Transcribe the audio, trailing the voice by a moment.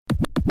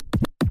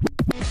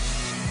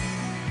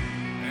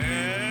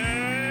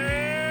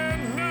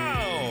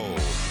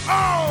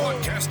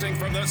Broadcasting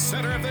from the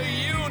center of the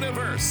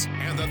universe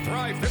and the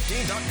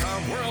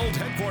Thrive15.com world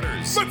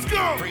headquarters. Let's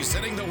go!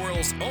 Presenting the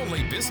world's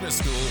only business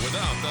school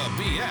without the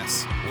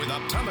BS, with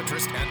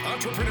optometrist and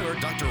entrepreneur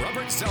Dr.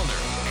 Robert Zellner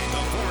and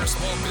the former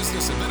Small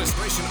Business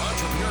Administration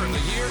Entrepreneur of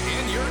the Year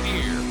in your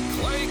ear,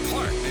 Clay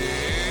Clark.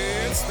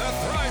 It's the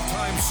Thrive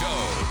Time Show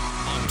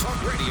on Talk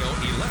Radio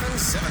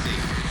 1170.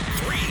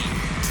 3,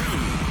 2,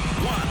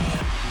 1.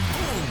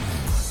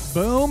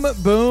 Boom,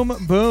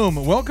 boom,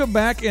 boom. Welcome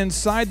back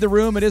inside the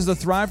room. It is the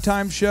Thrive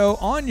Time Show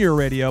on your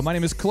radio. My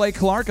name is Clay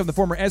Clark. I'm the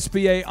former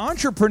SBA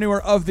Entrepreneur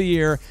of the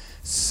Year,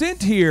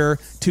 sent here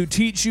to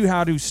teach you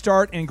how to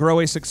start and grow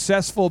a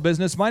successful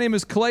business. My name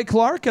is Clay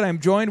Clark, and I'm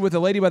joined with a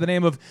lady by the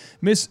name of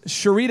Miss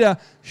Sharita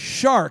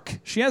Shark.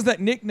 She has that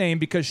nickname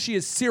because she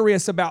is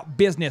serious about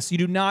business. You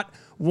do not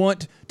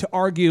want to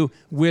argue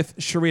with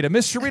Sharita.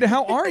 Miss Sharita,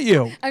 how are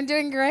you? I'm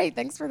doing great.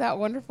 Thanks for that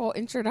wonderful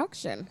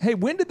introduction. Hey,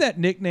 when did that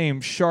nickname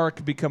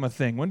Shark become a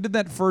thing? When did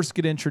that first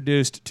get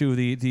introduced to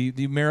the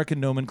American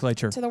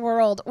nomenclature? To the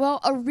world. Well,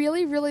 a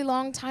really, really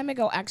long time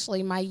ago,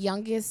 actually. My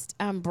youngest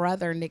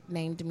brother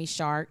nicknamed me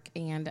Shark,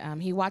 and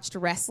he watched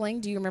wrestling.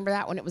 Do you remember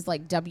that when it was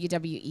like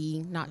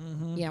WWE? Not,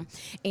 you know.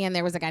 And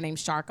there was a guy named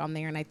Shark on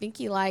there, and I think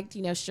he liked,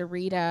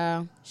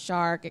 Sharita,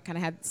 Shark. It kind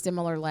of had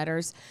similar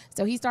letters.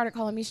 So he started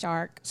calling me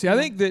Shark. See, I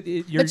think that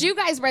But you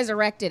guys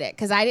resurrected it,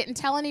 because I didn't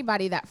tell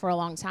anybody that for a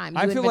long time.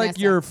 I feel like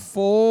your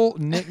full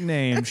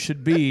nickname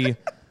should be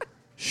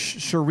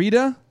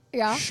Sharita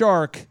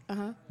Shark,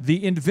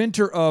 the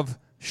inventor of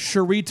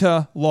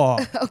Sharita Law.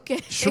 Okay.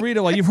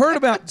 Sharita Law. You've heard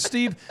about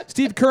Steve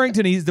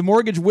Currington. He's the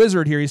mortgage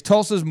wizard here. He's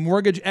Tulsa's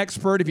mortgage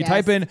expert. If you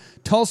type in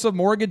Tulsa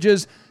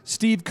Mortgages,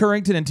 Steve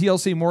Currington and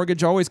TLC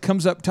Mortgage always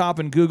comes up top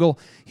in Google.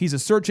 He's a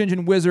search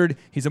engine wizard.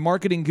 He's a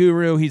marketing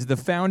guru. He's the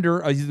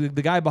founder. He's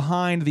the guy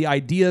behind the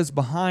ideas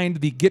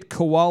behind the Get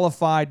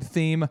Qualified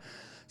theme.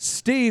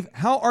 Steve,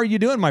 how are you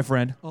doing, my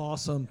friend?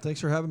 Awesome.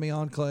 Thanks for having me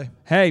on, Clay.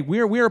 Hey, we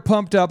are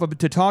pumped up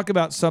to talk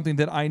about something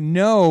that I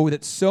know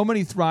that so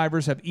many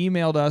Thrivers have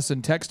emailed us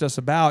and texted us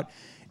about.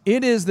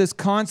 It is this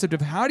concept of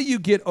how do you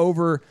get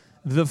over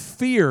the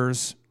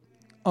fears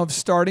of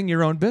starting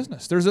your own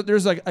business. There's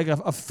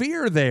a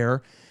fear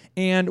there,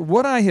 and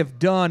what I have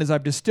done is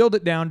I've distilled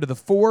it down to the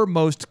 4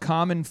 most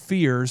common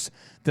fears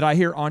that I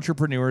hear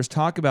entrepreneurs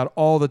talk about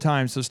all the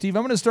time. So, Steve,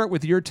 I'm going to start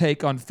with your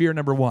take on fear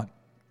number 1.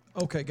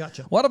 Okay,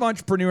 gotcha. A lot of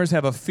entrepreneurs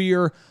have a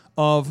fear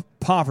of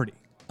poverty.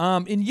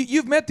 And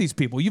you've met these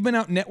people. You've been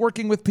out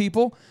networking with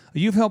people.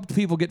 You've helped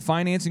people get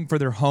financing for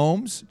their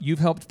homes. You've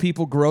helped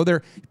people grow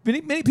their...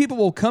 Many people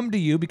will come to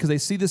you because they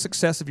see the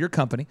success of your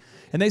company,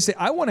 and they say,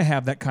 I want to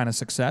have that kind of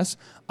success.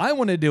 I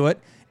want to do it.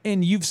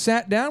 And you've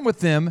sat down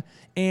with them,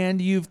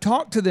 and you've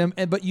talked to them,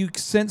 but you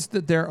sense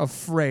that they're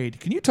afraid.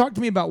 Can you talk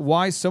to me about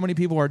why so many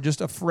people are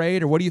just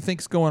afraid, or what do you think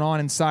is going on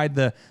inside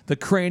the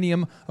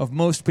cranium of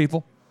most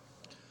people?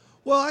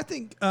 Well, I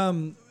think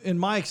in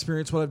my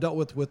experience, what I've dealt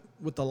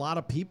with a lot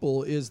of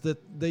people is that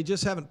they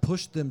just haven't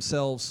pushed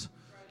themselves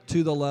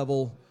to the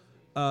level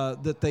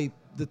that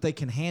they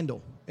can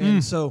handle.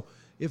 And so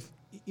if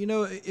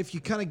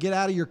you kind of get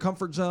out of your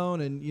comfort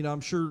zone, and I'm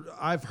sure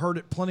I've heard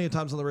it plenty of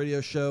times on the radio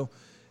show,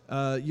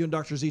 you and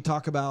Dr. Z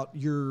talk about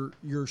your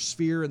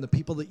sphere and the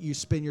people that you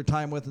spend your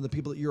time with and the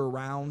people that you're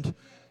around,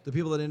 the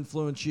people that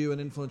influence you and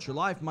influence your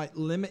life might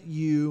limit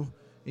you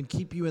and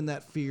keep you in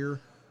that fear.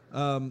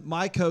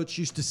 My coach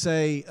used to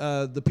say,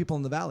 the people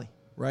in the valley,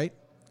 right?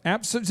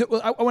 Absolutely.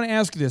 Well, I want to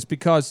ask you this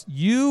because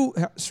you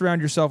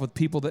surround yourself with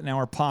people that now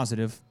are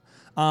positive.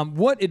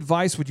 What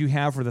advice would you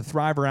have for the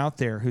thriver out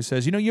there who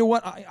says, you know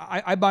what,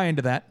 I buy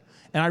into that,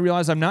 and I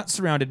realize I'm not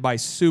surrounded by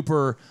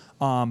super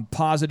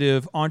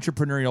positive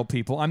entrepreneurial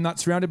people. I'm not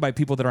surrounded by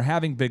people that are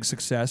having big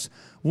success.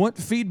 What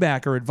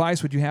feedback or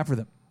advice would you have for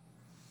them?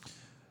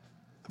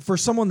 For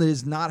someone that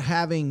is not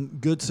having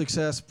good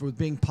success with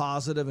being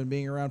positive and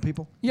being around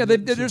people? Yeah,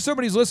 there's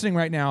somebody who's listening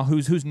right now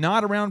who's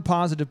not around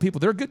positive people.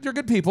 They're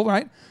good people,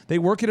 right? They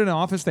work at an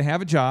office, they have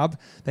a job,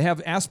 they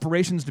have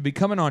aspirations to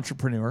become an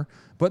entrepreneur,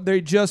 but they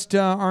just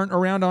aren't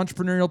around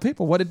entrepreneurial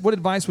people. What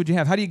advice would you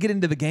have? How do you get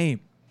into the game?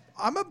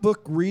 I'm a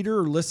book reader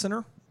or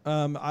listener.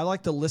 I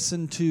like to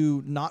listen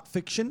to not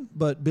fiction,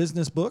 but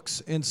business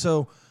books. And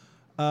so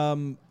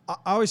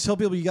I always tell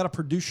people you got to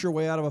produce your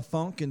way out of a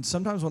funk. And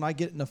sometimes when I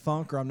get in a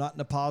funk or I'm not in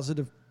a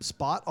positive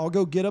spot, I'll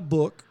go get a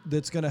book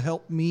that's going to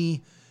help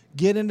me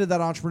get into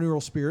that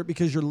entrepreneurial spirit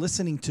because you're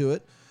listening to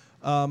it.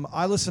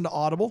 I listen to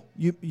Audible.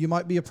 You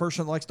might be a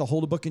person that likes to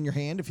hold a book in your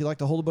hand. If you like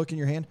to hold a book in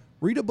your hand,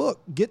 read a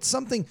book. Get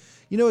something.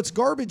 It's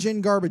garbage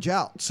in, garbage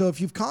out. So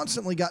if you've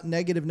constantly got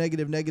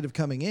negative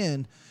coming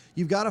in,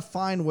 you've got to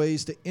find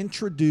ways to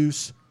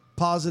introduce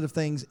positive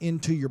things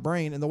into your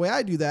brain. And the way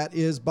I do that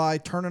is by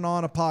turning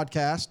on a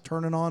podcast,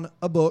 turning on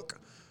a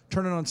book,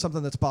 turning on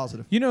something that's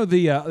positive.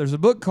 There's a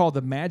book called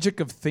The Magic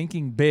of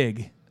Thinking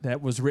Big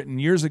that was written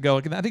years ago.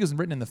 I think it was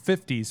written in the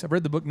 50s. I've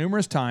read the book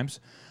numerous times.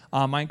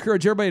 I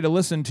encourage everybody to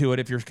listen to it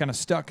if you're kind of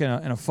stuck in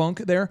a funk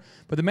there.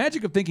 But The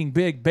Magic of Thinking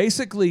Big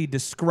basically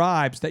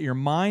describes that your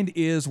mind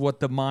is what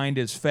the mind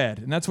is fed.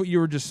 And that's what you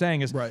were just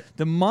saying is right.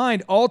 The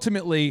mind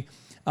ultimately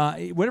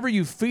whatever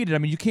you feed it, I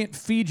mean, you can't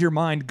feed your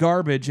mind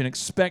garbage and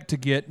expect to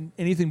get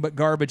anything but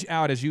garbage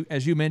out, as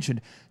you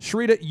mentioned.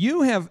 Sharita,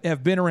 you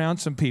have been around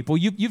some people.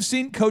 You've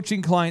seen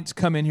coaching clients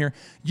come in here.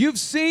 You've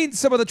seen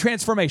some of the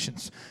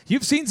transformations.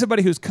 You've seen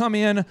somebody who's come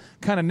in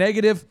kind of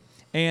negative,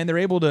 and they're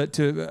able to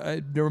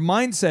their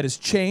mindset is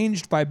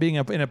changed by being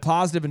in a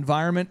positive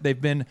environment. They've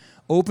been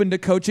open to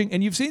coaching,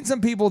 and you've seen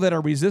some people that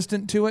are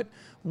resistant to it.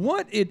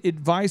 What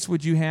advice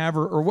would you have,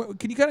 or what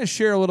can you kind of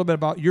share a little bit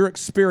about your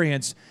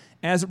experience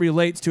as it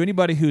relates to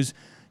anybody who's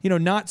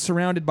not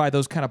surrounded by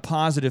those kind of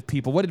positive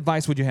people? What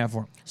advice would you have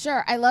for them?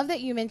 Sure. I love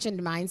that you mentioned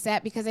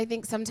mindset, because I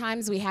think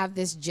sometimes we have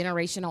this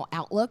generational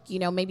outlook.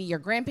 Maybe your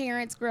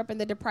grandparents grew up in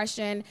the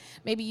Depression.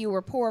 Maybe you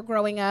were poor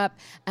growing up.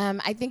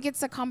 I think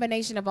it's a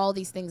combination of all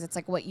these things. It's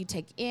like what you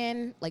take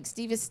in, like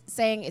Steve is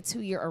saying, it's who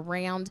you're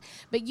around.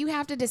 But you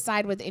have to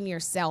decide within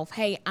yourself,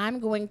 hey,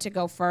 I'm going to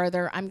go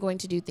further. I'm going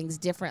to do things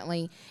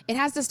differently. It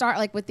has to start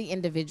like with the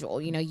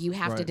individual. You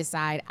have to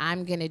decide,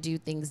 I'm going to do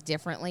things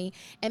differently.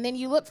 And then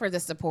you look for the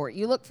support.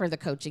 You look for the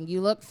coaching,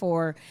 you look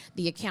for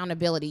the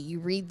accountability, you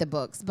read the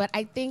books. But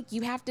I think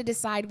you have to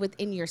decide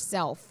within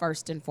yourself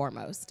first and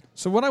foremost.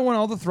 So what I want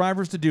all the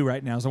Thrivers to do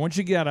right now is I want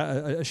you to get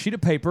out a sheet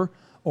of paper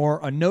or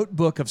a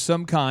notebook of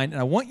some kind,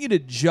 and I want you to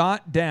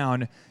jot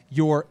down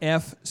your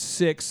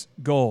F6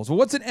 goals. Well,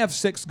 what's an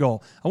F6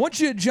 goal? I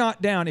want you to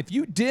jot down, if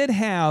you did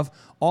have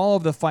all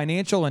of the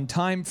financial and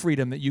time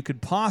freedom that you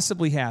could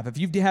possibly have, if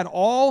you've had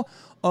all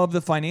of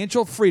the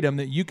financial freedom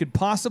that you could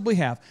possibly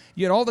have,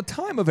 you had all the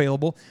time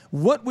available,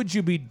 what would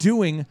you be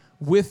doing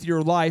with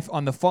your life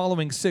on the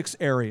following 6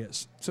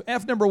 areas? So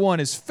F number 1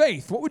 is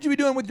faith. What would you be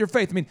doing with your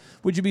faith? I mean,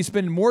 would you be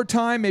spending more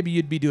time? Maybe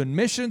you'd be doing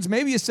missions.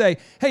 Maybe you say,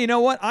 hey, you know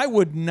what? I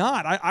would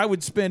not. I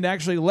would spend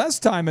actually less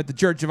time at the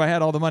church if I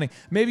had all the money.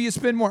 Maybe you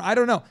spend more. I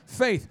don't know.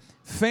 Faith,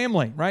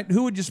 family, right?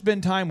 Who would you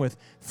spend time with?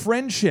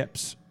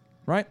 Friendships,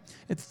 right?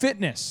 It's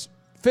fitness.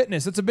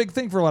 Fitness, that's a big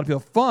thing for a lot of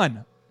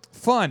people.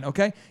 Fun,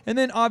 okay? And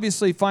then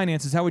obviously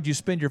finances. How would you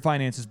spend your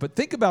finances? But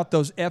think about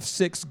those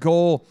F6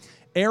 goal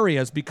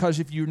areas, because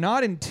if you're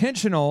not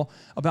intentional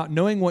about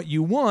knowing what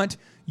you want,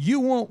 you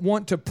won't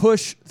want to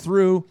push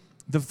through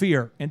the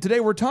fear. And today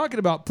we're talking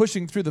about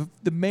pushing through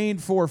the main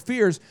 4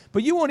 fears,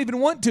 but you won't even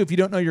want to if you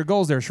don't know your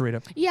goals there,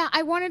 Sharita. Yeah,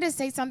 I wanted to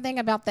say something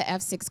about the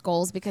F6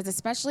 goals, because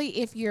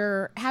especially if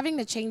you're having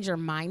to change your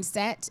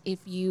mindset, if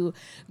you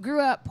grew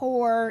up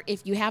poor,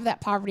 if you have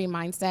that poverty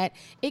mindset,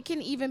 it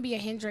can even be a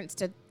hindrance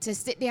to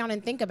sit down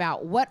and think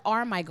about, what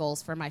are my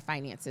goals for my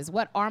finances?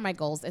 What are my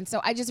goals? And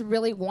so I just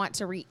really want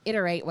to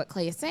reiterate what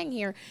Clay is saying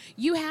here.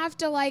 You have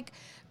to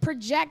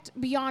project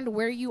beyond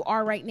where you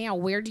are right now.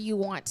 Where do you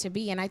want to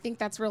be? And I think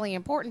that's really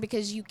important,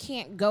 because you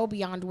can't go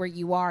beyond where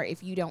you are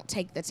if you don't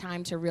take the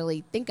time to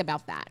really think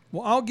about that.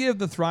 Well, I'll give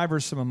the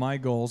Thrivers some of my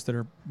goals that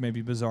are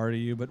maybe bizarre to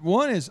you, but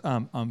one is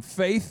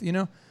faith.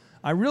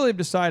 I really have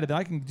decided that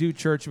I can do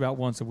church about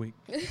once a week.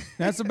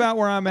 That's about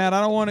where I'm at.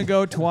 I don't want to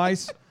go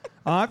twice.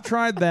 I've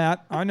tried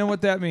that. I know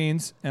what that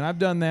means, and I've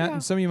done that. Yeah.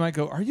 And some of you might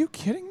go, "Are you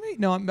kidding me?"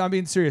 No, I'm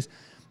being serious.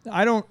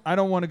 I don't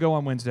want to go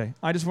on Wednesday.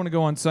 I just want to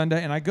go on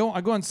Sunday, and I go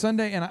on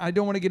Sunday, and I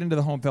don't want to get into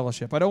the home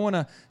fellowship. I don't want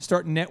to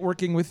start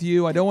networking with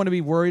you. I don't want to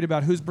be worried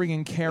about who's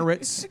bringing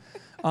carrots.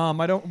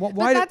 I don't. Why?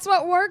 But that's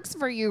what works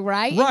for you,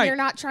 right? Right. And you're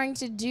not trying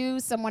to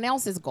do someone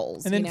else's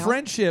goals. And then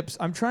friendships,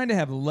 I'm trying to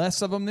have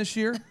less of them this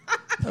year,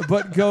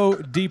 but go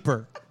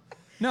deeper.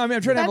 No, I mean,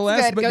 I'm trying to have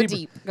less, good. but go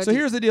deeper. Deep. So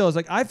here's the deal: is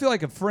I feel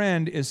like a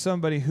friend is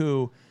somebody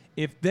who,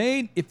 if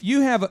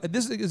you have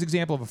this is an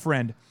example of a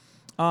friend.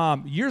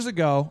 Years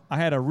ago, I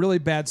had a really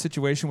bad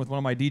situation with one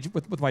of my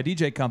with my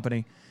DJ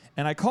company,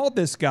 and I called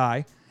this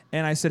guy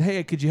and I said,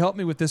 "Hey, could you help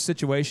me with this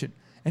situation?"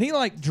 And he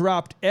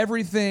dropped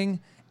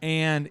everything,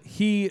 and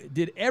he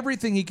did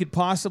everything he could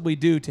possibly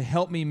do to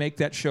help me make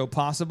that show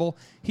possible.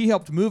 He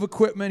helped move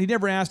equipment. He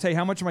never asked, "Hey,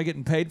 how much am I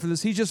getting paid for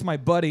this?" He's just my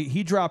buddy.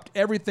 He dropped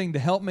everything to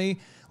help me,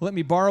 let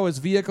me borrow his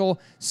vehicle,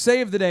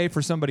 save the day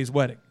for somebody's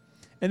wedding.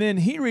 And then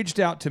he reached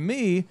out to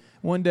me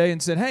one day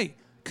and said, "Hey,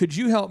 could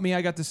you help me?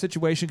 I got this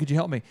situation. Could you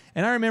help me?"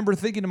 And I remember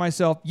thinking to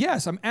myself,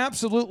 yes, I'm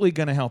absolutely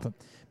going to help him.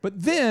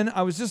 But then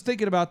I was just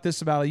thinking about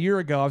this about a year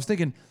ago. I was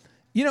thinking,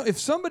 if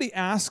somebody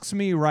asks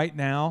me right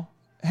now,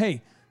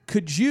 "Hey,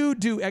 could you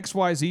do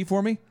XYZ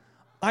for me?"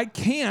 I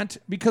can't,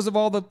 because of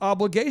all the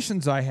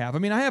obligations I have. I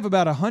mean, I have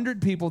about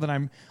 100 people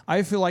that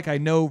I feel like I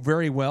know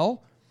very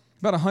well.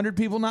 About 100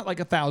 people, not like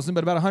 1,000,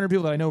 but about 100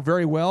 people that I know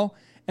very well.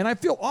 And I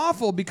feel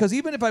awful, because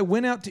even if I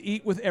went out to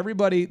eat with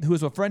everybody who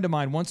is a friend of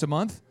mine once a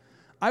month,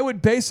 I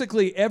would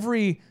basically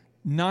every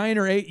 9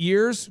 or 8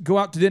 years go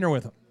out to dinner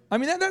with them. I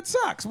mean, that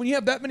sucks when you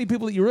have that many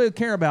people that you really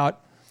care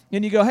about,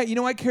 and you go, "Hey,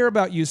 I care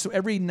about you, so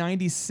every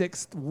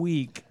 96th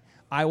week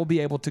I will be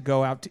able to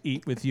go out to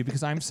eat with you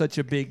because I'm such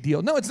a big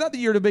deal." No, it's not that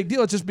you're a big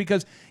deal. It's just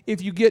because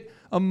if you get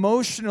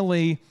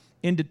emotionally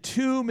into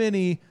too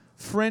many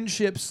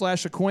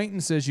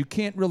friendships/acquaintances, you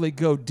can't really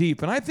go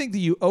deep. And I think that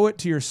you owe it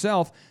to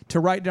yourself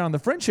to write down the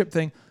friendship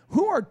thing.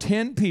 Who are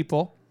 10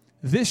 people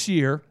this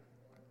year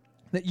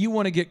that you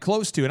want to get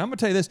close to? And I'm going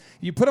to tell you this,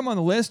 you put them on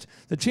the list,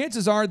 the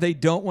chances are they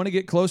don't want to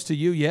get close to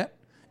you yet.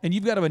 and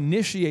you've got to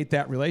initiate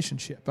that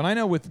relationship. And I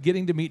know with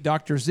getting to meet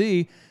Dr.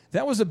 Z,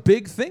 that was a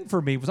big thing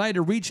for me, was I had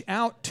to reach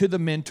out to the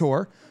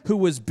mentor who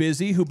was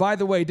busy, who, by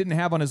the way, didn't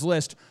have on his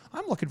list,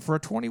 I'm looking for a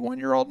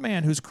 21-year-old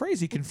man who's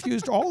crazy,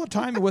 confused all the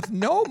time with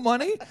no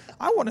money.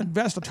 I want to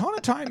invest a ton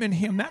of time in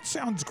him. That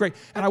sounds great.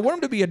 And I want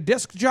him to be a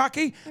disc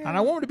jockey, and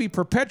I want him to be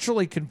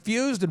perpetually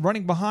confused and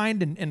running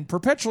behind and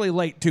perpetually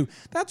late, too.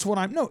 That's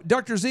what no,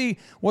 Dr. Z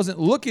wasn't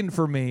looking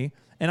for me,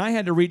 and I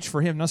had to reach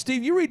for him. Now,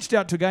 Steve, you reached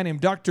out to a guy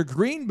named Dr.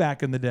 Green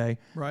back in the day.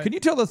 Right. Can you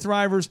tell the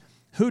Thrivers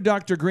who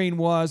Dr. Green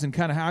was and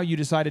kind of how you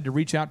decided to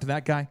reach out to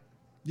that guy?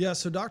 Yeah,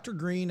 so Dr.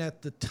 Green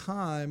at the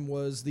time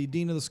was the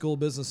dean of the School of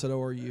Business at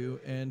ORU,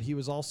 and he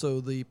was also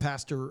the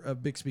pastor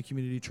of Bixby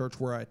Community Church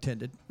where I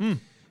attended.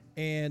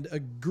 And a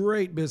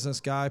great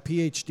business guy,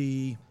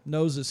 PhD,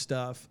 knows his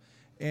stuff,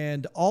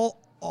 and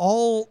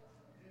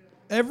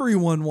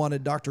everyone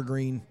wanted Dr.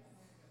 Green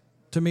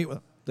to meet with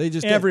him. They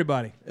just did.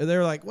 Everybody.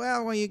 They're like,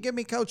 well, you give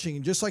me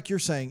coaching, just like you're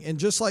saying, and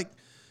just like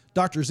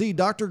Dr. Z,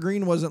 Dr.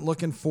 Green wasn't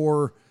looking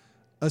for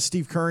a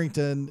Steve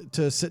Currington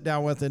to sit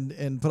down with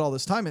and put all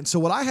this time in. So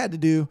what I had to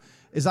do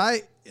is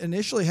I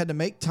initially had to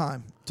make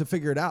time to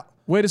figure it out.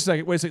 Wait a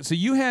second. So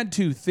you had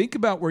to think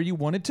about where you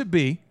wanted to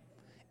be,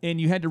 and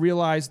you had to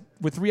realize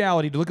with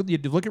reality, you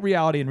had to look at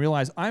reality and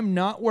realize I'm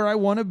not where I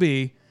want to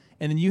be,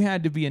 and then you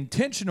had to be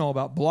intentional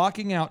about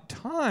blocking out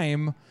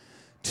time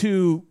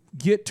to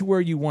get to where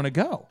you want to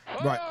go.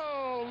 Right.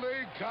 Holy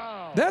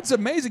cow. That's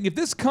amazing. If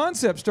this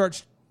concept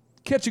starts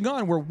catching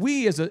on, where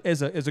we as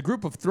a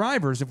group of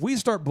Thrivers, if we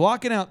start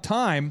blocking out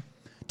time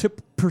to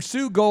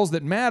pursue goals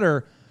that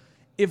matter,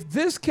 if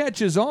this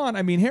catches on,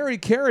 I mean, Harry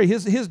Carey,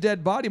 his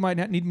dead body might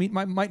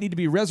need to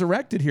be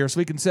resurrected here, so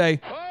we can say,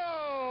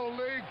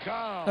 Holy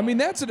cow. I mean,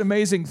 that's an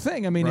amazing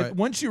thing. I mean, Right.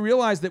 once you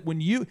realize that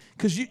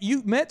because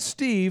you met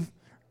Steve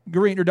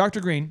Green or Dr.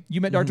 Green, you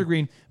met Dr.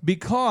 Green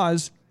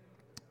because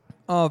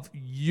of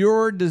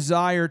your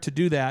desire to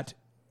do that,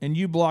 and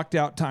you blocked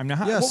out time. Now,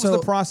 what was the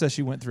process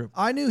you went through?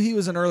 I knew he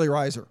was an early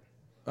riser.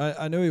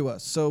 I knew he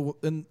was. So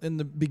in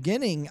the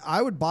beginning,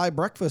 I would buy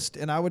breakfast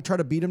and I would try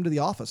to beat him to the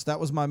office. That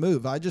was my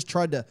move. I just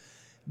tried to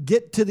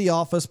get to the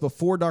office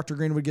before Dr.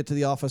 Green would get to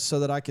the office so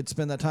that I could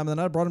spend that time. And then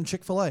I brought him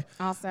Chick-fil-A.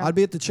 Awesome. I'd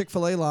be at the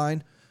Chick-fil-A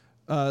line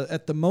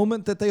at the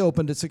moment that they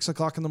opened at 6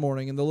 o'clock in the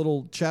morning, and the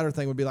little chatter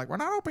thing would be like, we're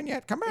not open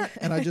yet, come back.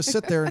 And I just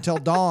sit there until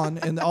dawn,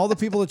 and all the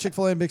people at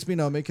Chick-fil-A in Bixby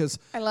know me because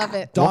I love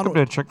it. Welcome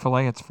to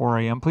Chick-fil-A. It's 4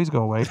 a.m. Please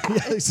go away.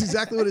 yeah, it's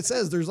exactly what it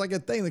says. There's like a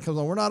thing that comes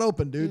on. We're not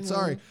open, dude.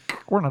 Sorry.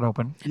 We're not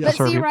open. But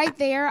Serve see, you. right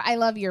there, I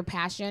love your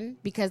passion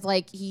because,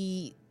 like,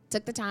 he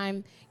took the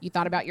time, you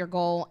thought about your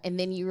goal, and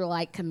then you were,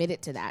 like,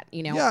 committed to that,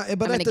 you know? Yeah,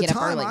 but I'm at gonna the get up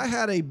time, early. I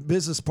had a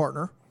business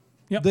partner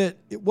Yep. that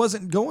it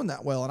wasn't going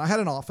that well, and I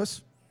had an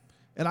office,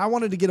 and I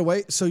wanted to get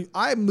away. So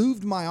I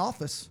moved my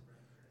office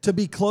to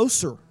be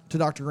closer to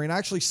Dr. Green. I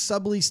actually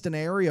subleased an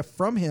area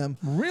from him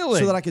Really?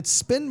 so that I could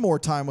spend more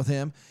time with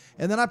him.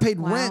 And then I paid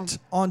Wow. rent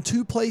on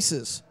 2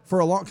 places for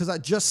a long because I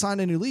just signed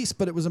a new lease,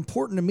 but it was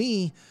important to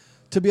me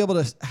to be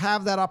able to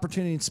have that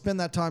opportunity and spend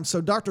that time. So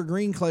Dr.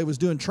 Green Clay was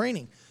doing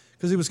training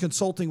because he was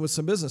consulting with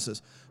some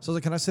businesses. So I was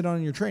like, can I sit down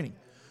on your training?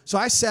 So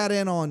I sat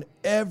in on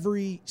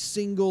every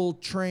single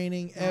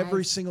training,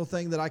 every single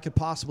thing that I could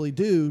possibly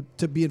do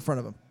to be in front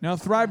of him. Now,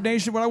 Thrive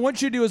Nation, what I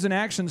want you to do as an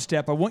action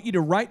step, I want you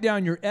to write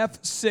down your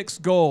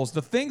F6 goals,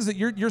 the things that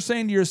you're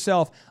saying to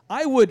yourself,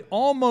 I would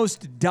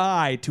almost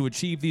die to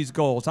achieve these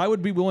goals. I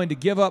would be willing to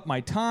give up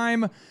my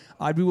time.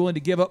 I'd be willing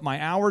to give up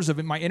my hours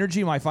of my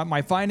energy,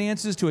 my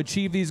finances to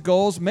achieve these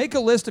goals. Make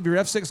a list of your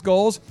F6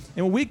 goals,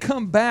 and when we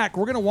come back,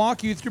 we're going to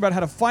walk you through about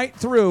how to fight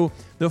through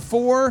the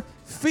 4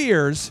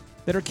 fears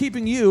that are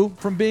keeping you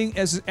from being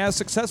as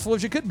successful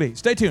as you could be.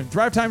 Stay tuned.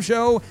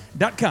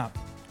 ThriveTimeShow.com.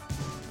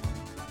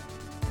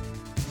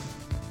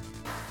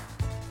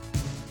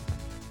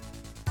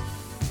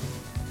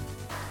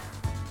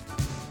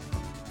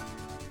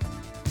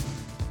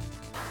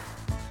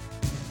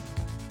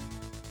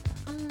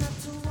 I'm not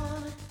too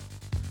wanted,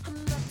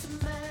 I'm not too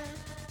mad.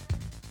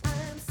 I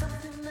am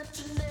something that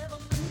you never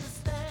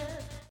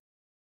understand.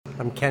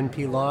 I'm Ken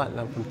P. Lott, and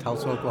I'm from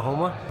Tulsa,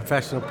 Oklahoma.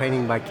 Professional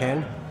painting by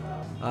Ken.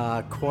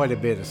 Quite a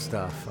bit of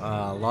stuff.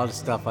 A lot of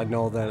stuff I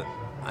know that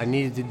I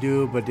needed to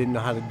do but didn't know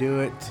how to do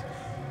it.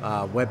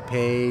 Web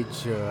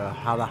page,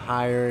 how to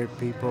hire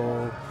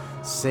people,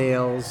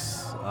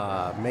 sales,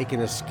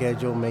 making a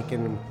schedule,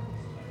 making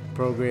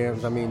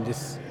programs. I mean,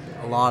 just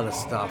a lot of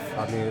stuff.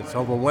 I mean, it's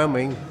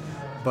overwhelming,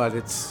 but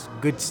it's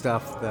good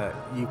stuff that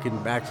you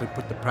can actually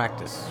put to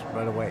practice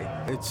right away.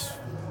 It's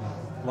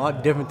a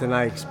lot different than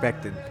I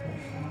expected.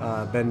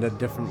 Been to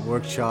different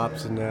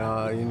workshops and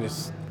you're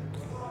just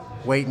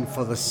waiting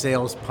for the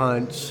sales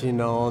punch, you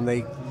know, and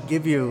they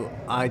give you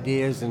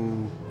ideas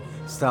and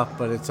stuff,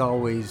 but it's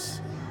always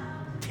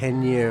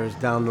 10 years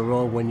down the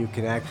road when you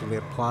can actually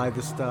apply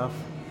the stuff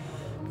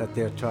that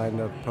they're trying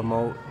to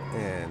promote.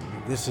 And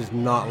this is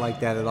not like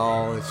that at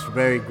all. It's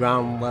very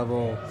ground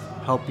level,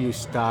 help you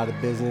start a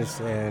business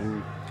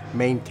and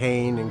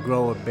maintain and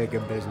grow a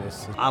bigger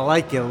business. I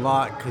like it a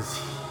lot because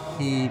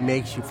he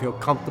makes you feel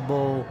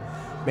comfortable.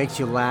 makes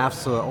you laugh,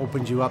 so it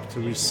opens you up to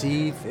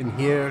receive and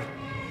hear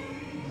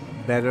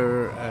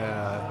better.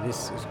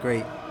 This is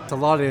great. It's a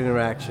lot of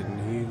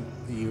interaction.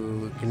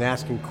 You can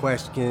ask him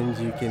questions.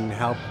 You can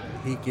help.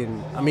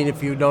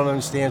 If you don't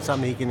understand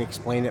something, he can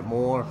explain it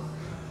more.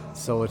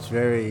 So it's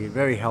very,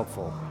 very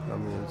helpful.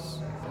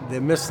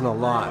 They're missing a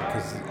lot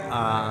because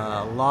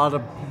a lot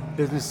of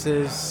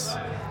businesses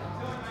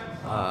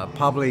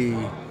probably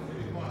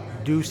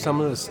do some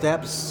of the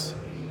steps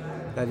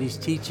that he's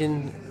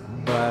teaching,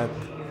 but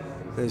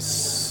there's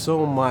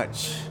so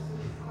much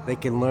they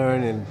can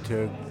learn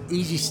into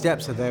easy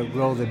steps that they'll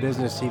grow their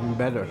business even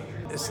better.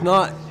 It's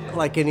not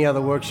like any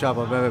other workshop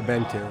I've ever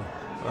been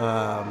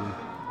to.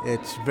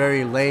 It's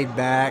very laid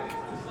back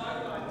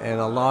and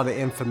a lot of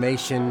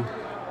information,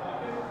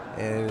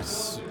 and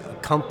it's a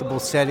comfortable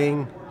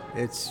setting.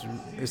 It's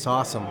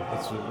awesome.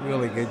 It's a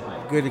really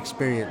good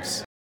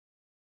experience.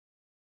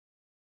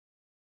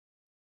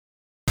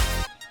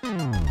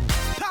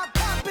 Pop,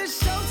 pop,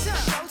 it's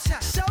showtime.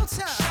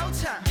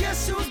 Showtime.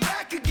 Guess who's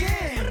back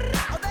again?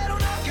 Oh, they don't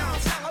know.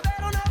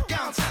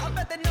 I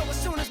bet they know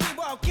as soon as we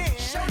walk in.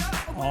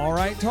 All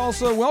right,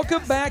 Tulsa,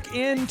 welcome back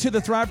into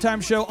the Thrive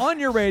Time Show on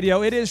your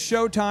radio. It is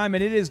showtime,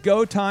 and it is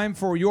go time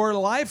for your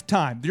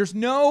lifetime. There's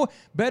no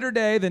better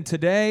day than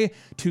today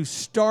to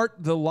start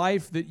the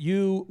life that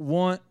you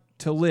want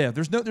to live.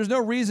 There's no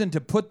reason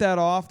to put that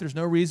off. There's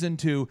no reason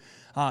to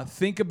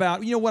think about,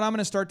 I'm going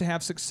to start to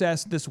have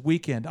success this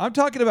weekend. I'm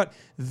talking about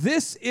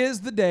this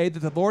is the day that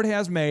the Lord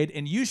has made,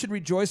 and you should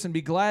rejoice and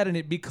be glad in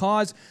it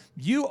because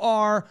you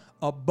are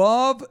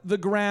above the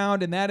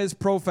ground, and that is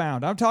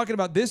profound. I'm talking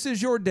about this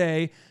is your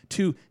day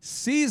to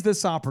seize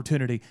this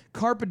opportunity.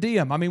 Carpe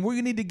diem.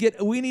 We need to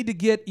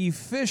get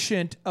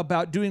efficient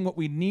about doing what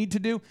we need to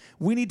do.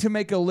 We need to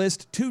make a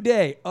list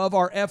today of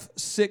our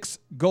F6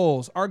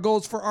 goals, our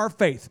goals for our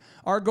faith,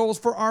 our goals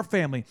for our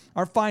family,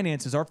 our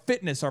finances, our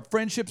fitness, our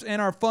friendships,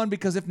 and our fun,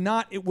 because if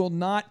not, it will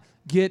not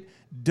get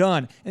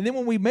done. And then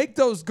when we make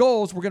those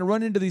goals, we're going to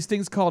run into these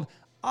things called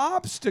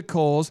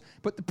obstacles.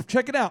 But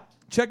check it out.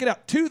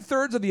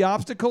 2/3 of the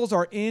obstacles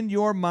are in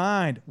your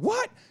mind.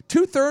 What?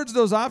 2/3 of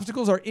those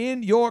obstacles are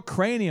in your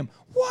cranium.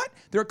 What?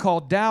 They're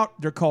called doubt.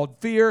 They're called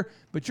fear.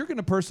 But you're going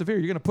to persevere.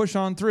 You're going to push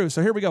on through.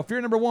 So here we go.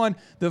 Fear number 1,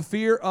 the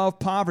fear of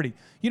poverty.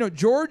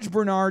 George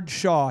Bernard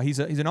Shaw, he's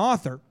an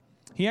author.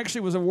 He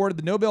actually was awarded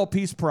the Nobel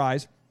Peace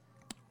Prize.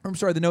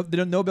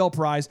 The Nobel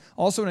Prize,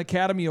 also an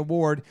Academy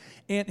Award.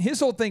 And his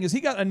whole thing is he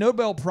got a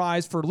Nobel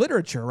Prize for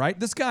literature, right?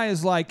 This guy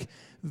is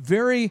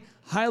very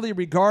highly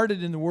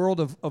regarded in the world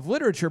of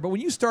literature. But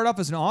when you start off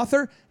as an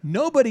author,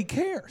 nobody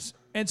cares.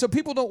 And so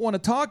people don't want to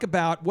talk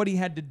about what he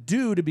had to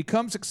do to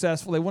become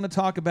successful. They want to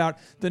talk about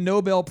the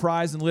Nobel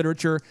Prize in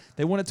literature.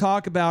 They want to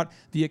talk about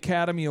the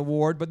Academy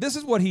Award. But this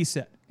is what he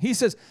said. He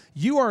says,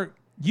 you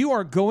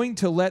are going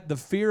to let the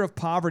fear of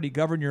poverty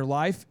govern your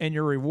life, and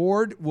your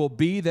reward will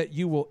be that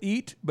you will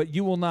eat, but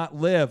you will not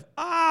live.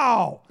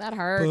 Ow! That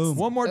hurts. Boom.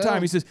 One more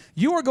time. He says,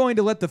 you are going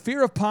to let the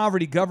fear of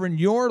poverty govern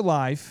your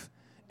life,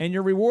 and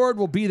your reward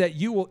will be that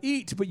you will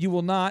eat, but you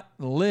will not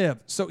live.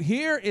 So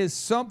here is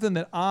something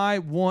that I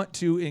want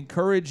to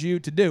encourage you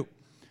to do.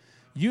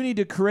 You need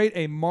to create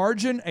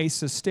a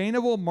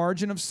sustainable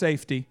margin of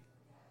safety,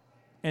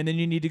 and then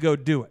you need to go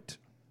do it.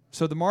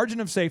 So the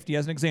margin of safety,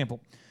 as an example,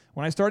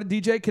 when I started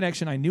DJ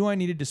Connection, I knew I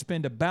needed to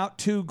spend about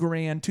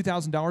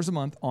 $2,000 a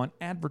month on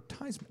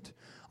advertisement.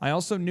 I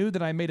also knew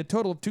that I made a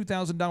total of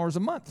 $2,000 a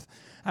month.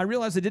 I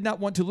realized I did not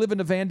want to live in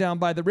a van down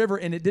by the river,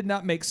 and it did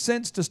not make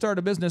sense to start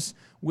a business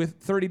with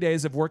 30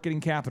 days of working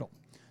capital.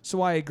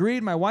 So I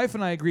agreed, my wife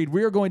and I agreed,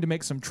 we are going to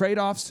make some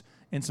trade-offs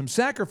and some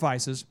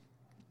sacrifices,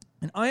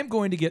 and I am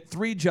going to get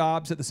 3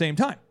 jobs at the same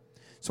time.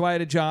 So I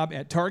had a job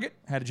at Target,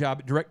 had a job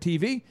at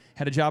DirecTV,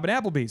 had a job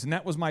at Applebee's, and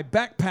that was my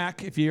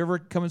backpack. If you ever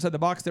come inside the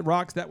Box That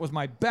Rocks, that was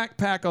my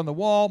backpack on the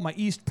wall, my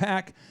East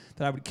pack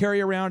that I would carry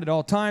around at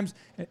all times.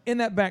 And in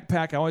that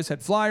backpack, I always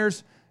had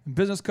flyers and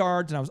business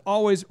cards, and I was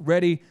always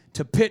ready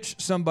to pitch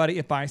somebody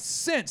if I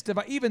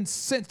even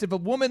sensed if a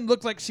woman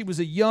looked like she was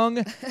a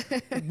young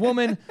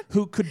woman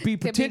who could be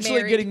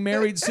potentially getting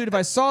married soon. If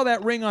I saw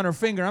that ring on her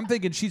finger, I'm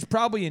thinking she's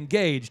probably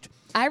engaged.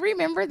 I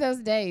remember those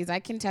days. I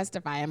can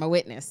testify. I'm a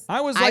witness. I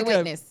was like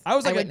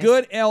a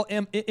good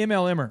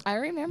MLMer. I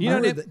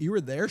remember. You were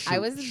there. I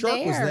was Shark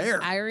there. was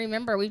there. I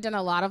remember. We've done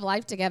a lot of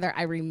life together.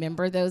 I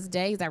remember those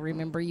days. I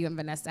remember you and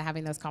Vanessa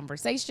having those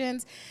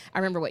conversations. I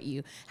remember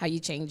how you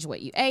changed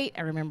what you ate.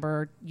 I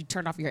remember you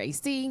turned off your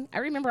AC. I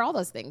remember all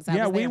those things.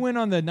 We went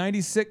on the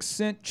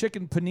 96-cent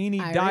chicken panini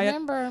diet. I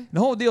remember. The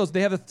whole deal is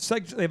they have a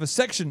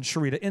section,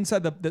 Sharita,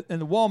 inside in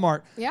the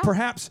Walmart. Yeah.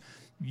 Perhaps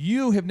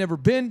you have never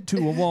been to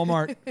a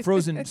Walmart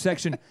frozen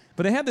section,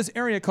 but they have this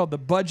area called the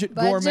Budget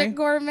Gourmet. Budget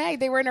Gourmet.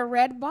 They were in a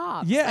red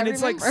box. Yeah, and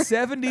it's like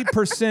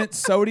 70%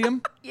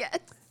 sodium. Yes.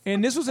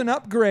 And this was an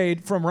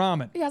upgrade from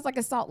ramen. Yeah, it's like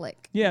a Salt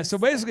Lick. Yeah, so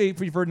basically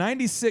for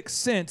 96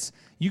 cents,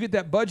 you get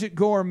that Budget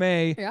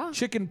Gourmet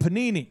chicken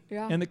panini.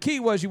 Yeah. And the key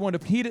was you wanted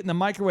to heat it in the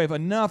microwave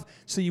enough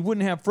so you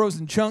wouldn't have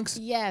frozen chunks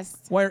Yes.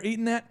 while you're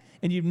eating that.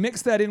 and you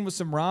mix that in with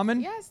some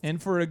ramen, Yes.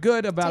 and for a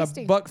good about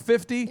Tasty.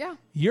 $1.50, Yeah.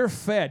 you're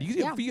fed.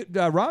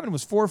 Ramen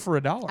was $4 for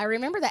 $1. I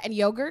remember that. And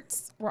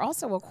yogurts were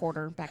also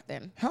 $0.25 back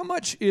then. How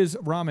much is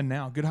ramen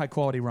now? Good high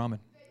quality ramen.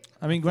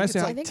 I mean, when I say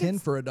it's high- like 10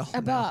 for $1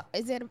 A now. buck.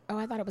 Is it? Oh,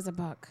 I thought it was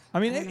 $1. I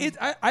mean,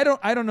 I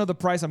don't know the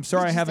price. I'm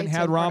sorry I Let's just haven't say had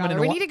 10 for ramen in $1.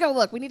 a We while. need to go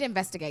look. We need to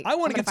investigate. I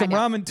want to I'm get some gonna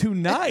find out. ramen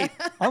tonight.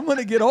 I'm going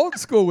to get old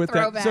school with that.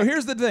 Throwback. So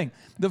here's the thing.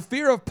 The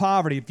fear of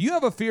poverty. If you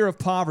have a fear of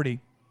poverty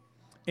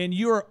and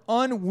you're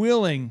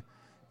unwilling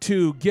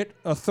to get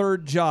a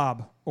third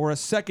job or a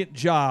second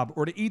job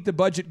or to eat the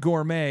budget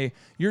gourmet,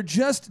 you're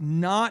just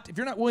not, if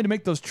you're not willing to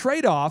make those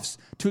trade-offs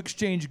to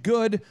exchange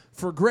good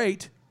for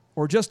great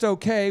or just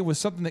okay with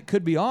something that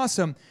could be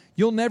awesome,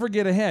 you'll never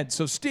get ahead.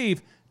 So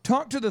Steve,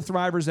 talk to the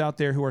thrivers out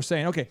there who are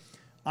saying, okay,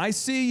 I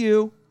see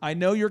you. I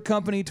know your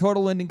company,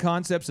 Total Lending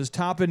Concepts, is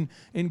topping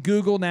in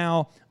Google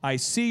now. I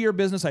see your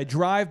business. I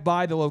drive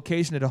by the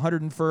location at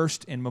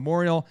 101st and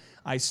Memorial.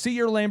 I see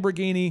your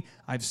Lamborghini.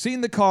 I've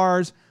seen the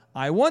cars.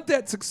 I want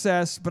that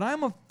success, but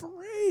I'm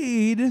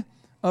afraid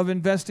of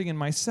investing in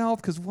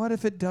myself because what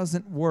if it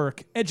doesn't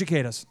work?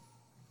 Educate us.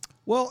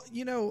 Well,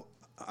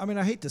 I mean,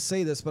 I hate to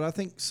say this, but I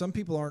think some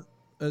people aren't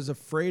as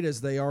afraid as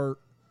they are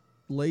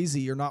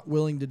lazy or not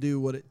willing to do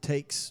what it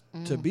takes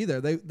to be there.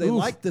 They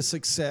like the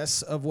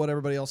success of what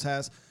everybody else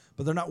has,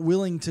 but they're not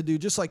willing to do,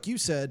 just like you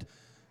said,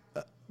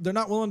 they're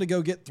not willing to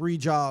go get 3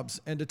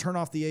 jobs and to turn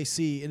off the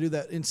AC and do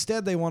that.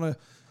 Instead, they want to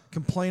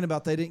complain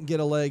about they didn't get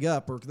a leg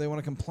up, or they want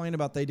to complain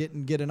about they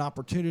didn't get an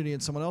opportunity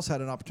and someone else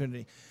had an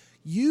opportunity.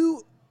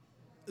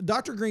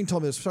 Dr. Green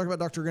told me this. We talked about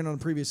Dr. Green on a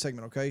previous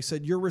segment, okay? He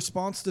said, your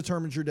response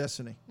determines your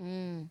destiny.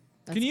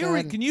 Can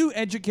you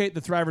educate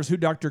the thrivers who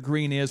Dr.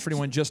 Green is for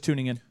anyone just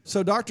tuning in?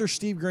 So Dr.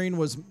 Steve Green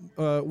was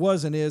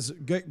and is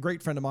a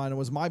great friend of mine and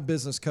was my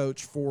business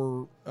coach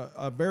for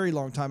a very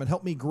long time and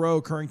helped me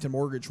grow Currington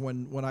Mortgage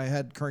when I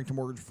had Currington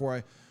Mortgage before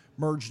I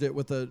merged it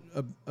with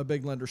a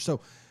big lender. So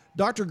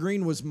Dr.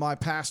 Green was my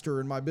pastor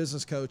and my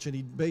business coach, and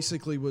he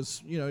basically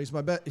was, he's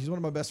one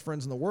of my best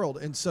friends in the world.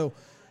 And so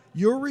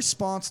your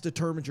response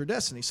determines your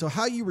destiny. So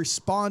how you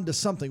respond to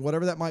something,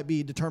 whatever that might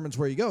be, determines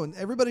where you go. And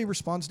everybody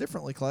responds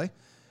differently, Clay.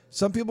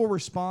 Some people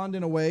respond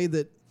in a way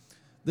that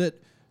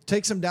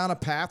takes them down a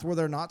path where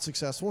they're not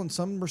successful, and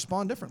some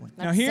respond differently.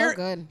 That's so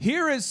good.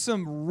 Here is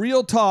some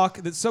real talk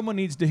that someone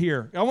needs to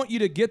hear. I want you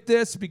to get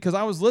this because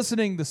I was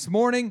listening this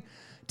morning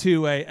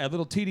to a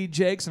little TD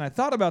Jakes, and I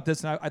thought about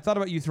this, and I thought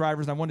about you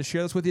thrivers, and I wanted to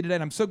share this with you today,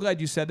 and I'm so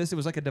glad you said this. It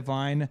was like a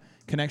divine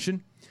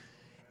connection.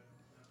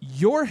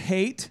 Your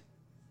hate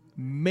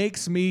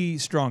makes me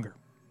stronger.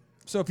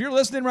 So if you're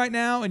listening right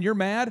now and you're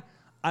mad,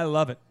 I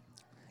love it.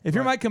 If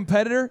you're my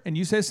competitor and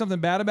you say something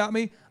bad about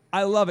me,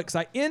 I love it because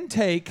I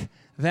intake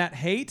that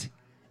hate,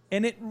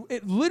 and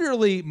it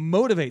literally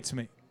motivates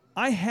me.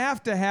 I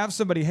have to have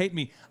somebody hate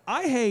me.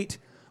 I hate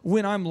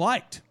when I'm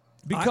liked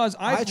because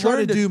I try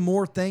to do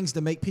more things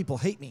to make people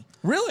hate me.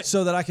 Really?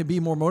 So that I can be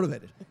more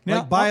motivated. Now,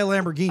 like buy a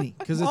Lamborghini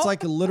because it's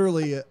like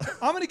literally.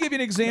 I'm going to give you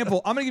an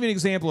example. I'm going to give you an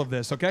example of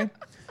this, okay?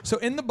 So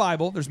in the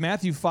Bible, there's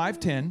Matthew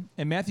 5:10,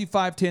 and Matthew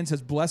 5:10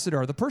 says, "Blessed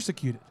are the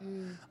persecuted."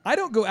 I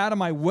don't go out of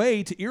my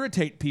way to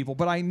irritate people,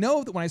 but I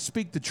know that when I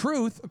speak the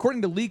truth,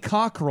 according to Lee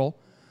Cockrell,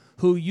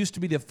 who used to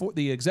be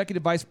the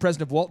executive vice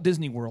president of Walt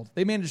Disney World,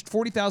 they managed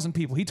 40,000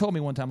 people. He told me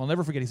one time, I'll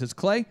never forget, he says,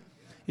 Clay,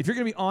 if you're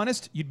going to be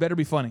honest, you'd better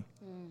be funny.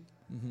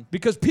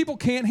 Because people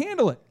can't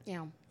handle it.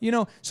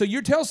 Yeah. So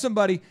you tell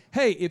somebody,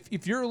 hey,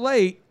 if you're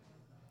late,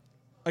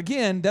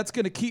 again, that's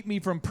going to keep me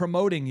from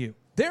promoting you.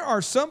 There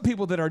are some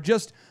people that are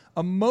just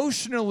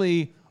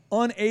emotionally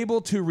unable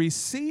to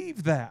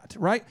receive that,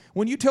 right?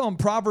 When you tell them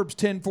Proverbs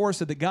 10:4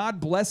 said that God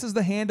blesses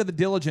the hand of the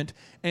diligent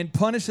and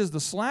punishes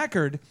the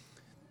slackard,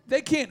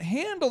 they can't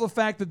handle the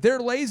fact that their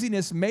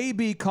laziness may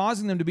be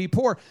causing them to be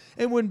poor.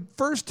 And when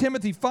 1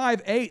 Timothy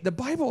 5:8, the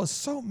Bible is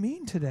so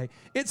mean today.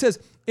 It says,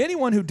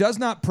 anyone who does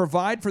not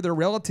provide for their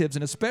relatives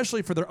and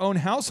especially for their own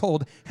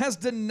household has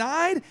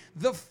denied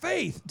the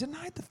faith,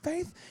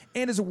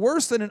 and is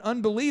worse than an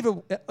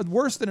unbeliever.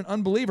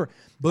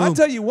 Boom. I'll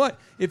tell you what,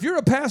 if you're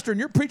a pastor and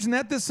you're preaching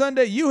that this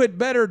Sunday, you had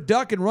better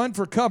duck and run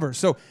for cover.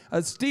 So,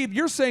 Steve,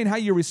 you're saying how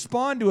you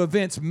respond to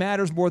events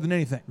matters more than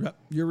anything. Yep.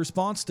 Your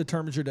response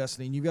determines your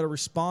destiny, and you've got to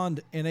respond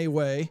in a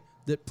way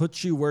that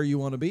puts you where you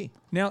want to be.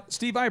 Now,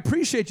 Steve, I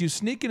appreciate you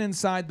sneaking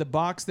inside the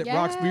box that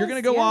rocks, but you're going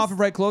to go Yes. off and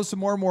probably close some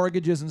more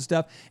mortgages and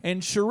stuff.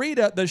 And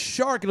Sharita, the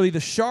Shark, it'll be the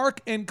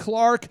Shark and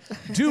Clark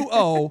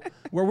duo,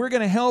 where we're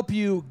going to help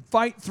you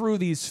fight through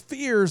these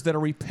fears that are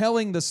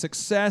repelling the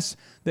success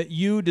that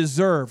you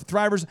deserve.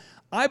 Thrivers,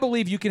 I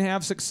believe you can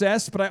have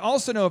success, but I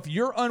also know if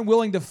you're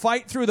unwilling to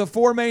fight through the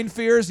 4 main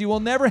fears, you will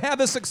never have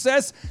the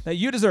success that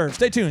you deserve.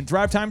 Stay tuned,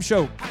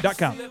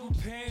 ThriveTimeShow.com.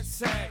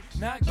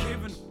 Not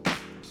giving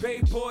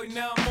Bay boy,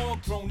 now I'm all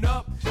grown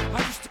up.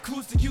 I used to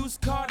cruise the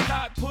used car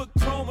lot, put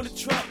chrome in the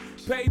truck.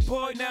 Bay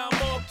boy, now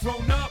I'm all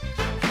grown up.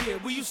 Yeah,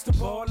 we used to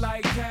ball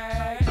like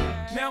that.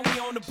 Now we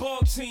on the ball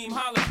team,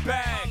 holla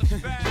back.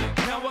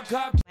 Now I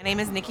got. My name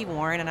is Nikki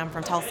Warren, and I'm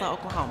from Tulsa,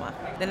 Oklahoma.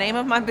 The name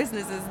of my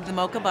business is The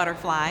Mocha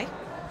Butterfly.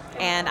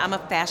 and I'm a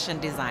fashion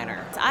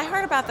designer. I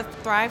heard about the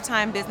Thrive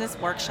Time Business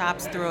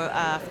Workshops through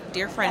a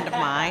dear friend of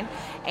mine,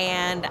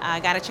 and I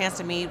got a chance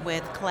to meet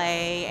with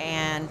Clay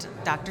and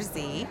Dr.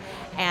 Z,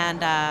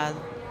 and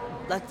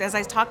as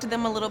I talked to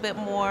them a little bit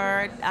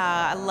more,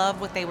 I loved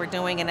what they were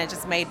doing, and it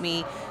just made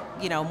me,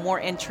 more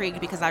intrigued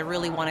because I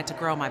really wanted to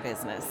grow my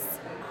business.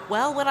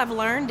 Well, what I've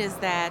learned is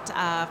that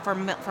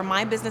for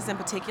my business in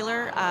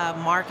particular,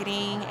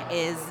 marketing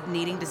is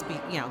needing to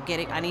be,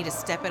 I need to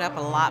step it up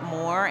a lot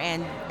more,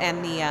 and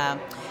the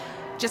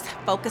just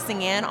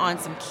focusing in on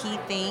some key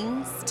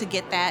things to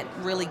get that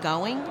really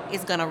going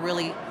is going to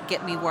really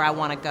get me where I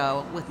want to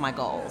go with my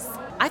goals.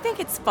 I think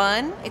it's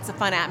fun. It's a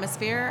fun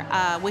atmosphere,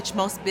 which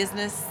most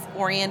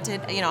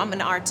business-oriented, I'm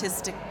an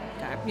artistic,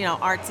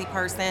 artsy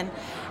person,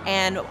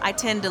 and I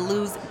tend to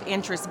lose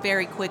interest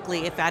very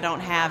quickly if I don't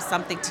have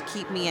something to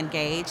keep me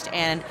engaged.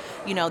 And,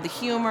 the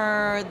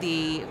humor,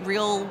 the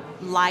real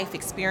life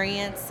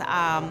experience,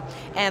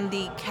 and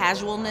the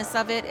casualness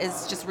of it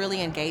is just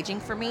really engaging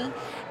for me.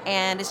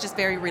 And it's just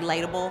very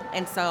relatable.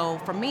 And so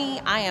for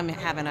me, I am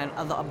having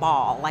a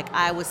ball. Like,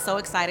 I was so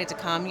excited to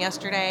come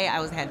yesterday.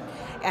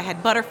 I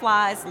had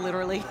butterflies,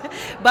 literally,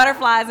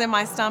 butterflies in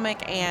my stomach,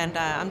 and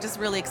I'm just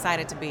really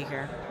excited to be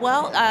here.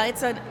 Well,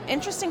 it's an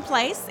interesting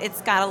place.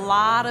 It's got a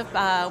lot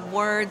of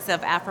words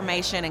of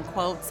affirmation and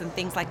quotes and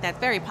things like that.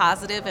 Very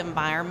positive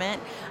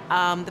environment.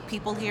 The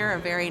people here are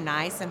very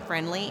nice and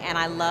friendly, and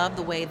I love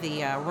the way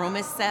the room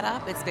is set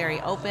up. It's very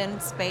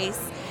open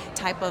space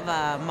type of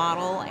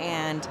model,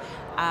 and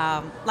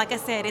like I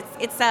said,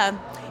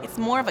 it's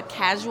more of a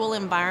casual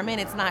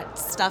environment. It's not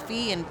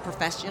stuffy and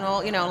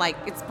professional.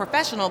 It's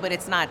professional, but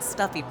it's not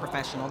stuffy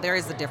professional. There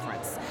is a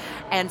difference.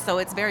 And so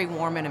it's very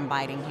warm and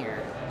inviting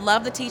here.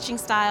 Love the teaching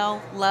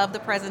style, love the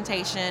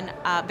presentation,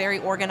 very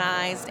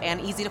organized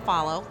and easy to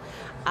follow.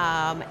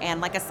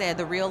 And like I said,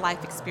 the real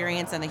life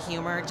experience and the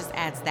humor just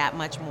adds that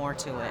much more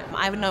to it.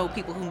 I know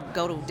people who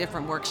go to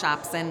different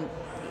workshops, and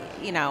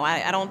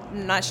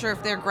I'm not sure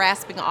if they're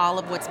grasping all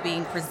of what's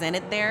being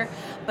presented there,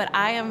 but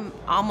I am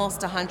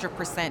almost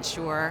 100%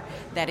 sure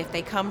that if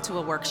they come to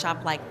a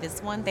workshop like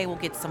this one, they will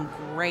get some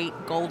great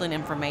golden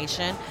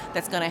information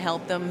that's going to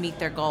help them meet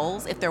their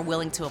goals if they're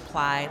willing to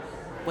apply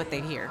what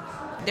they hear.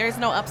 There's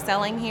no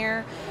upselling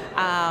here,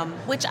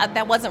 which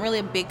that wasn't really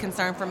a big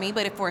concern for me,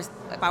 but if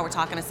I were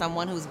talking to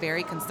someone who's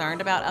very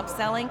concerned about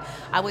upselling,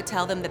 I would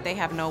tell them that they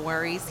have no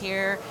worries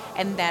here,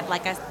 and that,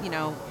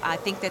 I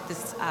think that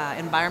this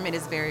environment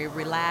is very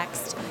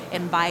relaxed,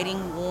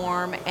 inviting,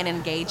 warm, and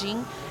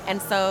engaging,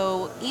 and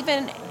so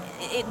even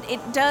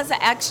it does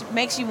actually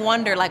makes you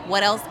wonder,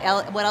 what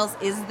else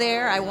is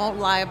there? I won't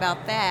lie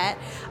about that.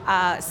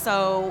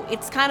 So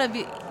it's kind of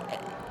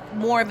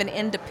more of an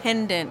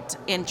independent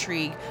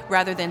intrigue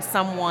rather than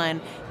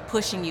someone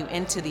pushing you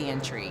into the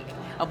intrigue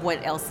of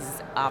what else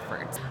is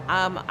offered.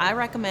 I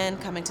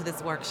recommend coming to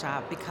this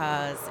workshop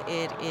because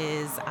it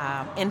is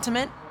an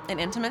intimate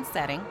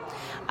setting,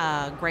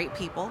 great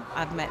people.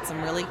 I've met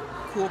some really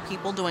cool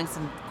people doing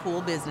some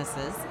cool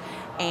businesses,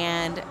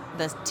 and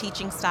the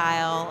teaching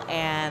style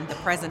and the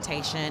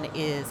presentation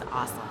is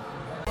awesome.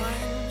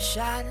 One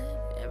shot,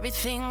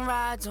 everything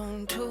rides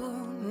on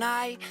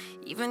tonight.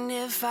 Even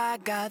if I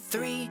got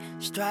 3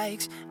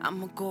 strikes,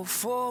 I'ma go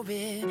for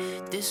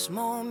it. This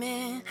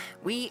moment,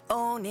 we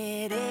own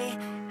it.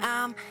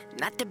 I'm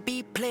not to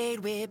be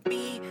played with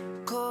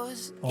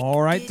because...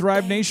 All right,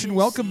 Thrive Nation,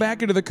 welcome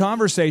back into the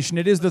conversation.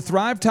 It is the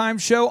Thrive Time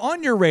Show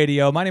on your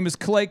radio. My name is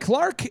Clay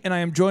Clark, and I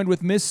am joined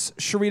with Miss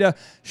Sharita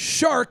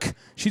Shark.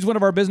 She's one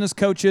of our business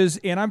coaches,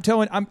 and I'm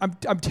telling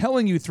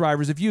you,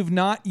 Thrivers, if you've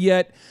not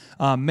yet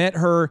met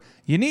her,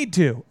 you need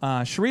to.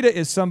 Sharita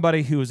is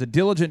somebody who is a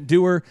diligent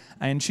doer,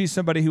 and she's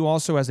somebody who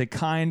also has a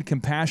kind,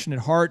 compassionate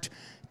heart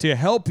to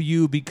help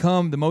you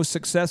become the most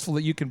successful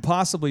that you can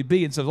possibly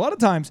be. And so a lot of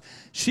times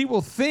she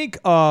will think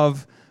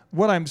of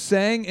what I'm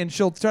saying, and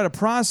she'll try to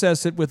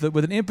process it with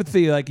an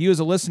empathy, like you as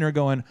a listener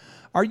going,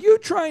 are you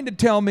trying to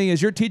tell me,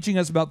 as you're teaching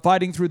us about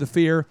fighting through the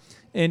fear,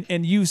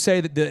 and you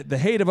say that the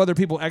hate of other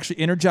people actually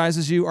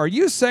energizes you, are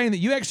you saying that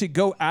you actually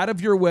go out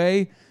of your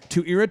way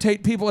to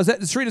irritate people?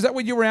 Sharita, is that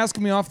what you were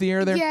asking me off the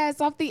air there?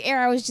 Yes, off the air.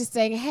 I was just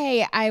saying,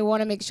 hey, I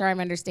want to make sure I'm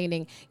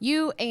understanding.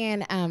 You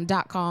and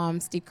 .com,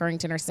 Steve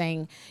Currington, are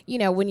saying,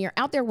 when you're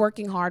out there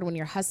working hard, when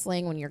you're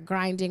hustling, when you're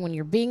grinding, when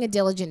you're being a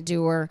diligent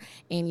doer,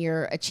 and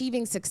you're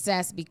achieving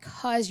success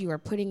because you are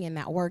putting in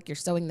that work, you're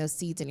sowing those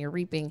seeds and you're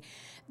reaping,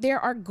 there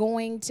are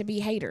going to be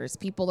haters.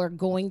 People are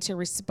going to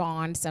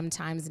respond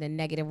sometimes in a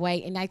negative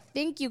way. And I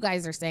think you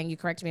guys are saying, you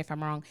correct me if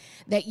I'm wrong,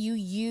 that you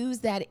use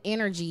that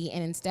energy,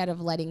 and instead of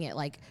letting it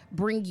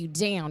bring you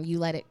down, you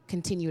let it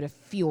continue to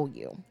fuel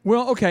you.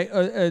 Well,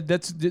 okay,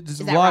 there's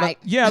Is a that lot right?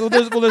 of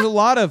there's a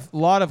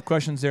lot of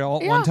questions there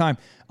all at one time.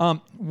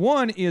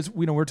 One is,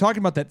 we're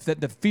talking about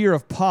that the fear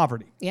of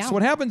poverty. Yeah. So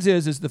what happens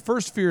is the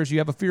first fear is you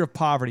have a fear of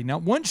poverty. Now,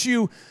 once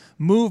you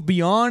move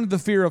beyond the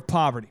fear of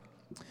poverty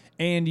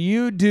and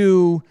you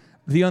do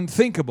the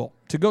unthinkable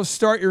to go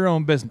start your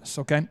own business,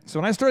 okay? So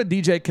when I started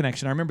DJ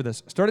Connection, I remember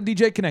this. I started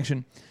DJ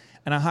Connection,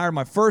 and I hired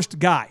my first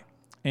guy.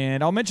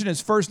 and I'll mention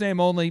his first name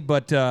only,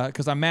 but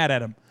because I'm mad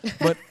at him.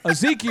 But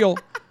Ezekiel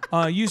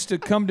used to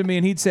come to me,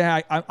 and he'd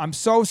say, I'm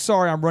so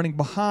sorry I'm running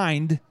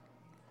behind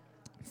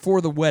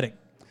for the wedding.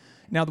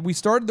 Now, we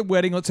started the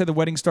wedding. Let's say the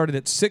wedding started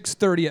at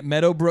 6:30 at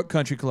Meadowbrook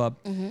Country Club,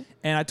 and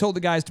I told the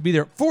guys to be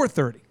there at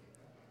 4:30.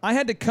 I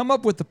had to come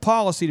up with the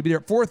policy to be there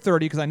at 4:30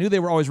 because I knew they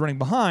were always running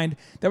behind.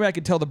 That way I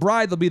could tell the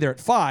bride they'll be there at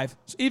 5.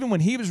 So even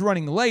when he was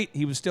running late,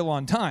 he was still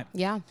on time.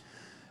 Yeah.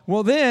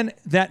 Well, then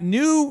that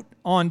new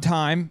on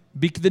time,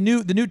 the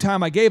new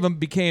time I gave him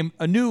became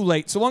a new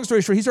late. So long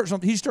story short, he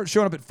starts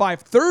showing up at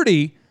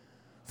 5:30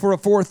 for a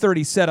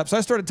 4:30 setup. So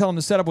I started telling him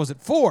the setup was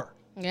at 4.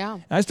 Yeah.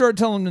 And I started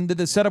telling him that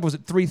the setup was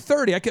at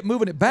 3:30. I kept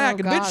moving it back,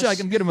 and eventually I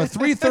can get him a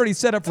 3:30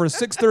 setup for a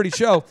 6:30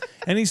 show,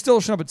 and he's still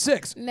showing up at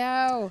 6.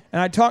 No.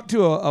 And I talked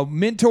to a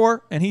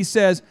mentor, and he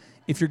says,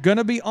 if you're going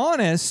to be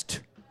honest,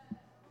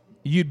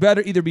 you'd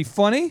better either be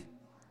funny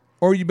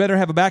or you better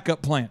have a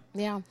backup plan.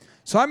 Yeah.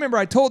 So I remember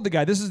I told the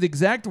guy, this is the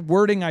exact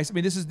wording,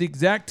 this is the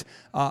exact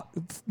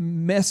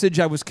message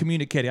I was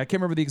communicating. I can't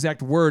remember the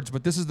exact words,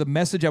 but this is the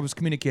message I was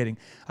communicating.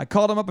 I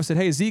called him up. I said,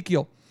 hey,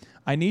 Ezekiel,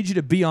 I need you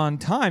to be on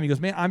time. He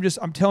goes, man,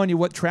 I'm telling you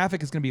what,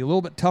 traffic is going to be a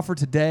little bit tougher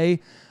today.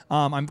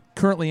 I'm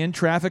currently in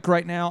traffic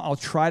right now. I'll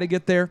try to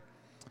get there.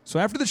 So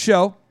after the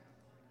show,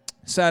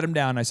 sat him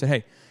down and I said,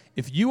 hey,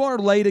 if you are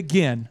late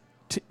again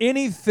to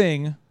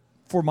anything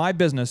for my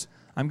business,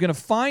 I'm going to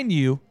fine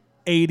you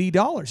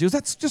 $80. He goes,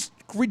 that's just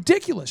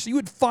ridiculous. You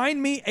would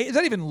fine me? Is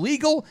that even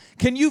legal?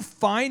 Can you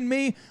fine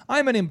me?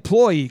 I'm an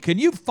employee. Can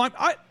you fine?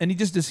 And he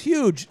just this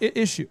huge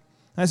issue.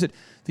 And I said,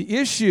 the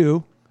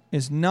issue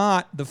is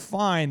not the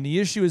fine. The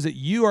issue is that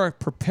you are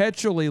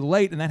perpetually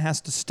late, and that has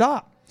to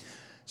stop.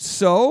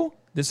 So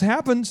this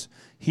happens.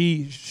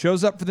 He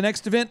shows up for the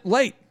next event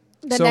late.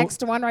 The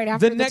next one right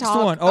after the next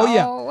talk. one. Oh,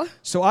 yeah.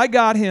 So I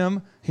got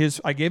him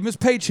I gave him his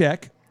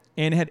paycheck,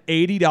 and it had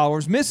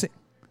 $80 missing.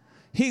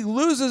 He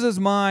loses his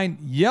mind,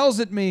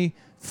 yells at me,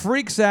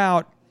 freaks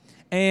out,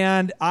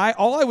 and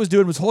all I was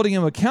doing was holding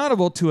him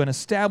accountable to an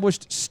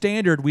established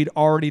standard we'd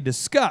already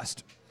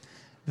discussed.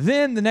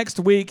 Then the next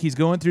week, he's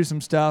going through some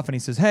stuff, and he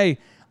says, hey,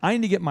 I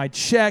need to get my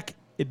check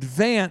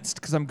advanced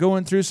because I'm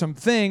going through some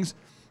things,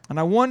 and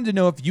I wanted to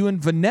know if you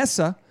and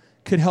Vanessa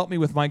could help me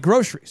with my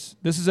groceries.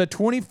 This is a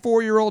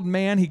 24-year-old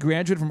man. He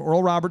graduated from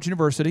Oral Roberts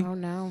University. Oh,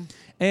 no.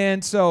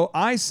 And so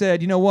I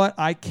said, you know what?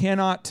 I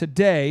cannot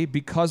today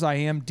because I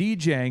am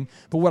DJing,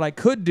 but what I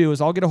could do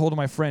is I'll get a hold of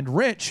my friend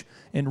Rich,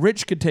 and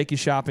Rich could take you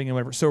shopping and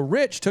whatever. So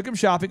Rich took him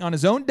shopping on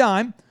his own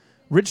dime.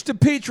 Rich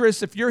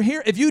DePetris, if you're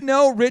here, if you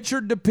know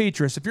Richard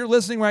DePetris, if you're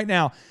listening right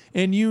now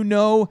and you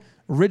know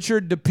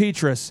Richard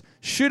DePetris,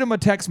 shoot him a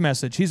text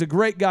message. He's a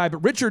great guy, but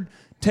Richard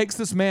takes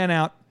this man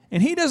out,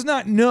 and he does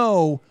not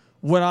know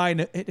what I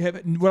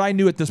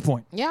knew at this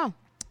point. Yeah.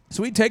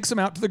 So he takes him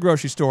out to the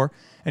grocery store,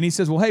 and he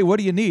says, well, hey, what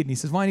do you need? And he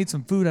says, well, I need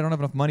some food. I don't have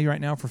enough money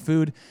right now for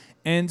food.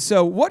 And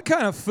so what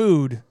kind of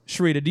food,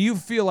 Sharita, do you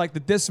feel like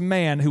that this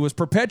man who was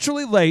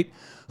perpetually late,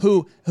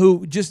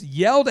 who just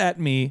yelled at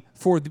me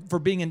for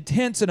being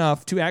intense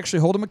enough to actually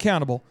hold him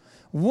accountable,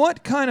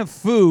 what kind of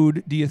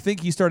food do you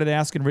think he started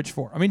asking Rich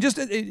for? I mean, just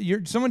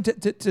you're someone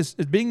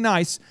being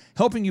nice,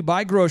 helping you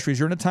buy groceries.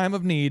 You're in a time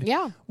of need.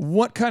 Yeah.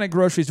 What kind of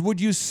groceries would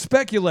you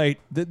speculate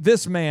that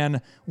this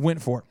man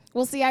went for?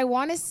 Well, see, I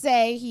want to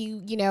say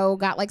he,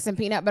 got like some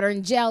peanut butter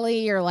and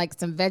jelly or like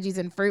some veggies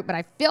and fruit, but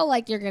I feel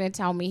like you're going to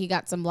tell me he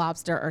got some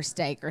lobster or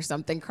steak or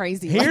something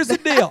crazy. Here's the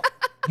deal.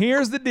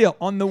 Here's the deal.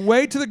 On the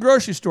way to the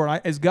grocery store,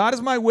 as God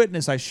is my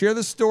witness, I share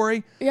this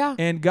story, yeah,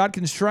 and God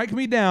can strike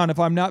me down if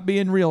I'm not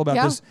being real about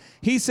this.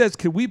 He says,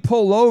 could we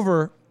pull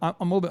over? I'm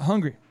a little bit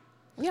hungry.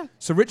 Yeah.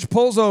 So Rich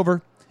pulls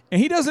over,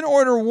 and he doesn't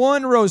order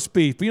one roast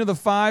beef. You know the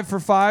 5 for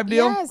 $5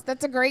 deal? Yes,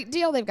 that's a great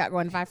deal they've got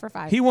going, 5 for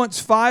 $5. He wants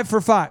 5 for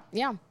 $5.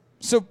 Yeah.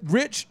 So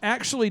Rich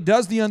actually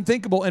does the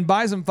unthinkable and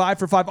buys him 5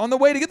 for $5 on the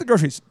way to get the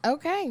groceries.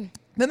 Okay.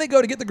 Then they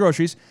go to get the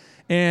groceries,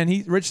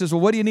 and Rich says, well,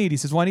 what do you need? He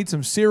says, well, I need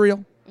some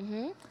cereal.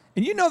 Mm-hmm.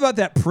 And you know about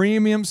that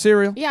premium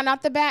cereal? Yeah,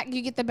 not the bag.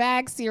 You get the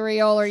bag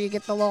cereal or you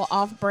get the little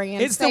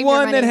off-brand. It's the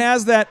one that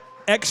has that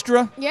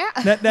extra. Yeah.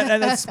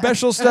 That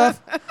special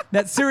stuff.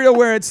 That cereal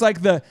where it's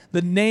like the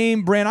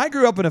name brand. I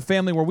grew up in a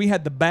family where we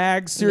had the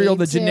bag cereal,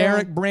 the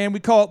generic brand.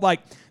 We call it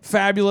like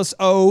Fabulous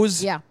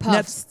O's. Yeah,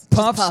 Puffs.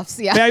 Puffs,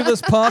 yeah.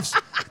 Fabulous Puffs.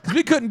 Because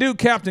we couldn't do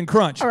Captain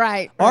Crunch.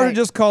 Right. Ours are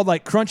just called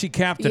like Crunchy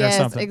Captain or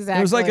something. Exactly.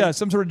 It was like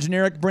some sort of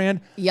generic brand.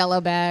 Yellow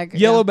bag.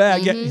 Yellow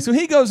bag, Mm-hmm. yeah. So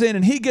he goes in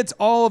and he gets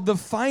all of the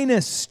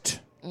finest.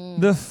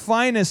 The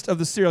finest of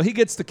the cereal. He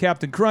gets the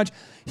Captain Crunch.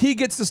 He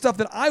gets the stuff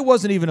that I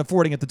wasn't even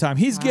affording at the time.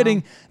 He's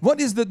getting,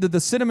 what is the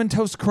Cinnamon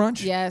Toast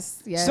Crunch?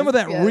 Yes. Some of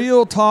that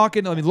real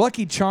talking,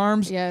 Lucky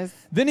Charms. Yes.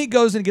 Then he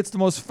goes and gets the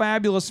most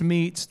fabulous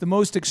meats, the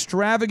most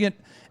extravagant,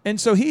 and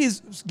so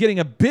he's getting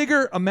a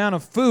bigger amount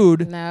of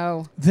food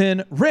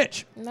than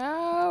Rich.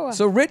 No.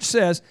 So Rich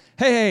says,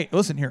 hey,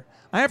 listen here.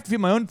 I have to feed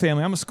my own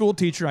family. I'm a school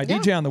teacher. I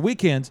DJ on the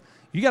weekends.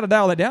 You got to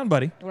dial that down,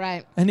 buddy.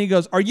 Right. And he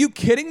goes, are you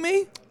kidding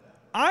me?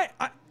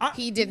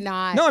 He did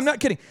not. No, I'm not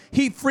kidding.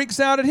 He freaks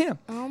out at him.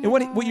 Oh and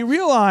what you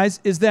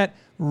realize is that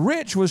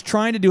Rich was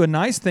trying to do a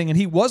nice thing, and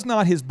he was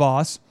not his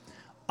boss.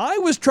 I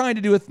was trying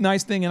to do a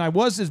nice thing, and I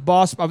was his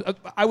boss.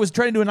 I was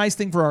trying to do a nice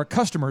thing for our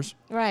customers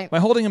Right. by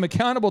holding him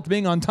accountable to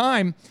being on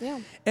time. Yeah.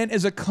 And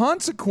as a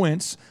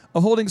consequence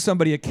of holding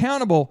somebody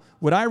accountable,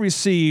 what I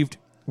received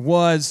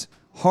was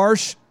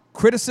harsh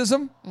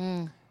criticism,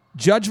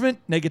 judgment,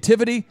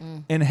 negativity,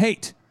 and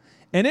hate.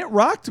 And it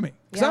rocked me.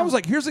 Because I Yeah. was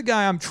like, here's a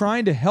guy I'm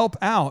trying to help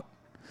out,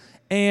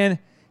 and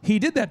he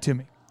did that to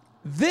me.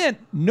 Then,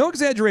 no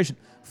exaggeration,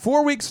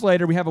 4 weeks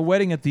later, we have a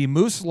wedding at the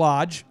Moose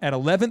Lodge at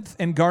 11th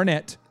and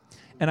Garnett.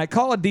 And I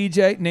call a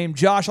DJ named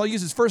Josh. I'll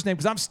use his first name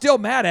because I'm still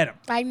mad at him.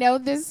 I know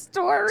this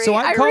story. So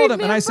I called him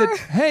and I said,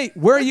 remember. "Hey,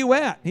 where are you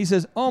at?" He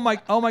says, "Oh my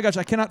gosh,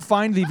 I cannot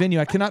find the venue.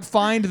 I cannot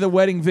find the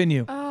wedding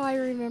venue." Oh, I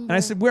remember. And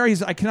I said, "Where?" He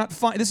said, "I cannot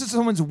find. This is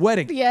someone's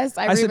wedding." Yes,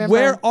 I said, remember.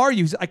 "Where are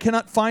you?" He said, "I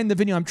cannot find the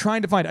venue. I'm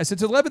trying to find it." I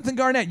said, "It's 11th and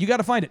Garnett. You got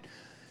to find it."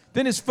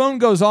 Then his phone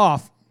goes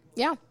off,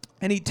 Yeah.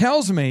 and he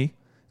tells me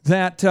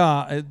that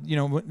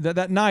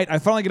that night I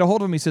finally get a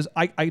hold of him. He says,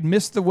 "I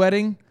missed the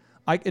wedding."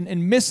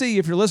 And Missy,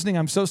 if you're listening,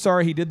 I'm so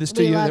sorry he did this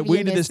to We you. love That we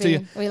you, did this to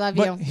Missy. you. We love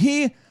but you.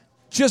 he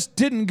just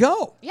didn't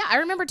go. Yeah, I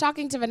remember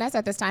talking to Vanessa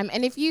at this time.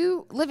 And if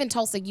you live in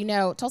Tulsa, you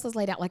know Tulsa's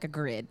laid out like a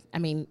grid. I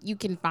mean, you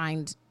can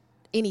find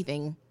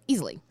anything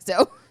easily.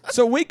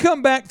 So we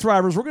come back,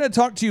 Thrivers. We're going to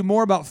talk to you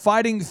more about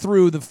fighting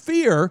through the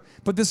fear,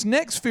 but this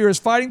next fear is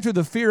fighting through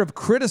the fear of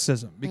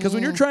criticism. Because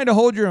when you're trying to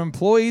hold your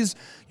employees,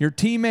 your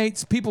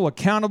teammates, people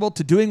accountable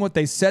to doing what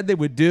they said they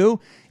would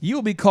do,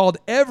 you'll be called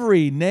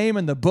every name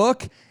in the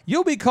book.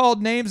 You'll be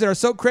called names that are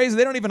so crazy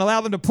they don't even allow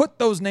them to put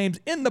those names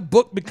in the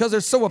book because they're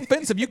so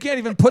offensive. You can't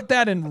even put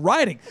that in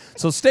writing.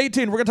 So stay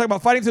tuned. We're going to talk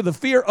about fighting through the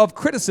fear of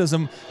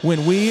criticism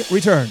when we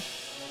return.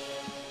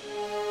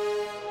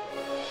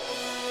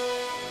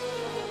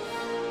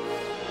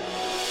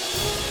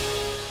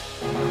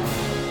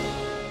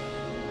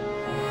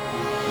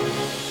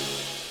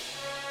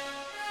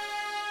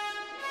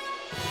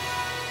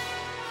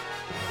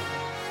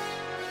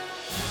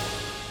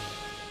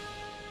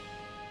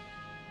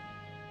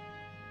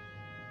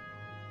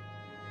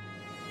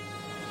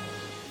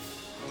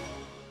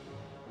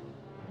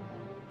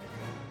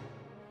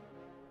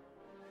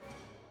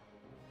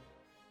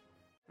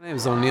 My name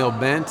is O'Neal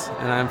Bent,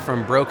 and I'm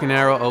from Broken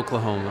Arrow,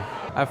 Oklahoma.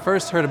 I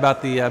first heard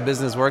about the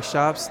business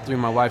workshops through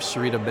my wife,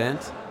 Sharita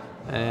Bent,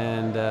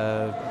 and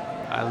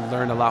I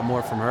learned a lot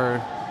more from her,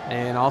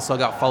 and also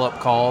got follow-up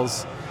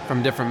calls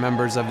from different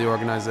members of the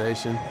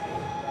organization.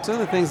 Some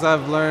of the things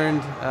I've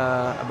learned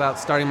about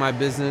starting my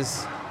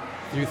business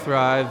through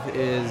Thrive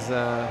is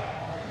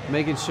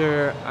making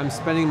sure I'm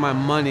spending my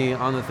money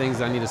on the things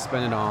I need to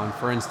spend it on.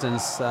 For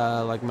instance,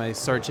 like my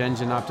search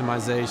engine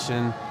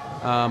optimization,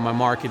 my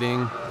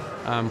marketing,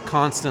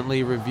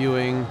 constantly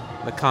reviewing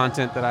the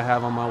content that I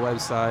have on my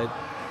website,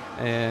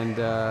 and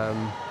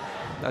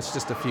that's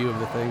just a few of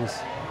the things.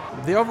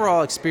 The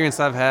overall experience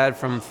I've had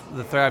from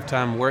the Thrive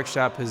Time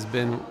workshop has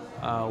been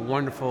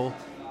wonderful.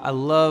 I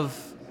love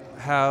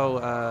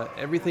how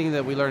everything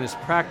that we learn is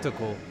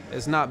practical.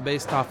 It's not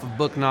based off of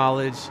book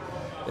knowledge.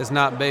 It's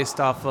not based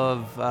off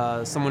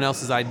of someone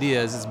else's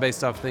ideas. It's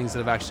based off things that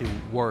have actually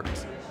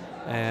worked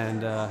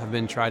and have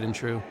been tried and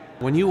true.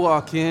 When you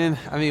walk in,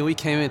 I mean, we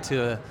came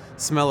into a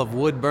smell of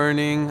wood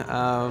burning.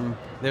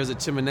 There's a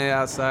chimney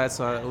outside,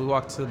 so we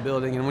walked to the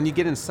building. And when you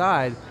get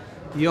inside,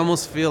 you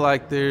almost feel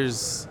like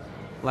there's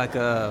like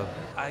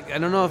I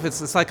don't know if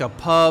it's like a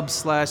pub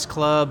 /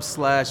 club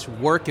 /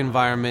 work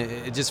environment.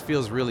 It just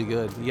feels really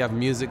good. You have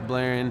music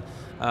blaring,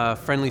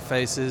 friendly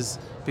faces,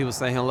 people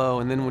saying hello.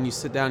 And then when you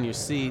sit down in your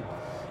seat,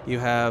 you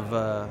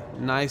have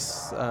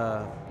nice,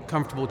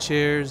 comfortable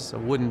chairs, a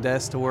wooden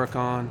desk to work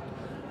on,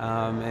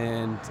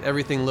 and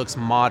everything looks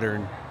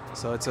modern.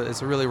 So it's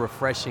a really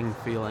refreshing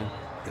feeling.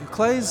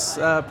 Clay's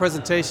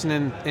presentation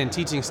and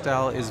teaching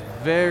style is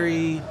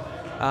very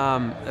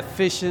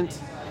efficient,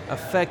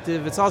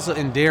 effective. It's also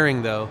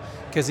endearing though,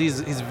 because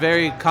he's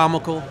very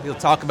comical. He'll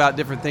talk about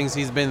different things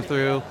he's been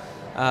through,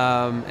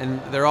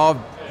 and they're all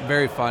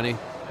very funny.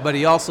 But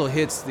he also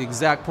hits the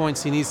exact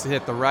points he needs to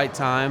hit at the right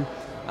time.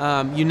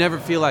 You never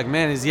feel like,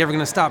 man, is he ever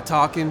going to stop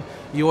talking?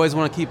 You always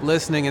want to keep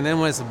listening, and then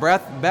when it's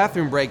the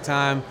bathroom break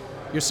time,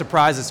 you're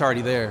surprised it's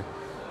already there.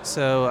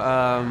 So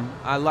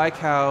I like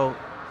how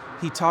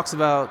he talks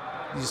about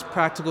these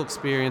practical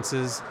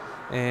experiences,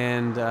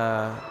 and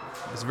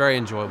it's very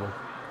enjoyable.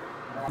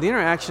 The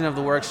interaction of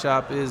the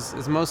workshop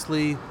is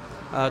mostly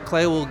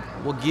Clay will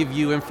give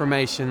you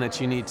information that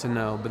you need to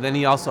know, but then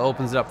he also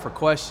opens it up for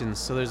questions.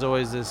 So there's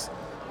always this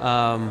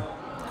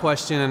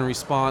question and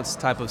response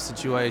type of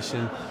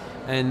situation.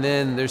 And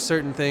then there's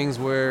certain things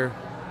where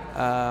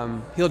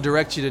he'll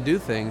direct you to do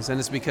things, and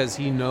it's because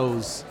he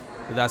knows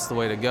that that's the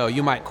way to go.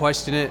 You might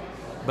question it,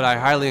 but I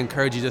highly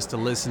encourage you just to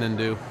listen and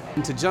do.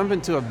 And to jump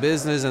into a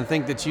business and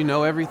think that you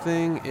know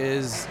everything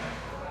is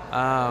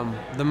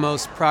the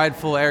most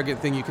prideful, arrogant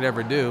thing you could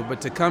ever do.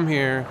 But to come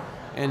here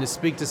and to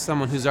speak to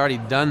someone who's already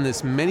done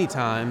this many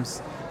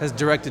times, has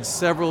directed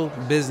several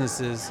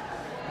businesses,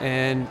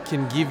 and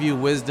can give you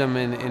wisdom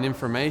and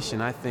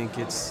information, I think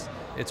it's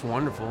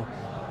wonderful.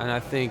 And I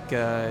think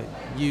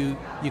you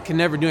can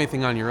never do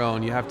anything on your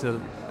own. You have to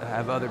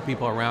have other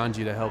people around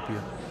you to help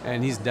you,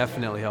 and he's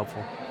definitely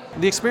helpful.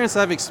 The experience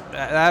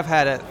I've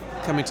had at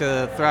coming to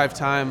the Thrive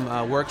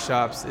Time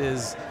workshops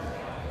is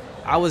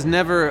I was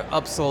never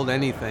upsold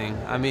anything.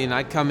 I mean,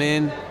 I come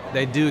in,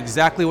 they do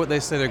exactly what they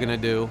say they're going to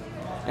do,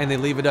 and they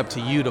leave it up to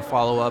you to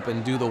follow up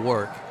and do the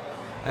work.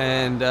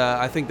 And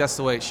I think that's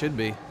the way it should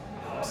be.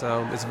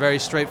 So it's very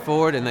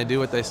straightforward, and they do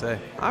what they say.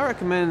 I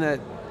recommend that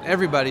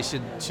everybody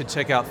should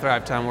check out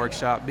Thrive Time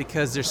Workshop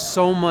because there's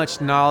so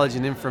much knowledge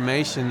and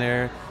information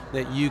there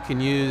that you can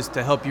use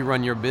to help you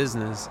run your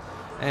business.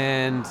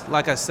 And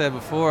like I said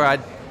before,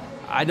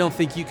 I don't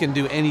think you can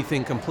do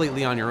anything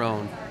completely on your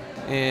own.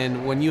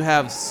 And when you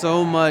have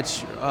so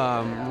much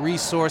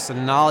resource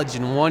and knowledge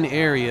in one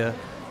area,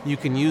 you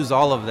can use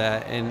all of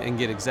that and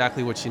get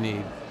exactly what you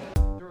need.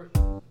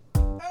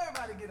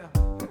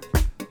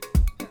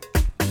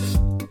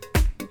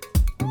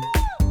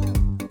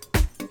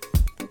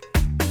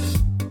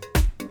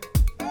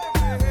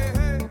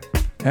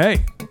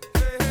 Hey.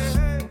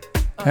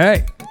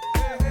 Hey.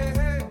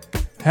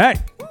 Hey.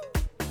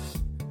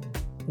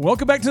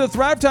 Welcome back to the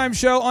Thrive Time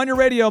Show on your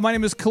radio. My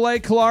name is Clay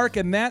Clark,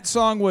 and that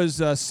song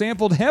was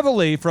sampled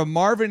heavily from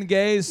Marvin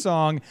Gaye's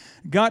song,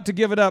 Got to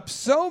Give It Up,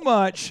 so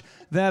much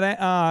that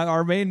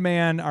our main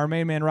man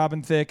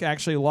Robin Thicke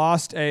actually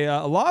lost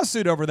a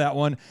lawsuit over that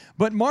one.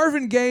 But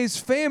Marvin Gaye's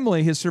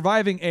family, his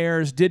surviving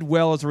heirs, did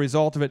well as a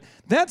result of it.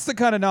 That's the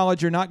kind of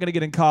knowledge you're not going to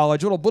get in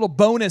college. A little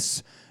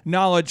bonus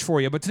knowledge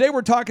for you. But today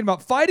we're talking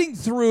about fighting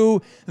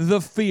through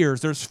the fears.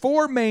 There's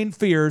 4 main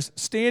fears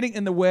standing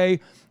in the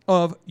way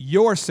of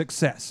your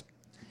success.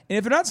 And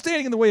if they're not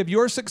standing in the way of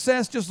your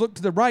success, just look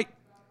to the right,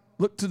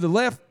 look to the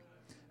left,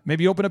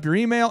 maybe open up your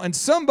email, and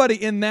somebody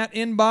in that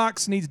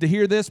inbox needs to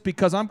hear this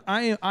because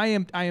I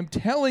am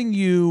telling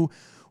you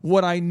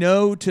what I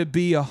know to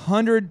be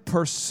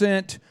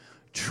 100%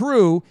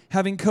 true,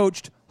 having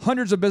coached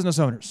hundreds of business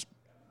owners.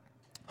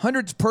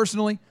 Hundreds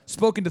personally,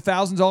 spoken to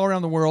thousands all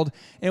around the world.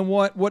 And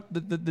what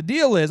the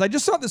deal is, I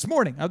just saw it this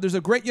morning. There's a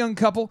great young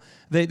couple.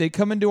 They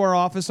come into our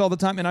office all the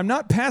time, and I'm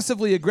not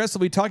passively,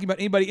 aggressively talking about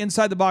anybody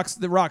inside the box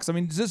that rocks. I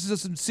mean, this is a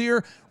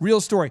sincere,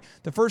 real story.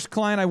 The first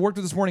client I worked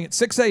with this morning at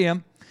 6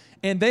 a.m.,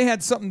 and they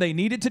had something they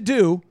needed to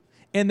do,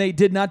 and they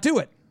did not do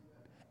it.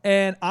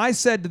 And I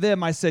said to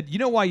them, you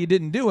know why you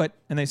didn't do it?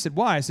 And they said,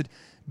 why? I said,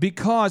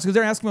 because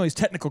they're asking me all these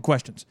technical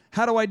questions.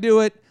 How do I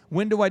do it?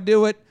 When do I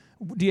do it?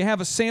 Do you have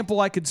a sample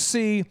I could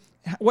see?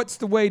 What's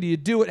the way? Do you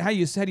do it? How do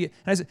you? And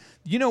I said,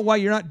 you know why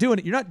you're not doing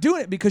it? You're not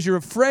doing it because you're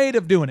afraid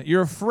of doing it.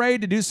 You're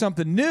afraid to do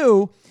something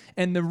new.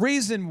 And the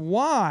reason,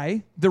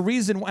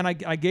 and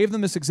I gave them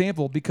this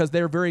example because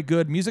they're very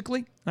good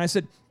musically. And I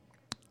said,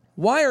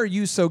 why are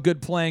you so good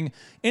playing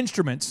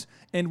instruments?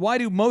 And why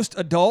do most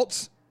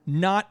adults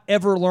not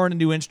ever learn a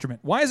new instrument?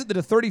 Why is it that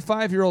a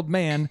 35-year-old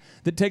man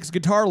that takes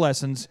guitar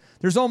lessons,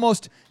 there's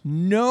almost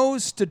no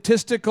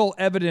statistical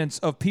evidence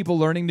of people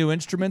learning new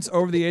instruments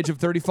over the age of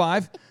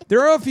 35?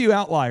 There are a few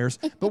outliers,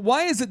 but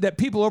why is it that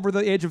people over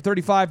the age of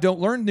 35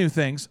 don't learn new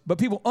things, but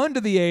people under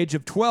the age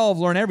of 12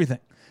 learn everything?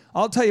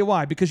 I'll tell you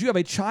why. Because you have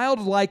a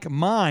childlike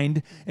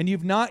mind, and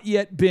you've not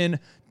yet been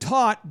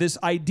taught this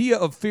idea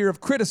of fear of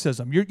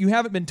criticism. You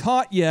haven't been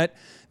taught yet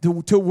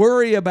to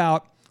worry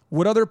about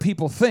what other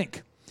people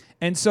think.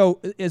 And so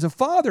as a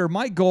father,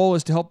 my goal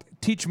is to help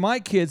teach my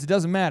kids it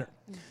doesn't matter.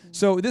 Mm-hmm.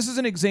 So this is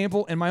an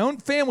example. In my own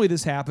family,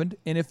 this happened.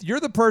 And if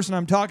you're the person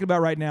I'm talking about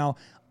right now,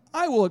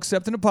 I will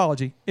accept an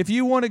apology. If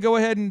you want to go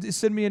ahead and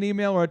send me an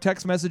email or a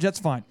text message, that's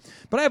fine.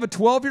 But I have a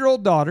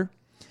 12-year-old daughter,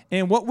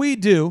 and what we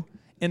do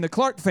in the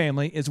Clark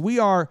family is we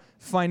are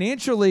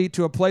financially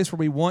to a place where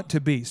we want to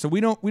be. So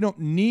we don't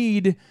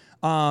need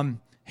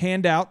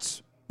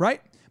handouts,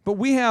 right? But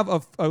we have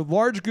a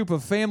large group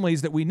of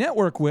families that we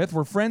network with,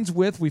 we're friends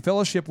with, we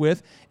fellowship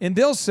with, and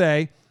they'll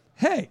say,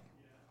 hey,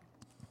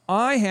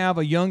 I have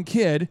a young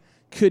kid.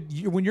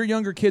 When your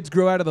younger kids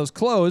grow out of those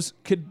clothes,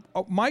 could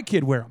my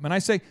kid wear them? And I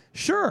say,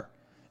 sure.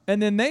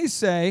 And then they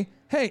say,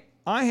 hey,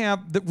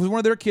 one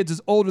of their kids is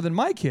older than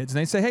my kids.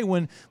 And they say, hey,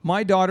 when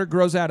my daughter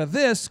grows out of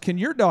this, can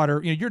your daughter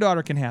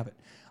can have it.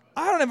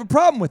 I don't have a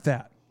problem with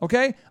that,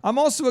 okay? I'm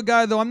also a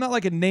guy, though, I'm not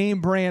like a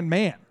name brand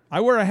man. I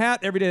wear a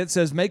hat every day that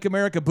says Make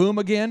America Boom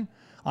Again.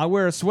 I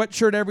wear a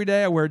sweatshirt every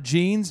day. I wear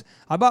jeans.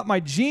 I bought my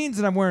jeans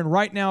that I'm wearing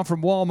right now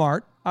from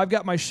Walmart. I've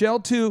got my shell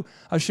toe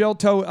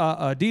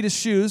Adidas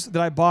shoes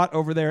that I bought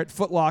over there at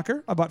Foot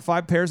Locker. I bought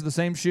 5 pairs of the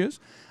same shoes.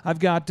 I've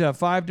got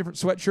 5 different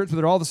sweatshirts, but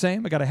they're all the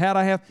same. I got a hat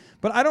I have.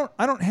 But I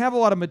don't have a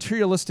lot of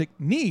materialistic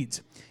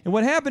needs. And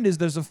what happened is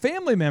there's a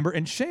family member,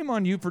 and shame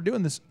on you for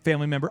doing this,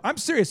 family member. I'm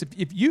serious.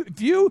 If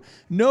you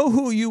know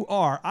who you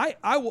are,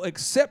 I will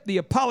accept the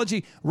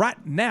apology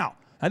right now.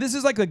 Now, this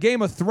is like the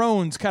Game of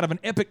Thrones kind of an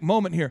epic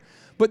moment here.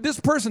 But this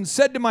person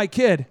said to my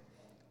kid,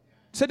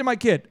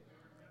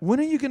 when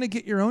are you going to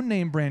get your own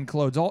name brand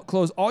clothes?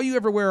 All you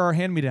ever wear are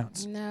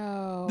hand-me-downs.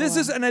 No. This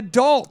is an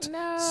adult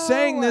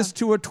saying this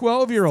to a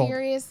 12-year-old.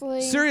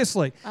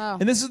 Seriously? Oh.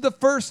 And this is the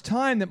first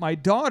time that my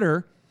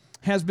daughter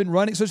has been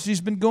running. So she's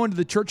been going to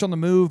the Church on the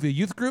Move, the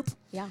youth group.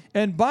 Yeah.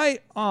 And by,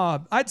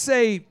 I'd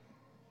say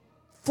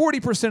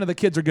 40% of the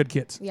kids are good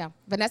kids. Yeah.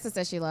 Vanessa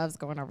says she loves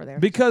going over there.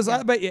 Because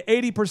I bet you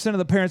 80% of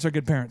the parents are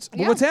good parents.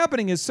 But Yeah. what's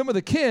happening is some of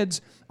the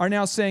kids are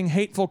now saying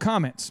hateful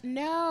comments.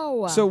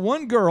 No. So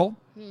one girl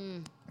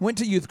went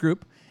to youth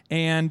group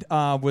and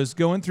was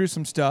going through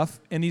some stuff,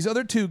 and these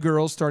other two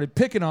girls started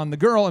picking on the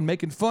girl and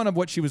making fun of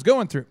what she was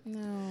going through.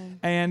 No.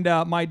 And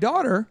my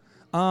daughter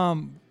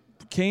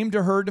came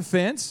to her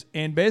defense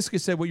and basically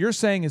said, what you're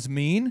saying is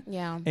mean,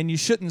 Yeah. and you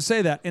shouldn't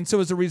say that. And so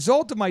as a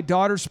result of my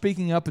daughter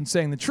speaking up and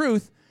saying the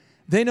truth,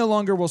 they no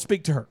longer will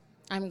speak to her.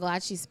 I'm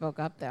glad she spoke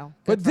up, though.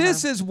 But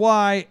this is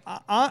why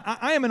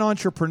I am an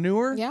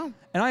entrepreneur. Yeah.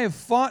 And I have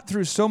fought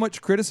through so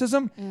much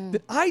criticism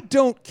that I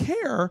don't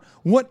care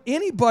what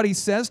anybody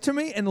says to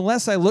me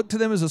unless I look to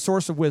them as a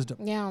source of wisdom.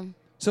 Yeah.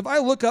 So if I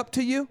look up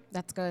to you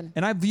That's good.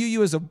 and I view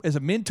you as a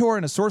mentor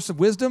and a source of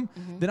wisdom,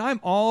 then I'm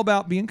all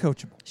about being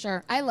coachable.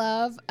 Sure. I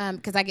love,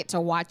 because I get to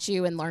watch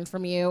you and learn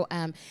from you,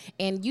 and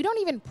you don't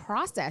even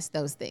process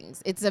those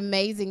things. It's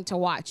amazing to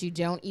watch. You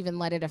don't even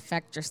let it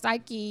affect your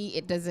psyche.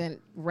 It doesn't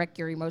wreck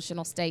your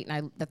emotional state,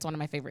 and that's one of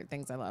my favorite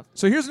things I love.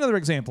 So here's another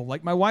example.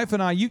 Like my wife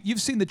and I,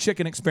 you've seen the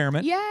chicken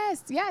experiment.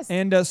 Yes, yes.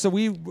 And so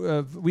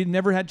we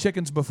never had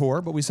chickens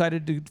before, but we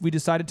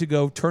decided to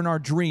go turn our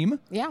dream,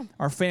 Yeah.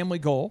 our family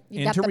goal,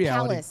 You into got the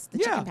reality. palace, the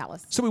chicken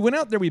palace. So we went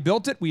out there, we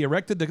built it, we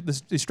erected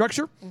the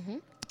structure,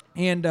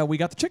 and we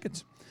got the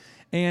chickens.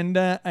 And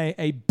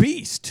a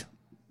beast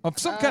of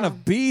some kind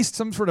of beast,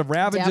 some sort of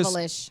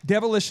ravenous,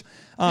 devilish,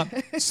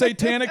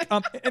 satanic.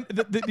 And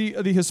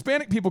the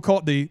Hispanic people call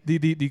it the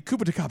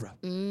chupacabra,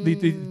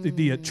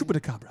 the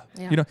chupacabra.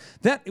 Yeah. You know,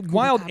 that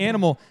wild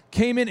animal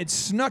came in, it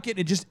snuck it,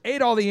 it just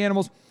ate all the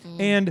animals,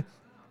 and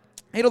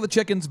ate all the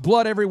chickens,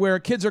 blood everywhere,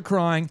 kids are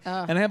crying.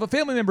 And I have a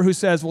family member who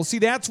says, well, see,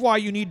 that's why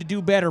you need to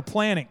do better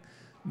planning.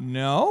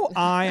 No,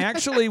 I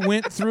actually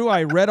went through,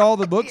 I read all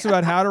the books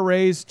about how to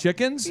raise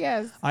chickens.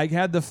 Yes. I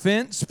had the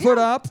fence put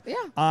up. Yeah.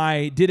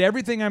 I did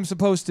everything I'm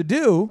supposed to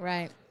do.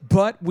 Right.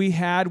 But we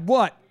had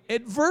what?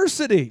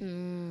 Adversity.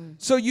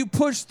 So you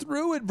push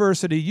through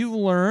adversity, you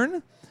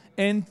learn,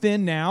 and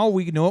then now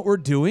we know what we're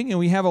doing, and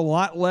we have a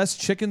lot less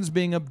chickens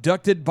being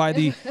abducted by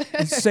the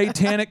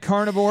satanic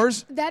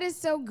carnivores. That is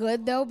so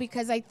good, though,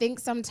 because I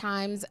think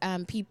sometimes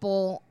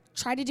people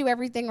try to do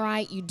everything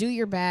right. You do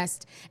your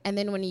best. And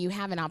then when you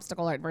have an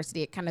obstacle or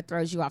adversity, it kind of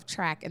throws you off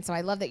track. And so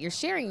I love that you're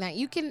sharing that.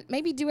 You can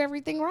maybe do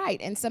everything right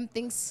and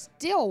something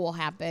still will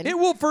happen. It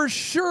will for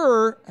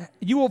sure,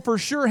 you will for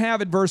sure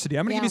have adversity.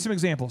 I'm going to give you some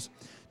examples.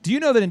 Do you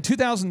know that in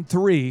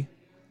 2003,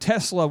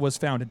 Tesla was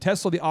founded?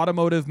 Tesla, the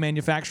automotive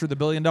manufacturer, the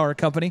billion-dollar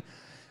company.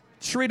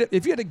 Sharita,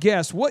 if you had to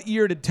guess, what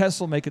year did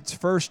Tesla make its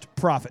first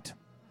profit?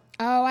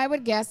 Oh, I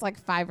would guess like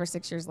 5 or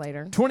 6 years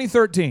later.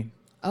 2013.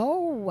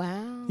 Oh,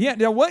 wow. Yeah.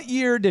 Now, what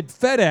year did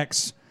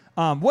FedEx?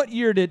 What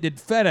year did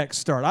FedEx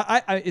start?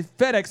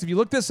 FedEx. If you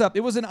look this up, it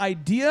was an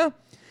idea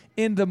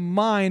in the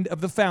mind of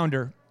the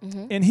founder,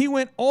 and he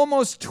went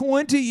almost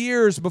 20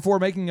 years before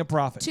making a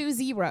profit.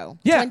 20.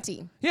 Yeah.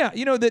 20. Yeah.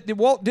 You know that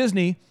Walt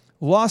Disney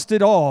lost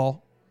it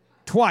all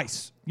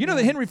twice. You know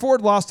that Henry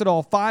Ford lost it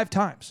all 5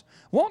 times.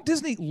 Walt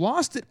Disney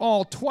lost it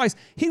all twice.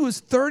 He was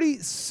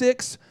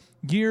 36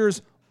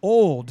 years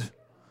old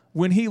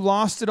when he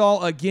lost it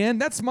all again.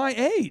 That's my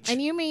age. And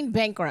you mean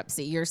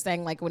bankruptcy. You're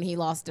saying like when he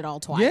lost it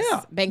all twice.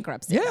 Yeah.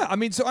 Bankruptcy. Yeah. I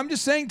mean, so I'm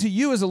just saying to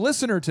you as a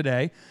listener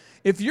today,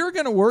 if you're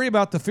going to worry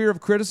about the fear of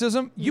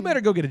criticism, you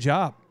better go get a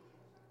job.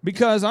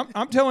 Because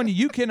I'm telling you,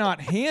 you cannot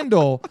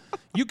handle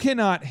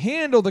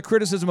the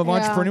criticism of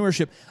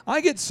entrepreneurship. I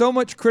get so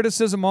much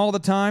criticism all the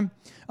time.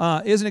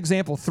 As an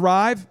example,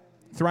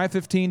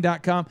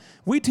 Thrive15.com.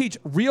 We teach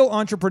real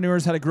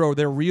entrepreneurs how to grow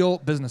their real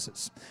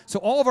businesses. So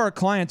all of our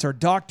clients are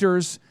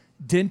doctors,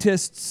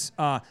 dentists,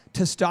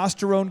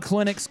 testosterone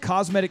clinics,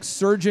 cosmetic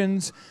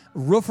surgeons,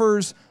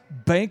 roofers,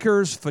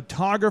 bankers,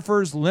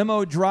 photographers,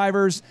 limo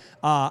drivers,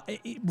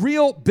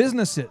 real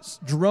businesses,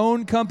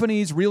 drone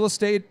companies, real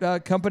estate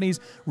companies,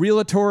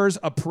 realtors,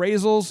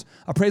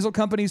 appraisal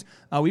companies.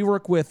 We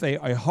work with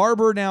a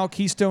harbor now,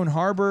 Keystone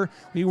Harbor.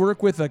 We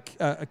work with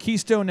a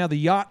Keystone now, the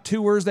yacht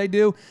tours they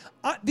do.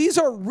 These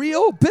are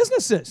real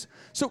businesses.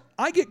 So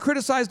I get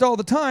criticized all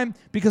the time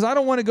because I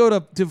don't want to go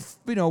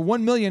to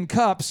 1 million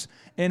cups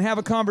and have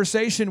a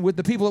conversation with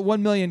the people at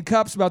 1 million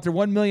cups about their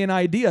 1 million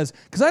ideas,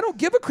 because I don't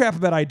give a crap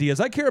about ideas.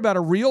 I care about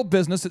a real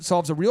business that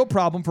solves a real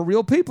problem for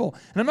real people.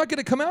 And I'm not going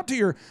to come out to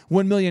your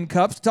 1 million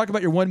cups to talk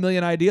about your 1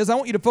 million ideas. I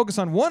want you to focus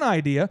on one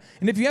idea.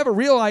 And if you have a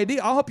real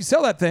idea, I'll help you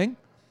sell that thing.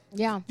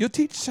 Yeah. You'll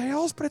teach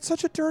sales, but it's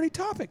such a dirty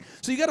topic.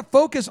 So you got to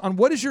focus on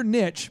what is your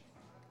niche.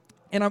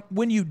 And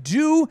when you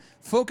do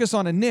focus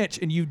on a niche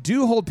and you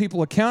do hold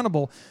people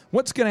accountable,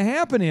 what's going to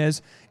happen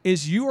is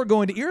you are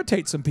going to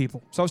irritate some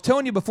people. So I was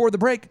telling you before the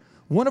break,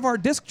 one of our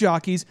disc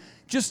jockeys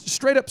just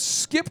straight up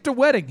skipped a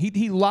wedding.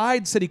 He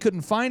lied, said he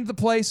couldn't find the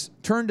place,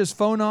 turned his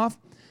phone off.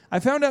 I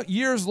found out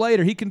years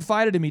later, he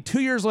confided in me 2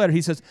 years later,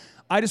 he says,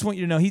 I just want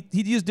you to know, he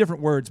used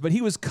different words, but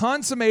he was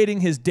consummating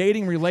his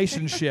dating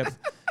relationship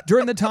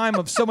during the time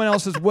of someone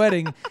else's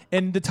wedding,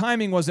 and the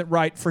timing wasn't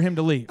right for him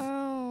to leave.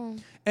 Oh.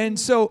 And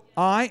so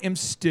I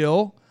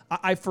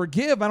I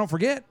forgive, I don't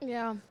forget.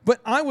 Yeah. But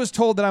I was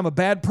told that I'm a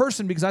bad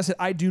person because I said,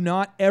 I do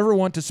not ever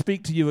want to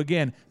speak to you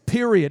again,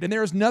 period. And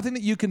there is nothing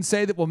that you can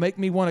say that will make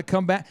me want to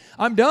come back.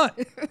 I'm done.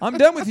 I'm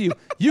done with you.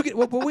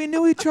 Well, we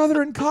knew each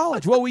other in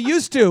college. Well, we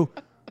used to,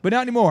 but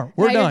not anymore.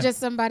 We're now done. You're just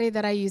somebody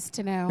that I used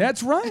to know.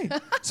 That's right.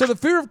 So the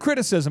fear of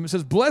criticism, it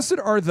says, blessed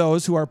are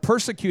those who are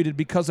persecuted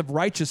because of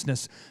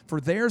righteousness, for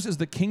theirs is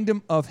the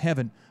kingdom of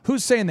heaven.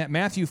 Who's saying that?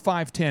 Matthew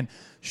 5:10.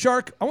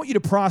 Shark, I want you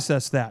to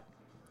process that.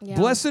 Yeah.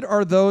 Blessed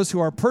are those who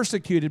are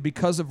persecuted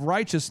because of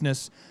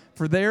righteousness,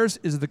 for theirs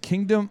is the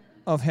kingdom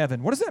of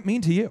heaven. What does that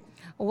mean to you?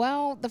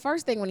 Well, the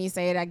first thing when you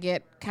say it, I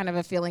get kind of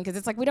a feeling because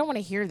it's like we don't want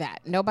to hear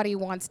that. Nobody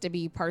wants to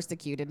be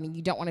persecuted, and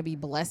you don't want to be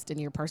blessed in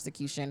your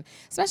persecution,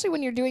 especially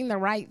when you're doing the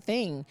right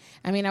thing.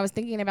 I mean, I was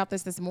thinking about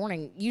this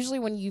morning. Usually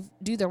when you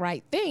do the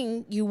right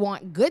thing, you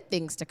want good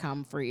things to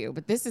come for you.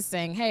 But this is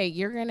saying, hey,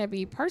 you're going to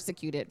be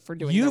persecuted for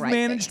doing the right thing.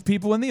 You've managed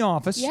people in the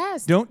office.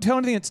 Yes. Don't tell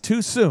anything that's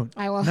too soon.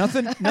 I will.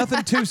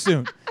 Nothing too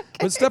soon.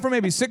 But stuff from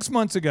maybe 6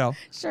 months ago.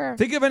 Sure.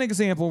 Think of an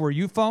example where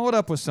you followed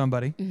up with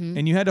somebody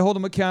and you had to hold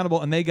them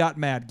accountable and they got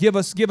mad. Give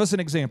us an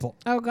example.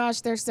 Oh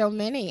gosh, there's so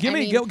many.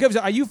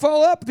 You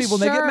follow up with people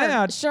and they get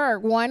mad. Sure.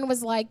 One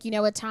was like,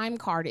 a time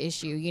card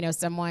issue.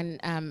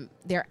 Someone,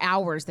 their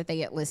hours that they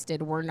had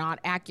listed were not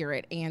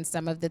accurate, and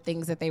some of the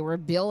things that they were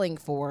billing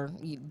for,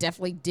 you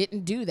definitely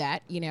didn't do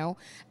that,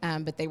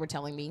 but they were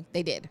telling me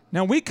they did.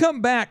 Now we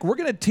come back, we're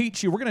going to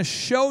teach you, we're going to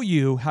show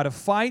you how to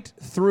fight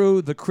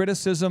through the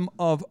criticism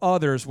of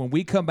others when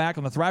we come back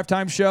on the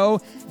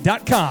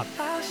ThriveTimeShow.com.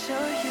 I'll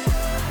show you.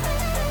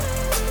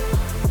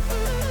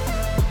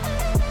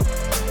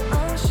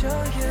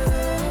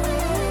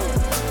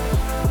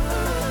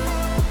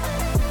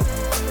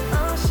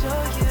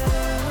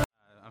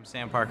 I'm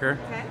Sam Parker.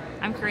 Okay.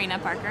 I'm Karina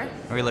Parker.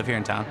 We live here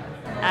in town.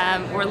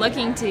 We're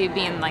looking to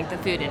be in the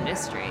food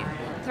industry.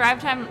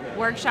 Thrive Time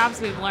workshops,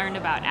 we've learned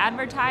about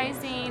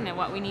advertising and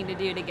what we need to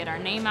do to get our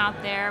name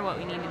out there, what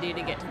we need to do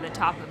to get to the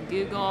top of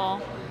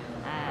Google,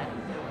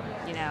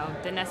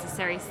 the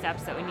necessary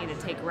steps that we need to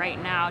take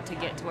right now to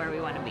get to where we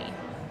want to be.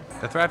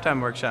 The Thrive Time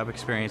workshop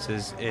experience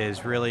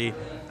is really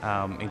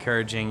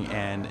encouraging,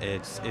 and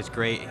it's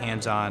great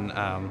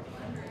hands-on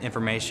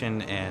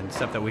information and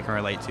stuff that we can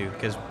relate to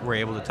because we're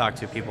able to talk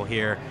to people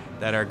here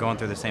that are going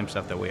through the same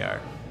stuff that we are.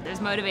 There's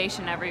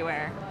motivation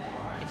everywhere.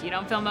 If you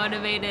don't feel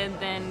motivated,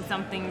 then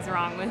something's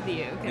wrong with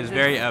you. He's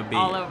very upbeat.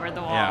 All over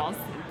the walls.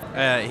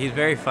 Yeah. He's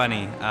very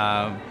funny,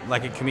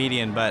 like a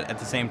comedian, but at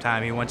the same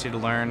time, he wants you to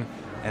learn.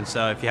 And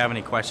so if you have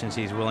any questions,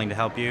 he's willing to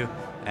help you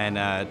and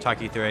talk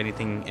you through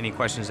any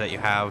questions that you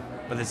have,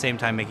 but at the same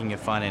time making it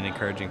fun and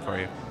encouraging for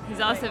you. He's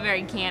also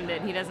very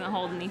candid. He doesn't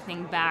hold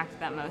anything back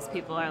that most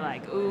people are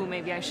like, ooh,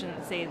 maybe I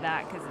shouldn't say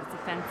that because it's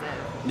offensive.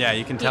 Yeah,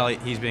 you can tell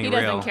he's being real.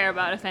 He doesn't care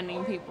about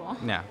offending people.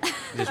 Yeah,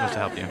 he just wants to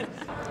help you.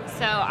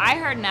 So I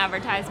heard an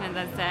advertisement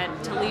that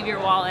said to leave your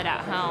wallet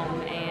at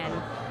home, and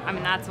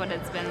that's what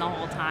it's been the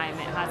whole time.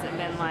 It hasn't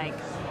been like,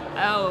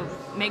 oh,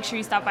 make sure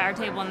you stop by our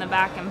table in the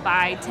back and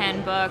buy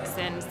 10 books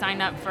and sign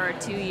up for a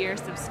 2-year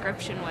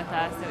subscription with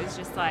us. It was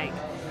just like,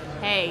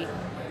 hey,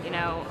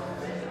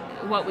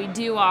 what we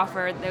do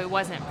offer, there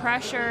wasn't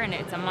pressure, and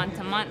it's a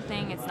month-to-month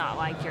thing. It's not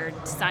like you're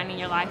signing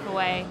your life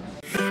away.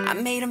 I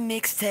made a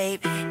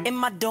mixtape in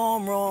my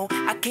dorm room.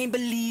 I can't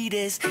believe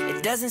this.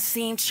 It doesn't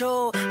seem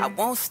true. I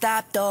won't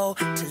stop though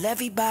till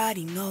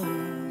everybody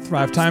knows.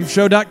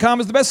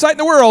 ThriveTimeShow.com is the best site in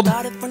the world.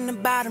 Started from the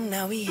bottom,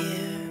 now we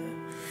here.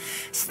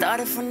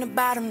 Started from the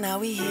bottom, now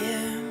we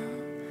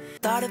here.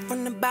 Started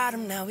from the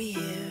bottom, now we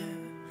here.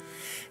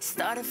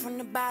 Started from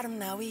the bottom,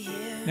 now we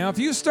here. Now, if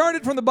you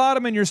started from the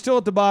bottom and you're still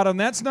at the bottom,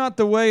 that's not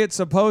the way it's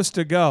supposed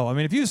to go.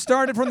 If you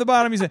started from the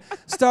bottom, you say,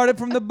 started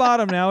from the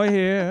bottom, now we're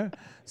here.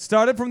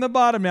 Started from the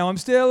bottom, now I'm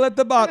still at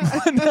the bottom.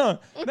 No,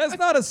 that's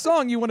not a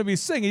song you want to be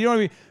singing. You don't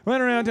want to be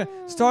running around.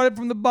 Started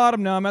from the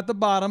bottom, now I'm at the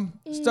bottom.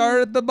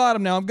 Started at the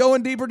bottom, now I'm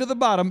going deeper to the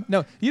bottom.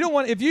 No, you don't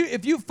want. If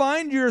you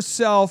find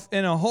yourself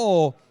in a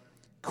hole,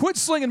 quit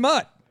slinging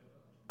mud.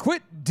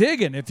 Quit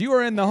digging. If you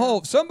are in the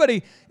hole,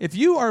 if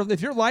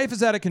your life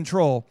is out of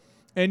control,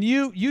 and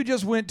you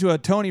just went to a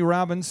Tony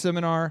Robbins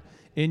seminar.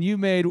 And you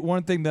made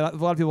one thing that a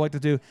lot of people like to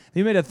do.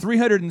 You made a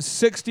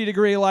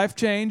 360-degree life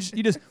change.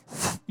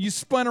 You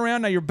spun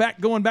around. Now you're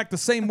going back the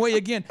same way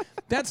again.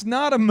 That's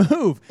not a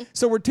move.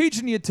 So we're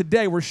teaching you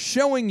today. We're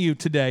showing you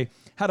today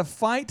how to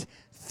fight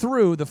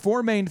through the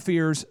 4 main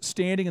fears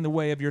standing in the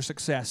way of your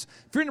success.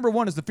 Fear number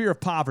 1 is the fear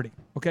of poverty.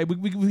 Okay,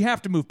 we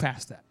have to move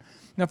past that.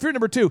 Now, fear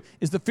number 2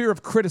 is the fear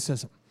of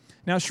criticism.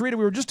 Now, Sharita,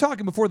 we were just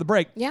talking before the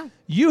break. Yeah.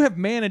 You have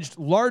managed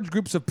large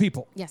groups of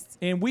people. Yes.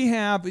 And we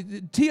have,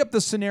 tee up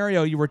the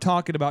scenario you were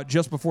talking about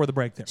just before the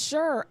break there.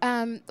 Sure.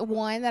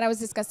 One that I was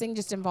discussing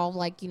just involved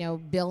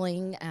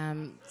billing.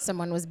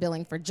 Someone was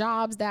billing for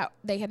jobs that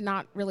they had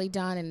not really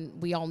done,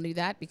 and we all knew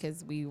that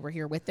because we were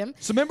here with them.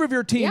 So a member of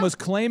your team was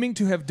claiming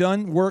to have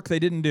done work they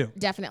didn't do.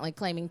 Definitely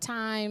claiming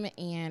time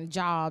and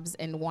jobs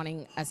and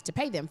wanting us to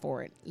pay them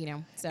for it,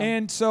 So.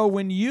 And so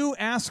when you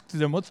asked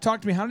them, let's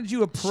talk to me, how did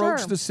you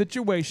approach the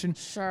situation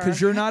situation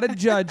because you're not a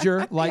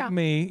judger like Yeah.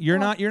 me. You're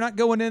not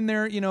going in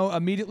there,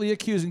 immediately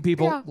accusing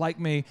people like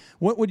me.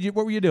 What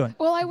were you doing?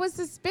 Well, I was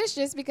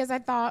suspicious because I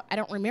thought, I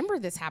don't remember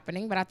this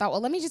happening, but I thought,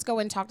 well, let me just go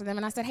and talk to them.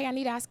 And I said, hey, I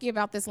need to ask you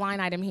about this line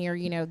item here,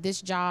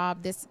 this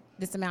job, this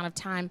amount of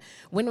time.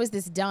 When was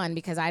this done?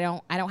 Because I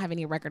don't have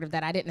any record of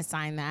that. I didn't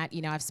assign that.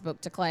 I've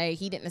spoke to Clay.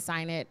 He didn't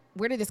assign it.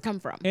 Where did this come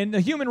from? And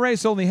the human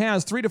race only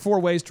has 3 to 4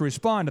 ways to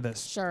respond to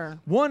this. Sure.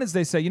 One is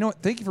they say, you know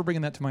what, thank you for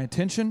bringing that to my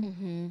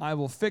attention. I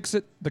will fix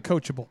it. The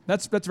coachable.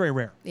 That's very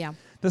rare. Yeah.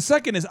 The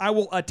second is I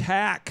will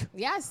attack.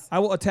 Yes. I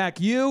will attack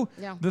you.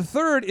 Yeah. The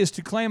third is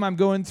to claim I'm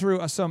going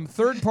through some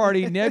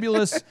third-party,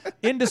 nebulous,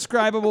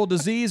 indescribable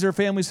disease or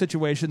family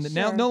situation that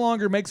now no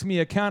longer makes me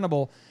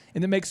accountable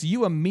and that makes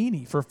you a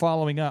meanie for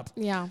following up.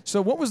 Yeah.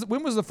 So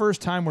when was the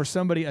first time where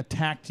somebody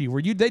attacked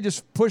you? They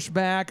just push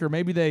back, or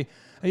maybe did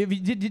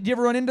you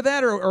ever run into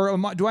that, or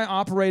do I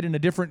operate in a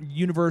different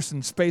universe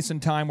and space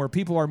and time where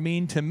people are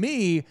mean to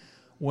me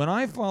when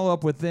I follow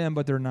up with them,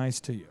 but they're nice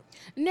to you?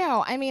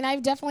 No, I mean,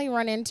 I've definitely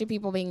run into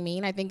people being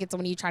mean. I think it's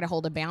when you try to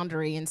hold a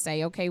boundary and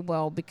say, okay,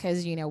 well,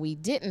 because, we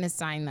didn't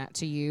assign that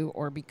to you,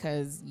 or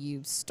because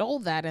you stole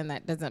that and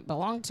that doesn't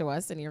belong to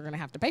us and you're going to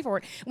have to pay for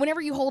it. Whenever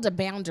you hold a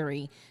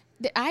boundary,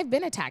 I've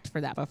been attacked for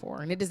that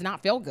before, and it does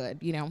not feel good,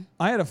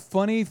 I had a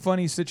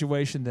funny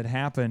situation that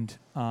happened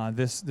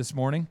this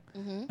morning,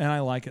 and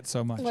I like it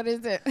so much. What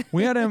is it?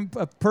 We had a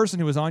person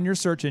who was on your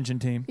search engine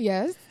team.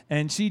 Yes.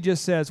 And she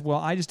just says, well,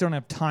 I just don't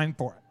have time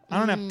for it. I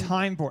don't have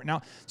time for it.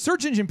 Now,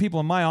 search engine people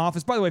in my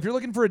office, by the way, if you're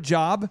looking for a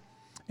job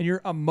and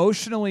you're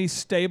emotionally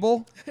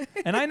stable,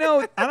 and I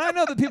know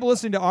that people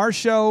listening to our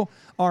show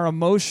are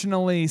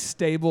emotionally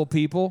stable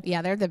people.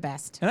 Yeah, they're the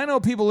best. And I know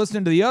people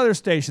listening to the other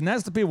station,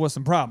 that's the people with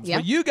some problems. Yep.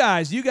 But you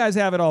guys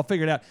have it all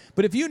figured out.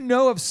 But if you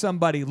know of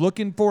somebody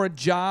looking for a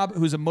job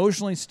who's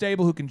emotionally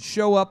stable, who can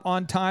show up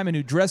on time and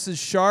who dresses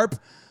sharp,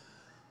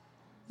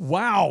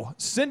 wow,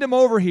 send them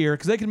over here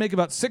because they can make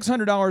about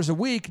 $600 a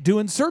week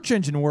doing search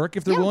engine work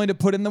if they're willing to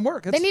put in the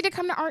work. They need to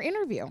come to our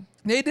interview.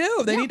 They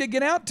do. They need to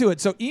get out to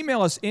it. So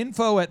email us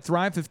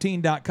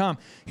info@thrive15.com.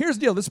 Here's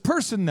the deal. This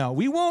person, though,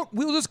 we'll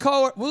just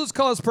call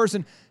this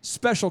person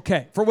Special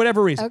K for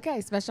whatever reason.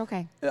 Okay, Special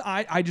K.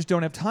 I just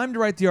don't have time to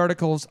write the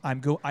articles. I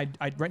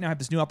right now have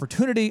this new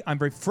opportunity. I'm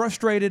very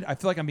frustrated. I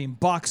feel like I'm being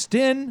boxed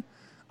in.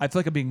 I feel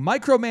like I'm being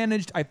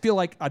micromanaged. I feel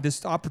like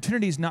this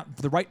opportunity is not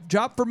the right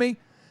job for me.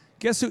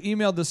 Guess who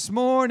emailed this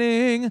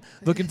morning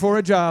looking for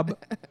a job?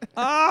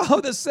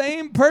 Oh, the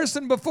same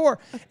person before.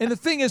 And the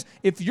thing is,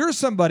 if you're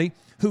somebody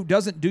who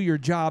doesn't do your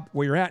job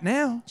where you're at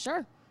now,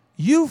 sure,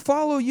 you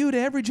follow you to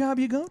every job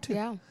you go to.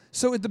 Yeah.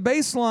 So at the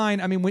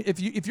baseline, I mean,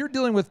 if you're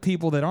dealing with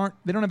people that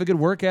they don't have a good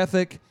work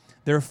ethic,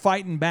 they're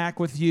fighting back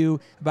with you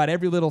about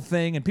every little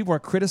thing, and people are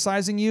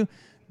criticizing you,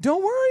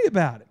 don't worry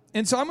about it.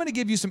 And so I'm going to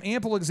give you some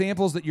ample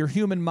examples that your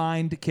human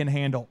mind can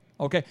handle.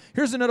 Okay,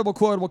 here's a notable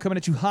quote coming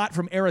at you hot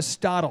from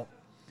Aristotle.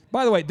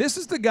 By the way, this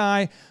is the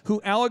guy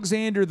who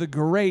Alexander the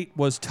Great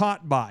was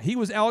taught by. He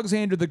was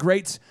Alexander the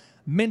Great's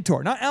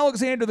mentor. Not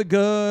Alexander the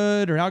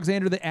Good or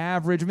Alexander the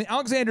Average. I mean,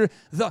 Alexander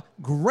the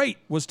Great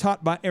was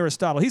taught by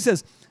Aristotle. He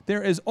says,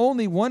 there is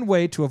only one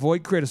way to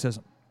avoid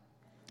criticism.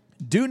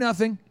 Do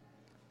nothing,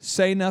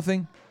 say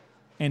nothing,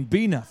 and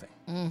be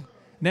nothing.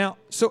 Now,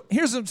 so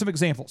here's some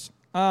examples.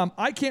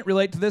 I can't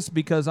relate to this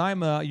because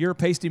you're a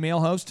pasty male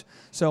host,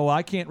 so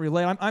I can't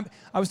relate.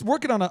 I was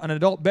working on an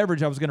adult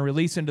beverage I was going to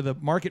release into the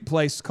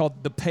marketplace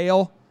called the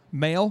Pale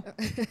Male,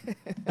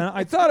 and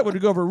I thought it would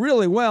go over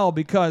really well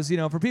because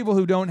for people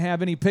who don't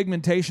have any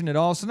pigmentation at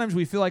all, sometimes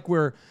we feel like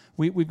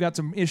we've got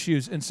some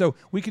issues, and so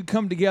we could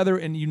come together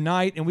and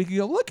unite, and we could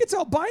go, look, it's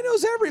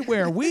albinos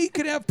everywhere. We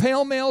could have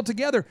Pale Male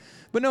together.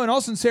 But no, in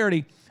all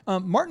sincerity,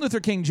 Martin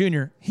Luther King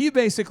Jr., he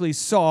basically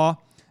saw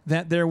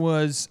that there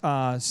was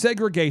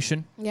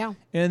segregation,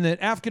 and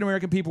that African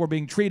American people were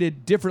being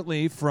treated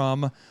differently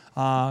from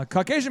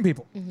Caucasian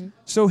people.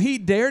 So he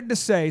dared to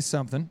say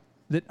something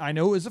that I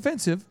know is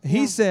offensive.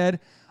 He said,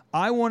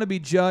 I want to be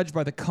judged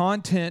by the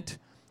content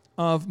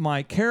of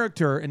my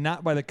character and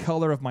not by the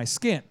color of my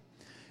skin.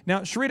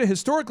 Now, Sharita,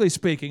 historically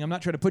speaking, I'm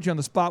not trying to put you on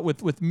the spot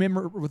with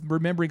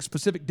remembering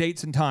specific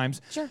dates and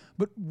times,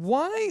 but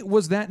why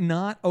was that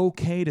not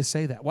okay to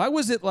say that? Why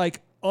was it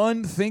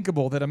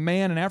unthinkable that a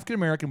man, an African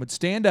American, would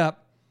stand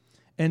up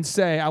and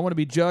say, I want to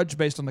be judged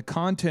based on the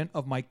content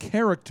of my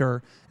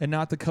character and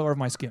not the color of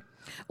my skin?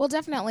 Well,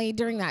 definitely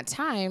during that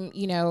time,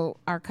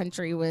 our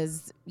country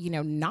was,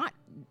 not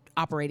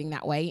operating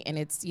that way, and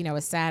it's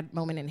a sad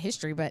moment in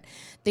history, but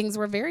things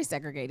were very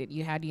segregated.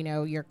 You had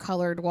your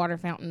colored water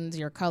fountains,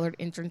 your colored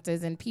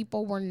entrances, and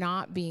people were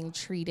not being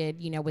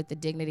treated with the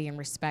dignity and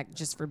respect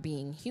just for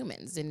being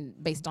humans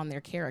and based on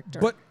their character.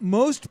 But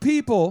most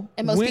people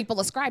people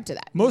ascribe to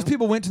that. Most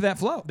people went to that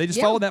flow. They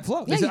just followed that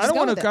flow. They said, I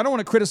don't want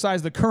to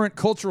criticize the current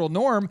cultural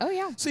norm. Oh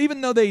yeah. So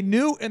even though they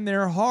knew in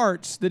their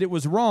hearts that it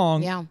was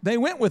wrong, they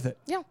went with it.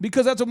 Yeah.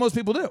 Because that's what most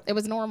people do. It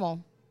was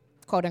normal,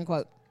 quote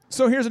unquote.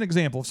 So here's an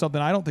example of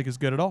something I don't think is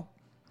good at all.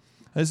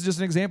 This is just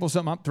an example of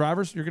something.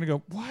 Drivers, you're going to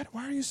go, what?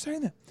 Why are you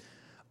saying that?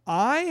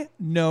 I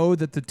know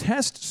that the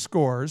test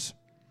scores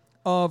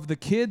of the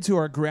kids who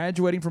are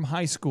graduating from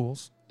high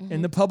schools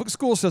in the public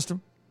school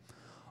system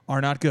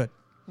are not good.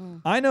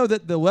 I know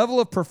that the level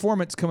of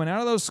performance coming out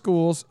of those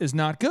schools is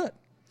not good.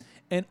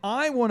 And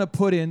I want to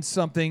put in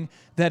something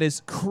that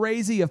is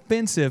crazy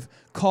offensive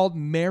called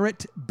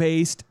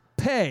merit-based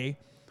pay,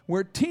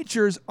 where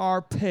teachers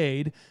are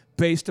paid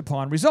based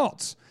upon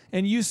results.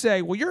 And you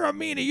say, well, you're a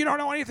meanie. You don't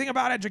know anything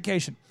about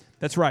education.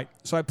 That's right.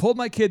 So I pulled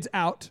my kids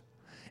out,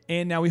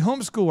 and now we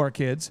homeschool our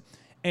kids.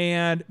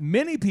 And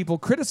many people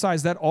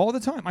criticize that all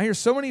the time. I hear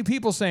so many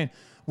people saying,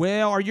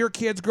 well, are your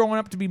kids growing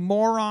up to be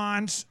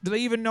morons? Do they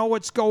even know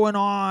what's going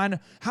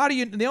on? How do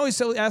you? They always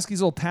ask these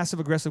little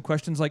passive-aggressive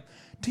questions like,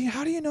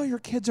 how do you know your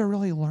kids are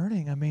really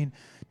learning? I mean,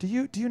 do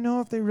you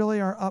know if they really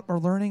are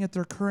learning at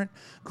their current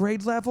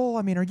grade level?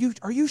 I mean,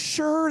 are you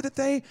sure that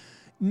they?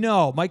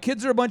 No, my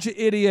kids are a bunch of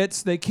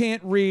idiots. They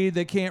can't read.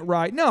 They can't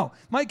write. No,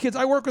 my kids,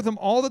 I work with them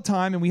all the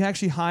time, and we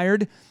actually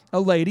hired a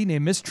lady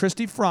named Miss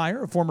Tristy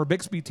Fryer, a former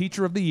Bixby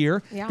Teacher of the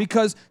Year,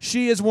 because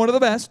she is one of the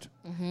best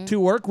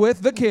to work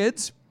with the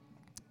kids.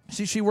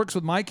 She works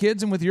with my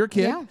kids and with your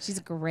kid. Yeah, she's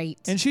great.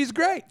 And she's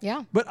great.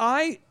 Yeah. But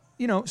I,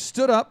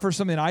 stood up for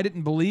something I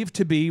didn't believe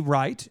to be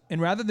right. And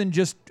rather than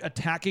just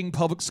attacking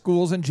public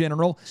schools in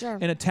general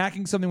and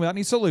attacking something without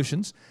any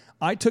solutions,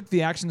 I took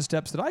the action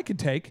steps that I could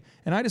take,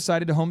 and I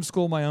decided to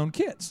homeschool my own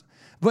kids.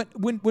 But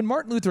when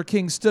Martin Luther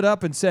King stood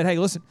up and said, hey,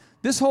 listen,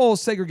 this whole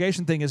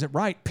segregation thing isn't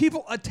right,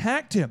 people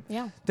attacked him.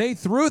 Yeah. They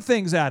threw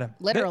things at him.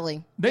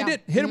 Literally. They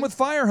did. Hit him with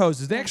fire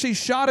hoses. They actually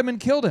shot him and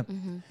killed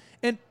him.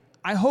 And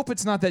I hope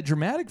it's not that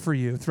dramatic for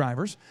you,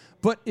 Thrivers.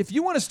 But if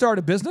you want to start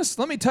a business,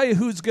 let me tell you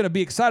who's going to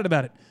be excited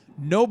about it.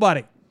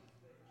 Nobody.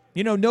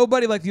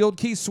 Nobody, like the old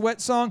Keith Sweat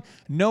song.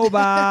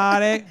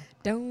 Nobody.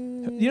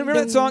 You remember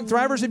that song,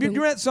 Thrivers? If you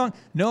remember that song,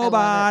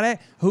 nobody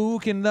who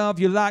can love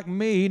you like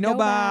me,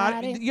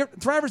 nobody.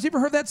 Thrivers, you ever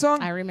heard that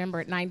song? I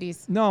remember it,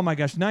 90s. No, oh my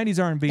gosh,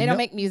 90s R&B. They don't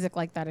make music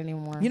like that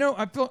anymore.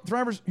 I feel,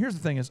 Thrivers, here's the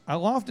thing is, I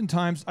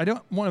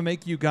don't want to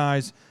make you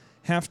guys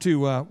have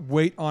to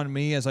wait on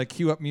me as I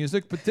cue up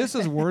music, but this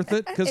is worth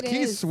it because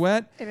Keith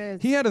Sweat,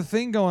 he had a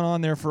thing going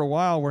on there for a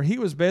while where he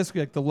was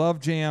basically like the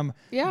Love Jam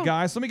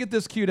guy. So let me get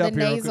this queued up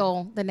here.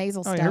 The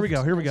nasal stuff. Here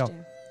we go.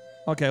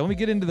 Okay, let me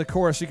get into the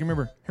chorus so you can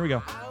remember. Here we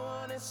go.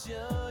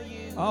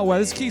 Oh, wow,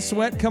 this is Keith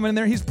Sweat coming in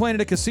there. He's playing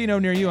at a casino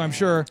near you, I'm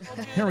sure.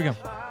 Here we go.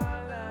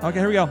 Okay,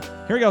 here we go.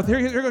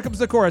 Here comes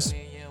the chorus.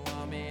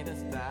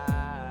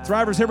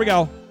 Thrivers, here we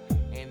go.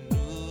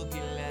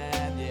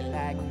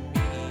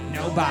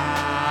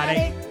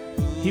 Nobody.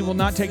 He will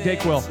not take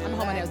Dayquil. I'm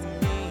home my nose.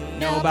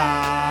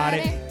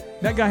 Nobody.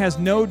 That guy has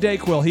no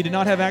Dayquil. He did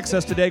not have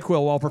access to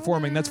Dayquil while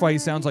performing. That's why he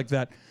sounds like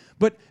that.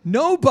 But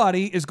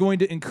nobody is going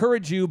to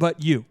encourage you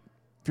but you.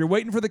 If you're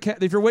waiting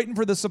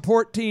for the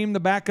support team,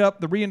 the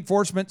backup, the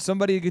reinforcement,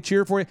 somebody to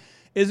cheer for you,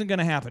 isn't going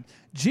to happen.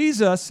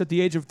 Jesus, at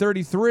the age of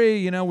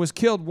 33, was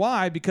killed.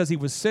 Why? Because he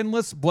was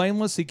sinless,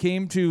 blameless. He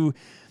came to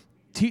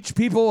teach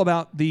people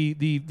about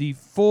the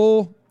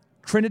full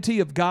Trinity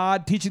of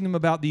God, teaching them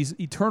about these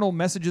eternal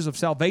messages of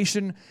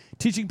salvation,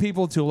 teaching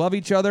people to love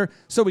each other.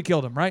 So we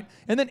killed him, right?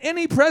 And then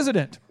any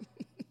president.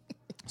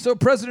 So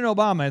President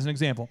Obama, as an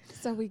example.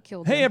 So we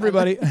killed him. Hey,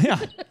 everybody. Yeah.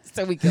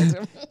 So we killed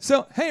him.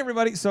 So, hey,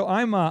 everybody. So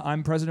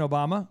I'm President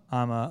Obama.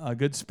 I'm a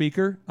good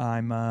speaker.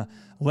 I'm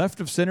left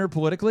of center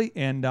politically,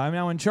 and I'm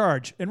now in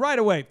charge. And right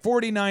away,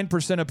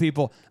 49% of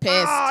people,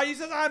 pissed. He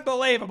says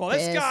unbelievable.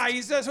 Pissed. This guy,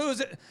 he says,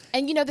 who's it?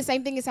 And the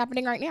same thing is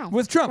happening right now.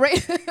 With Trump.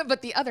 Right?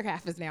 But the other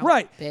half is now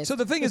right. pissed. So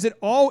the thing is,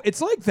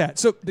 it's like that.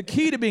 So the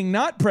key to being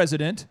not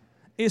president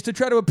is to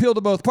try to appeal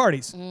to both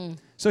parties.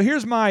 So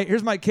here's my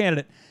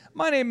candidate.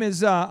 My name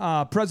is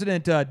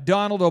President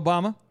Donald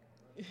Obama,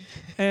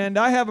 and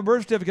I have a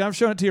birth certificate. I'm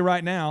showing it to you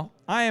right now.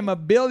 I am a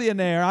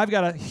billionaire. I've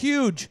got a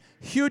huge,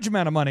 huge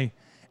amount of money,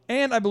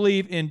 and I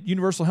believe in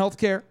universal health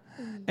care,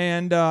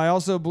 and I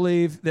also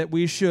believe that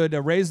we should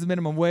raise the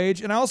minimum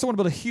wage, and I also want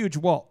to build a huge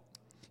wall.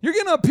 You're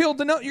going to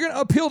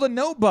appeal to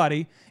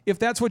nobody if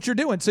that's what you're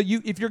doing. So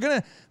if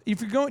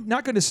you're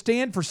not going to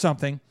stand for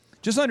something,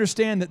 just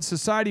understand that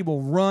society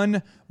will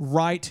run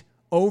right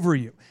over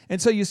you.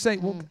 And so you say,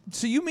 well,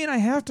 so you mean I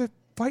have to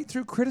fight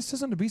through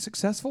criticism to be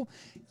successful?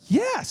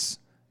 Yes.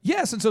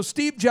 And so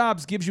Steve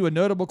Jobs gives you a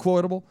notable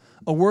quotable,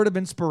 a word of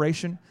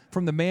inspiration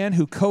from the man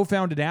who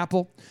co-founded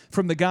Apple,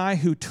 from the guy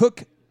who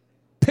took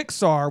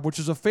Pixar, which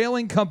is a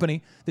failing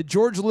company that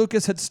George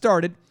Lucas had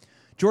started.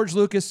 George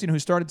Lucas, who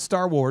started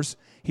Star Wars,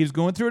 he was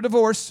going through a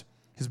divorce.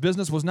 His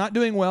business was not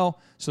doing well,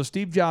 so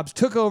Steve Jobs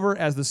took over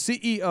as the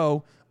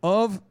CEO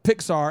of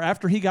Pixar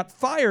after he got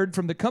fired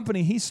from the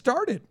company he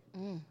started.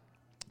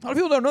 A lot of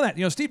people don't know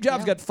that. Steve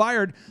Jobs got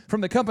fired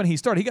from the company he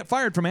started. He got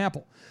fired from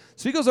Apple.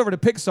 So he goes over to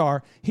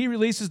Pixar. He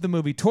releases the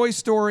movie Toy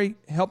Story,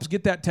 helps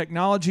get that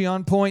technology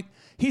on point.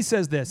 He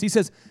says this. He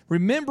says,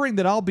 remembering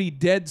that I'll be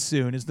dead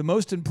soon is the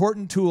most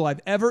important tool I've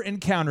ever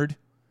encountered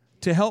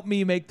to help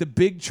me make the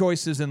big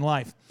choices in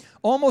life.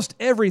 Almost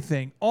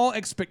everything, all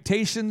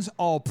expectations,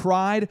 all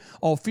pride,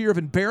 all fear of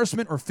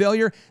embarrassment or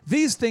failure,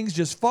 these things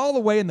just fall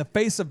away in the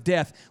face of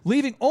death,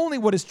 leaving only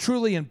what is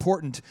truly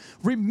important.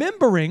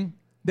 Remembering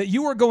that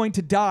you are going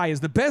to die is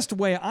the best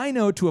way I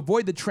know to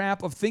avoid the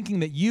trap of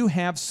thinking that you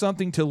have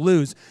something to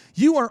lose.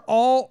 You are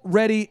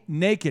already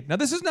naked. Now,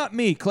 this is not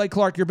me, Clay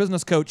Clark, your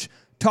business coach,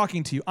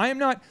 talking to you.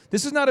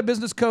 This is not a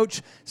business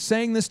coach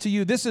saying this to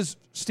you. This is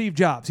Steve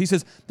Jobs. He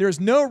says, there is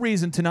no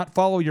reason to not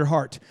follow your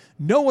heart.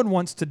 No one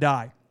wants to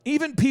die.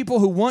 Even people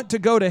who want to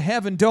go to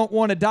heaven don't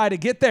want to die to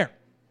get there.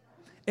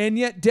 And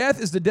yet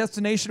death is the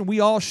destination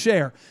we all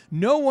share.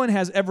 No one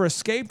has ever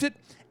escaped it.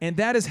 And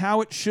that is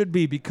how it should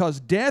be, because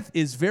death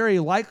is very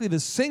likely the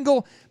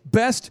single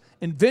best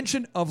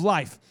invention of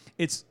life.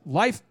 It's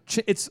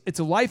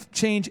a life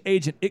change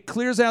agent. It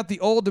clears out the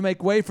old to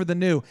make way for the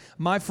new.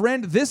 My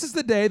friend, this is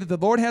the day that the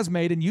Lord has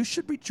made, and you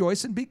should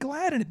rejoice and be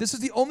glad in it. This is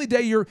the only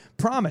day you're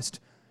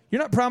promised.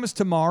 You're not promised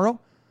tomorrow.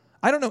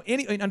 I don't know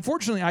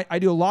unfortunately, I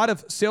do a lot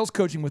of sales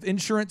coaching with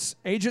insurance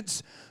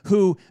agents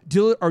who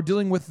are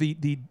dealing with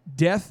the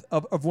death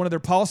of one of their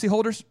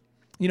policyholders.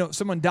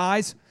 Someone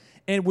dies.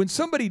 And when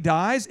somebody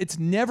dies, it's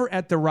never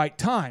at the right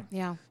time.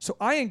 Yeah. So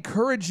I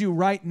encourage you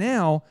right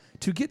now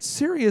to get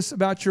serious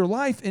about your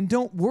life and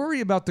don't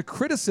worry about the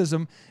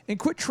criticism and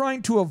quit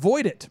trying to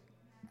avoid it.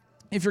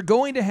 If you're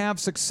going to have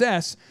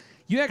success,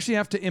 you actually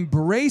have to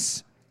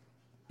embrace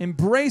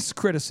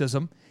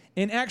criticism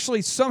and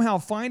actually somehow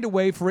find a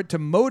way for it to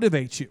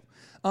motivate you.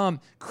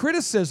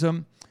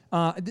 Criticism,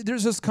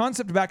 there's this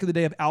concept back in the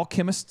day of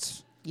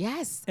alchemists.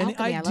 Yes. And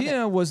alchemy, the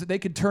idea was that they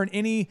could turn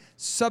any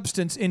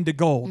substance into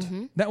gold.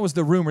 Mm-hmm. That was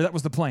the rumor. That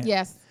was the plan.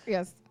 Yes.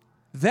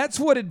 That's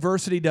what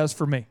adversity does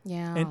for me.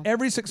 Yeah. And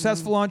every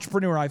successful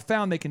entrepreneur I've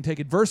found, they can take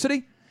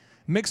adversity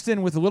mixed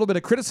in with a little bit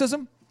of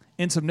criticism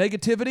and some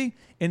negativity,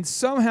 and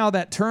somehow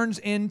that turns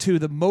into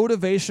the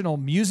motivational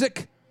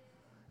music,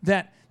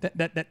 that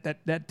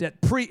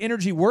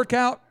pre-energy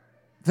workout,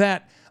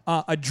 that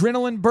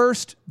adrenaline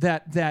burst,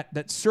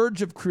 that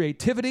surge of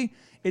creativity.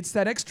 It's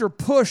that extra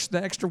push,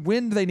 that extra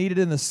wind they needed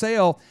in the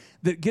sail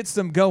that gets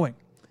them going.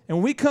 And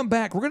when we come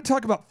back, we're going to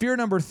talk about fear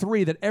number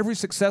 3 that every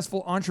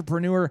successful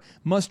entrepreneur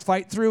must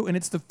fight through, and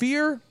it's the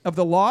fear of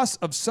the loss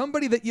of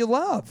somebody that you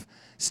love.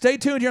 Stay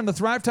tuned here on the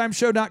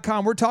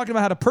ThriveTimeShow.com. We're talking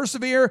about how to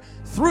persevere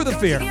through the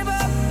fear.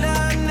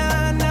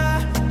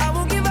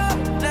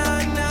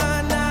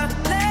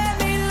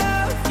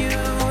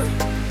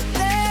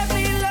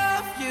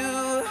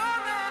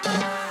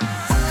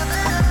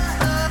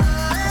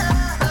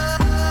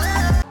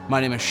 My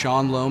name is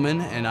Sean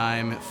Lohman, and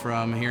I'm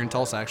from here in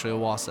Tulsa, actually,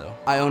 Owasso.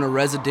 I own a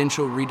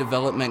residential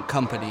redevelopment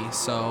company,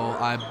 so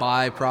I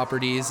buy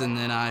properties and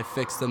then I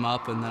fix them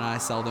up and then I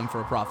sell them for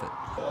a profit.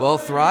 Well,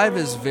 Thrive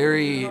is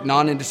very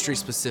non-industry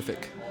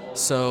specific.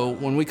 So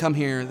when we come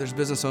here, there's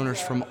business owners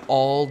from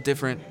all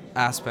different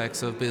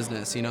aspects of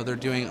business. They're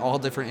doing all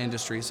different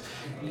industries,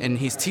 and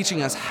he's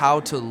teaching us how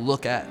to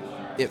look at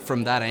it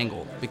from that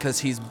angle, because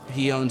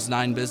he owns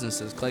 9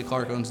 businesses. Clay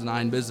Clark owns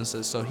 9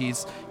 businesses, so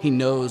he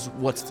knows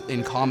what's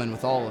in common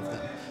with all of them.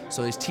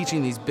 So he's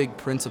teaching these big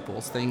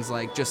principles, things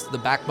like just the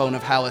backbone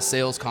of how a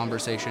sales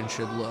conversation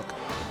should look,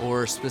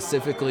 or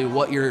specifically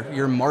what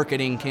your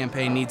marketing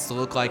campaign needs to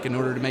look like in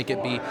order to make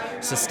it be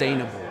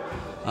sustainable.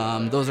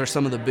 Those are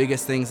some of the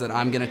biggest things that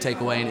I'm going to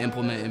take away and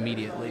implement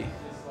immediately.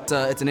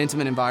 It's an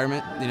intimate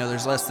environment.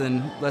 There's less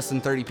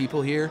than 30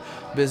 people here,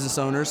 business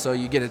owners, so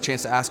you get a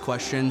chance to ask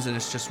questions, and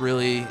it's just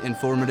really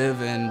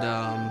informative and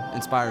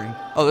inspiring.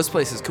 Oh, this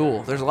place is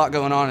cool. There's a lot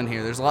going on in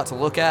here. There's a lot to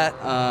look at.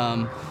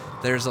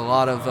 There's a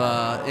lot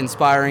of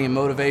inspiring and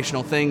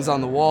motivational things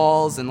on the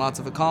walls, and lots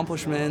of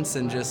accomplishments,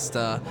 and just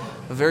a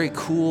very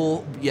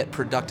cool yet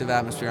productive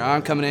atmosphere.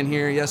 I'm coming in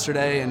here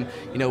yesterday, and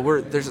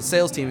there's a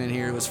sales team in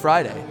here. It was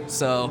Friday,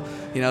 so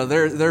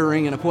they're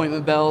ringing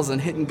appointment bells and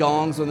hitting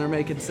gongs when they're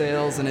making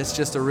sales, and it's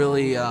just a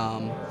really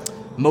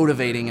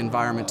motivating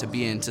environment to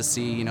be in, to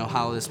see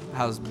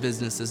how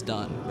business is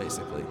done,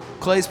 basically.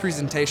 Clay's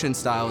presentation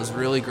style is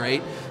really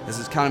great. This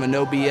is kind of a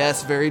no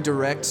BS, very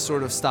direct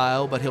sort of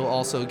style, but he'll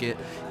also get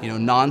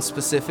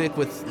non-specific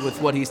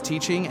with what he's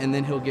teaching, and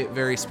then he'll get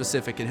very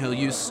specific, and he'll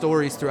use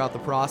stories throughout the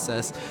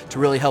process to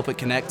really help it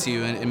connect to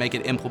you and make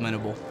it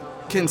implementable.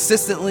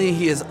 Consistently,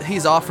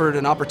 he's offered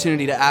an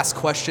opportunity to ask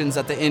questions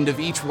at the end of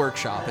each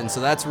workshop, and so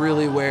that's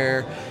really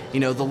where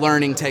the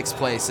learning takes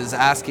place, is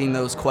asking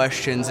those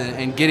questions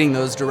and getting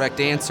those direct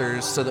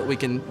answers so that we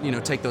can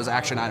take those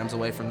action items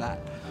away from that.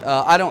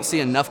 I don't see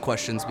enough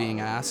questions being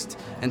asked,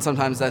 and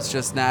sometimes that's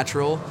just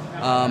natural,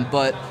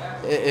 but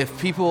if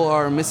people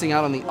are missing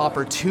out on the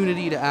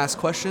opportunity to ask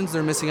questions,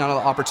 they're missing out on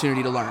the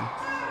opportunity to learn.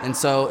 And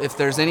so if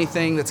there's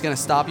anything that's going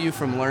to stop you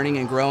from learning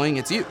and growing,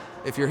 it's you.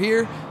 If you're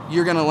here,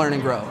 you're going to learn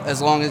and grow,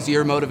 as long as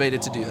you're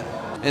motivated to do that.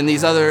 And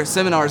these other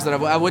seminars that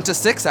I went to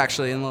 6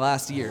 actually in the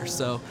last year.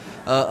 So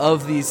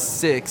of these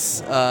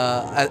 6,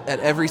 at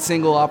every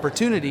single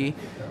opportunity,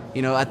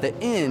 At the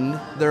end,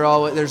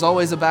 there's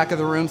always a back of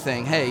the room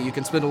thing. Hey, you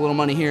can spend a little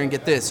money here and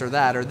get this or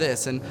that or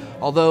this. And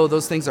although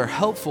those things are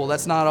helpful,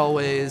 that's not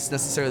always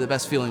necessarily the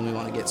best feeling we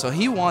want to get. So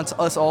he wants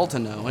us all to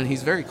know, and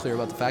he's very clear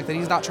about the fact that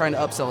he's not trying to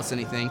upsell us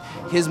anything.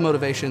 His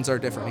motivations are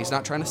different. He's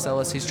not trying to sell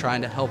us. He's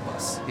trying to help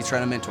us. He's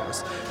trying to mentor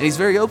us. And he's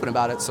very open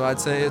about it. So I'd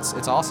say it's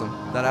awesome.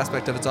 That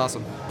aspect of it's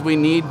awesome. We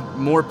need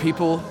more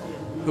people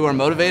who are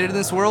motivated in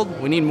this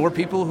world. We need more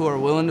people who are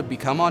willing to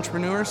become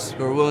entrepreneurs,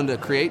 who are willing to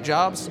create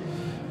jobs.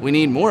 We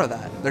need more of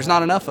that. There's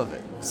not enough of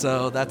it.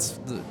 So that's,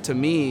 to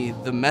me,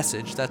 the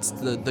message. That's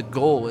the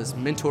goal, is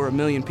mentor 1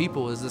 million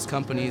people is this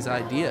company's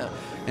idea.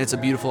 And it's a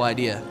beautiful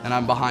idea, and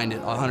I'm behind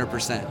it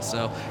 100%.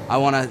 So I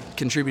want to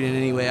contribute in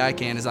any way I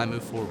can as I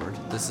move forward.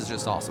 This is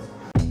just awesome.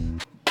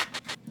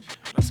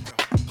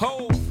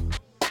 Hove.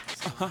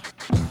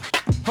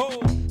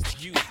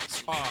 Hove. You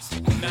are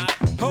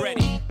not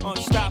ready.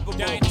 Unstoppable.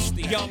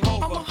 Dynasty. Young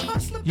Hova.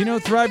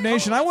 Thrive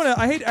Nation,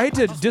 I hate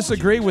to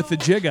disagree with the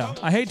Jigga.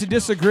 I hate to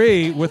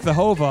disagree with the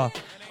Hova.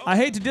 I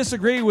hate to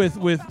disagree with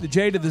the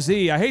J to the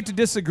Z. I hate to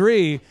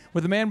disagree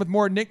with a man with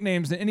more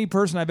nicknames than any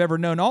person I've ever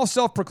known, all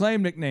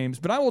self-proclaimed nicknames.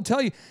 But I will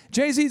tell you,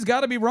 Jay-Z's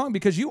got to be wrong,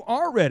 because you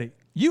are ready.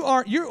 You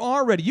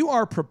are ready. You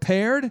are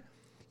prepared.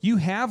 You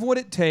have what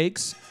it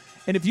takes.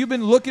 And if you've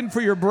been looking for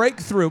your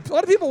breakthrough, a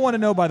lot of people want to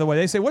know, by the way,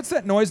 they say, what's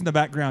that noise in the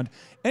background?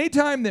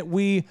 Anytime that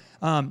we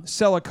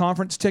sell a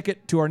conference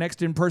ticket to our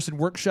next in-person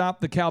workshop,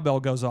 the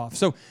cowbell goes off.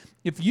 So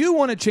if you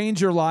want to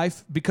change your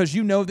life because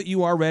you know that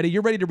you are ready,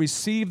 you're ready to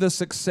receive the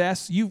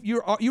success, you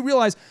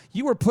realize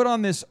you were put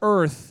on this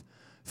earth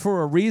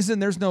for a reason.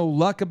 There's no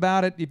luck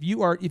about it. If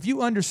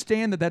you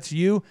understand that that's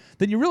you,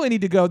 then you really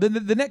need to go.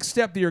 Then the next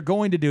step that you're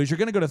going to do is you're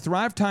going to go to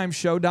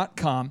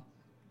thrivetimeshow.com.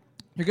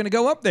 You're going to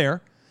go up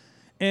there,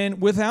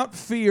 and without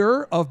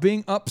fear of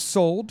being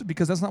upsold,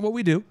 because that's not what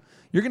we do,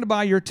 you're going to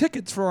buy your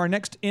tickets for our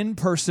next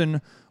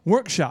in-person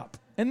workshop.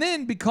 And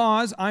then,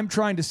 because I'm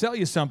trying to sell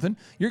you something,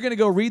 you're going to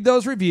go read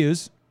those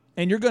reviews,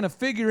 and you're going to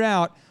figure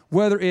out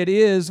whether it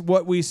is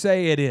what we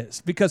say it is.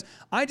 Because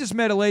I just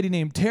met a lady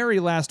named Terry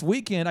last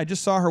weekend. I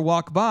just saw her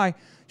walk by.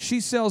 She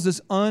sells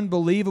this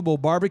unbelievable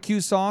barbecue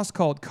sauce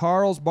called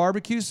Carl's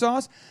Barbecue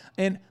Sauce.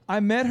 And I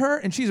met her,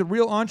 and she's a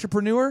real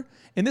entrepreneur,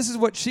 and this is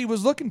what she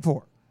was looking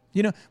for.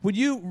 Would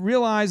you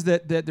realize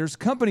that there's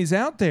companies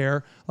out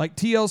there like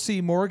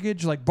TLC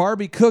Mortgage, like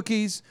Barbie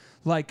Cookies,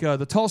 like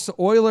the Tulsa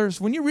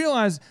Oilers, when you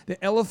realize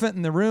the elephant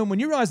in the room, when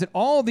you realize that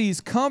all these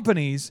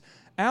companies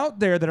out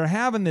there that are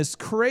having this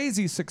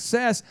crazy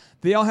success,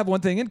 they all have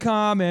one thing in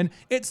common.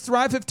 It's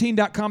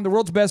Thrive15.com, the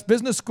world's best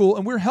business school,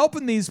 and we're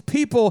helping these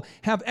people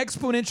have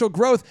exponential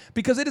growth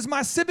because it is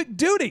my civic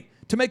duty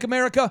to make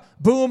America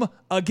boom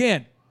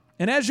again.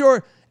 And as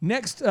your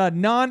next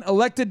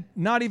non-elected,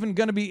 not even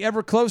going to be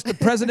ever close to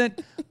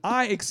president,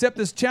 I accept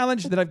this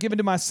challenge that I've given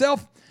to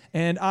myself,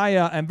 and I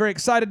am very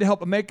excited to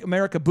help make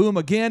America boom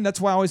again. That's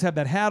why I always have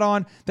that hat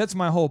on. That's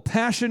my whole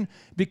passion,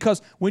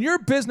 because when your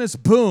business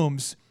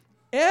booms,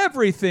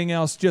 everything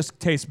else just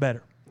tastes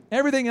better.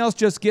 Everything else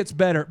just gets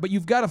better, but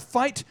you've got to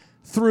fight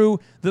through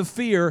the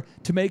fear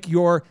to make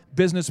your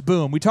business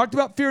boom. We talked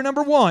about fear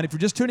number one. If you're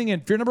just tuning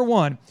in, fear number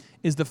one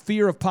is the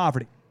fear of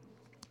poverty.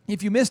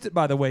 If you missed it,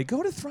 by the way,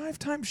 go to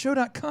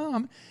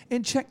thrivetimeshow.com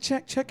and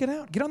check it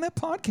out. Get on that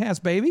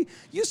podcast, baby.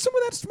 Use some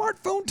of that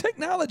smartphone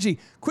technology.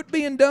 Quit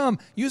being dumb.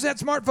 Use that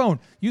smartphone.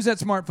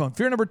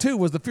 Fear number two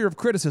was the fear of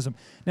criticism.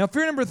 Now,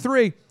 fear number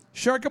three,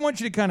 Shark, I want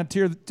you to kind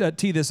of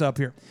tee this up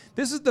here.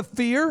 This is the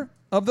fear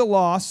of the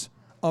loss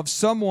of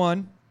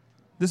someone.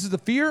 This is the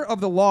fear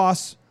of the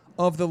loss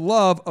of the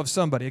love of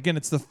somebody. Again,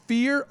 it's the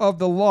fear of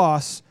the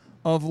loss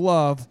of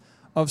love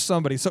of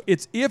somebody. So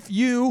it's if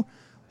you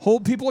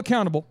hold people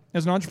accountable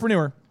as an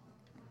entrepreneur,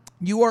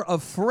 you are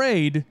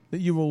afraid that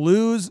you will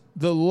lose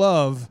the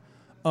love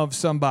of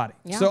somebody.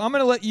 Yeah. So I'm going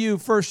to let you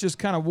first just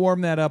kind of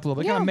warm that up a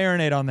little bit, kind of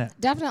marinate on that.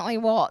 Definitely.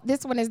 Well,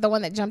 this one is the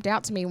one that jumped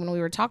out to me when we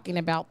were talking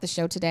about the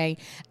show today,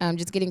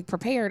 just getting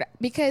prepared,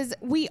 because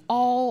we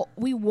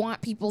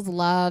want people's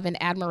love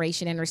and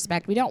admiration and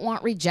respect. We don't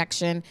want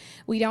rejection.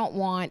 We don't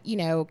want,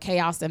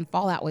 chaos and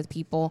fallout with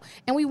people.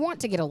 And we want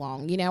to get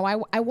along.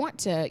 I want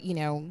to,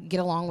 get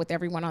along with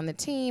everyone on the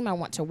team. I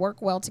want to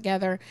work well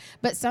together.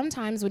 But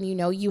sometimes when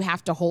you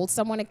have to hold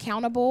someone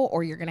accountable,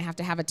 or you're going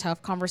to have a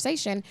tough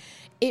conversation,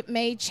 it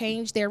may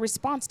change their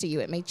response to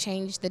you. It may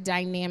change the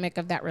dynamic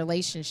of that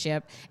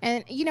relationship.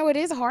 And, it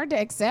is hard to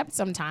accept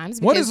sometimes.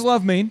 Because, what does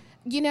love mean?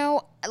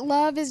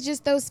 Love is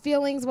just those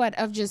feelings,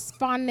 of just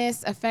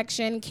fondness,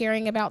 affection,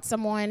 caring about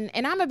someone.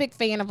 And I'm a big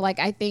fan of,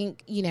 I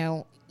think,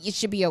 it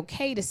should be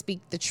okay to speak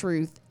the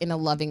truth in a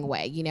loving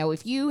way.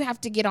 If you have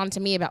to get on to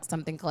me about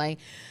something, Clay,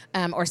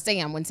 or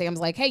Sam, when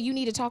Sam's like, hey, you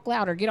need to talk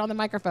louder, get on the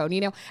microphone.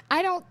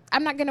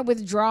 I'm not going to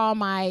withdraw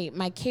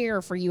my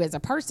care for you as a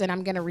person.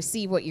 I'm going to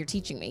receive what you're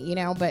teaching me,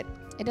 but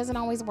it doesn't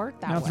always work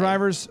that way. Now,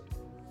 drivers,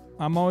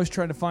 I'm always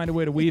trying to find a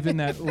way to weave in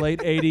that late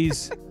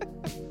 80s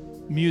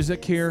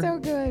music here. So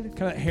good.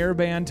 Kind of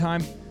hairband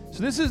time.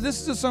 So this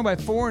is a song by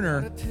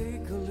Foreigner.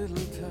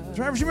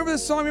 Drivers, you remember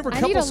this song?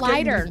 I need a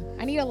lighter.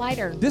 I need a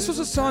lighter. This was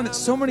a song that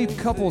so many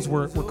couples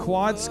were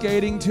quad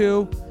skating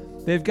to.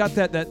 They've got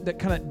that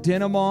kind of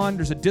denim on.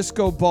 There's a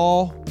disco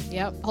ball.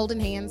 Yep, holding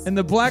hands. And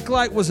the black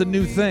light was a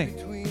new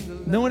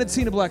thing. No one had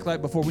seen a black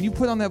light before. When you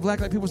put on that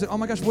black light, people said, oh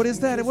my gosh, what is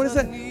that? What is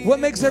that? What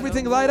makes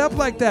everything light up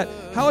like that?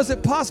 How is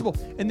it possible?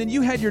 And then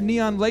you had your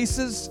neon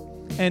laces,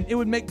 and it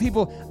would make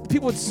people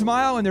would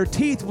smile and their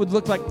teeth would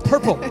look like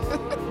purple.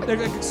 They're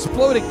like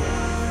exploding.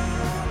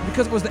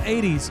 Because it was the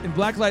 80s, and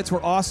black lights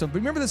were awesome. But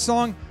remember the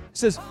song? It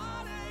says,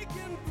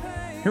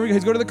 here we go.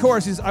 He's going to the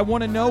chorus. He says, I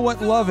want to know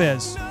what love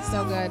is.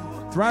 So good.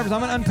 Thrivers,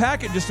 I'm going to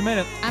unpack it in just a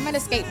minute. I'm going to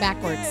skate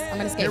backwards.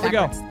 Here we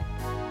go.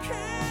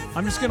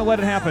 I'm just going to let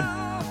it happen.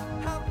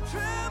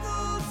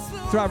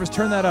 Thrivers,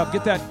 turn that up.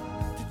 Get that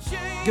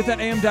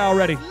AM dial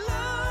ready.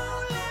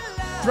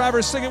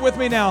 Thrivers, sing it with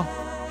me now.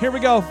 Here we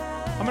go.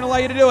 I'm going to allow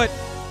you to do it.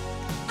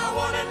 I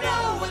want to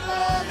know what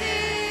love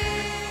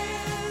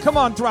is. Come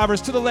on,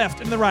 Thrivers, to the left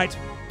and the right.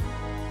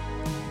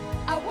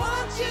 I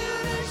want you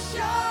to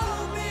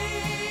show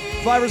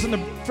me. Thrivers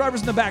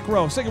in the back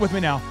row. Sing it with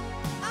me now.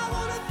 I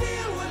want to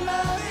feel what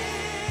love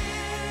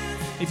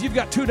is. If you've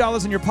got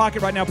 $2 in your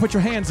pocket right now, put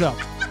your hands up.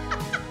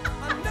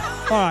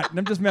 All right,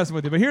 I'm just messing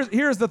with you. But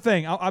here's the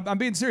thing. I'm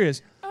being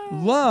serious.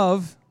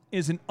 Love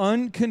is an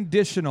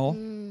unconditional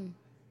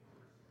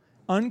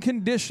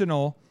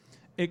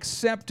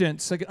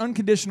acceptance, like an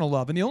unconditional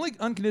love. And the only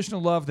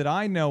unconditional love that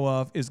I know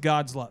of is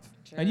God's love.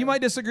 Sure. And you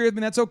might disagree with me,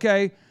 that's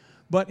okay.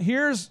 But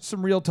here's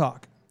some real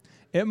talk.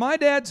 At my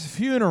dad's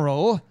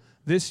funeral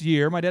this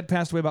year, my dad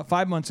passed away about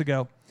 5 months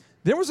ago,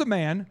 there was a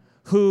man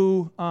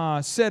who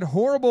said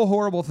horrible,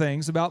 horrible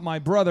things about my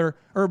brother,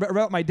 or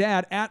about my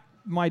dad at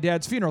my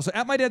dad's funeral. So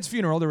at my dad's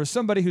funeral, there was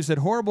somebody who said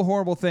horrible,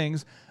 horrible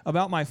things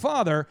about my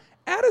father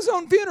at his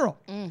own funeral.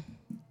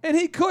 And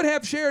he could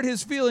have shared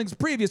his feelings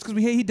previous because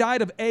he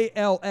died of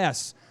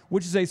ALS,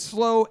 which is a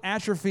slow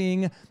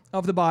atrophying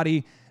of the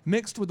body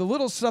mixed with a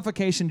little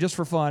suffocation just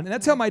for fun. And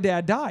that's how my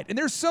dad died. And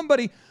there's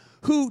somebody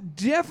who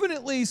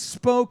definitely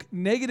spoke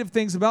negative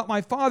things about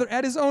my father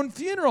at his own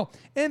funeral.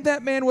 And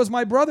that man was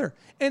my brother.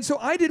 And so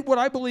I did what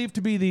I believe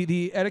to be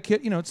the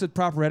etiquette. You know, it's the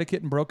proper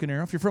etiquette in Broken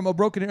Arrow. If you're from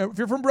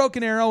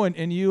Broken Arrow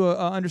and you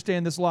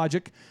understand this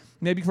logic,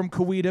 maybe from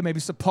Coweta, maybe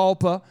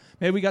Sapulpa,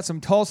 maybe we got some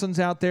Tulsans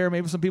out there,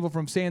 maybe some people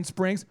from Sand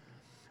Springs.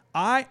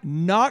 I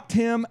knocked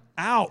him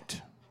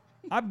out.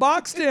 I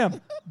boxed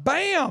him.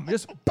 Bam!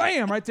 Just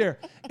bam right there.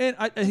 And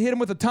I hit him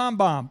with a Tom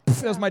bomb.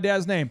 That was my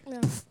dad's name.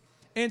 Yeah.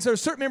 And so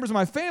certain members of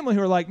my family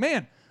who are like,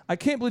 man, I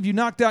can't believe you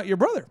knocked out your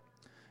brother.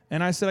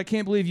 And I said, I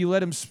can't believe you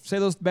let him say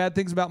those bad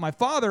things about my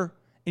father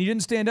and you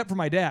didn't stand up for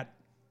my dad.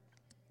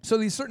 So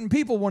these certain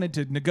people wanted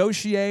to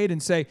negotiate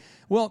and say,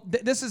 well,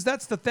 that's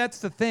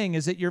the thing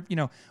is that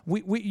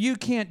you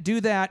can't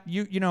do that.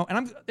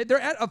 And they're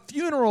at a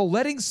funeral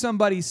letting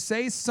somebody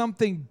say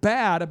something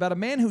bad about a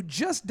man who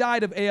just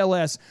died of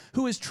ALS,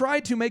 who has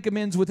tried to make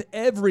amends with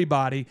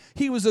everybody.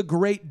 He was a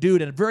great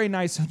dude and a very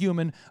nice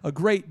human, a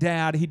great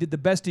dad. He did the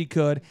best he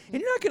could.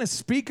 And you're not going to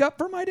speak up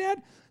for my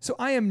dad? So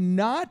I am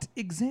not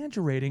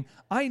exaggerating.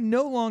 I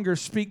no longer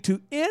speak to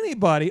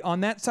anybody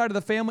on that side of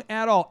the family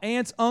at all.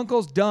 Aunts,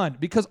 uncles, done.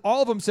 Because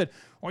all of them said,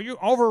 well, you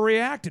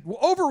overreacted. Well,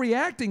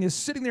 overreacting is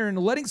sitting there and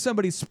letting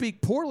somebody speak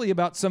poorly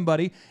about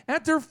somebody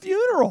at their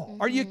funeral.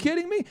 Are you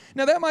kidding me?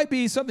 Now, that might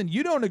be something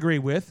you don't agree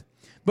with,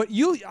 but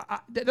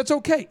that's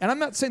okay. And I'm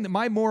not saying that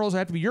my morals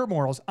have to be your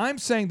morals. I'm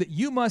saying that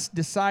you must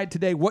decide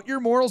today what your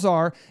morals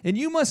are, and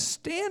you must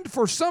stand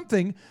for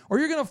something, or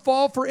you're going to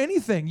fall for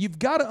anything. You've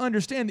got to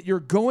understand that you're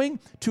going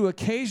to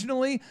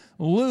occasionally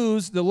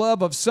lose the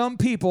love of some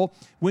people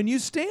when you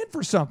stand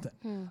for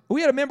something.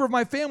 We had a member of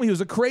my family who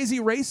was a crazy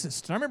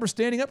racist. And I remember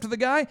standing up to the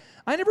guy.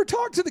 I never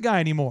talked to the guy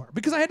anymore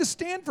because I had to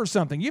stand for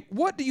something.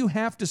 What do you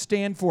have to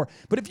stand for?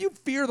 But if you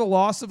fear the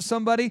loss of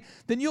somebody,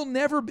 then it'll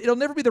never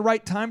be the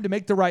right time to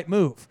make the right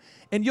move.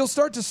 And you'll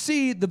start to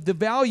see the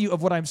value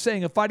of what I'm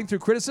saying, of fighting through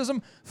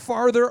criticism,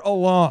 farther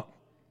along.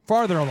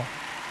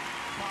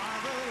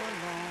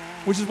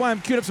 Which is why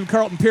I'm queuing up some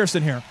Carlton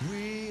Pearson here.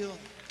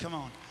 Come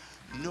on.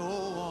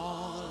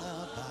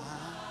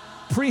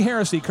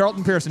 Pre-heresy,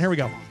 Carlton Pearson. Here we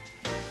go.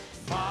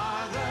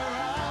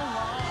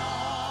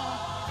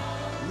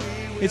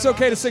 It's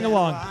okay to sing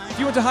along. If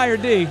you went to higher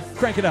D,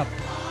 crank it up.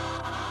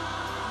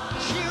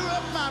 Cheer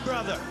up, my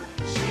brother.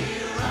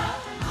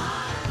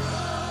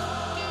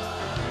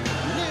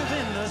 Live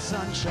in the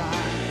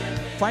sunshine.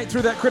 Fight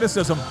through that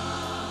criticism. We'll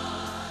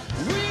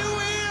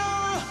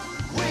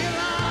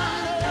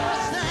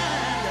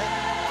understand it.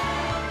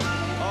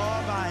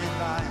 Oh, by and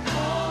by.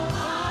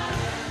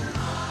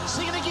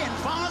 Sing it again.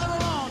 Farther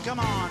along. Come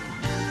on.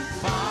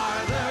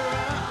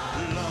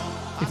 Farther along.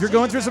 If you're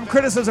going through some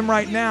criticism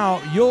right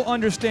now, you'll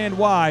understand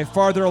why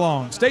farther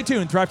along. Stay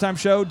tuned.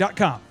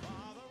 ThriveTimeShow.com.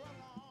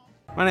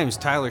 My name is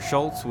Tyler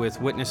Schultz with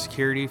Witness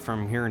Security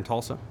from here in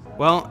Tulsa.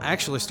 Well, I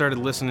actually started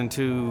listening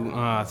to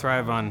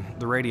Thrive on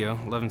the radio,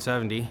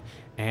 1170,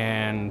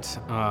 and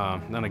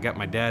then I got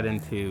my dad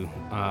into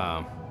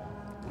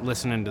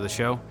listening to the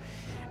show.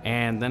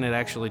 And then it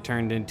actually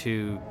turned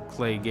into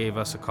Clay gave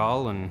us a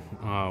call, and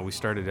we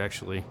started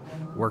actually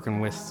working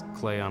with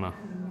Clay on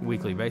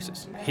weekly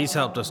basis. He's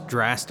helped us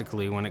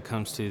drastically when it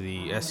comes to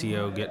the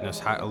SEO, getting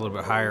us a little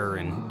bit higher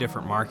in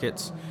different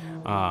markets.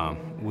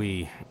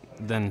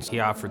 Then he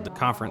offered the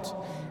conference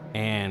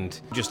and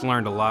just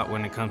learned a lot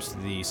when it comes to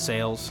the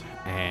sales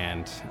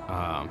and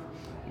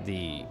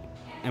the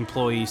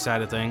employee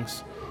side of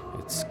things.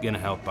 It's going to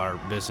help our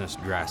business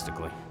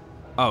drastically.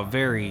 Oh,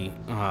 very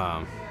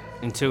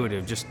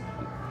intuitive, just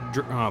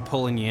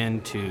pulling you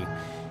in to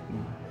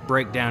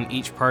break down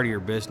each part of your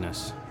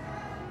business.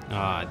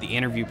 The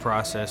interview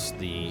process,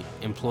 the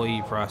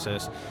employee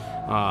process.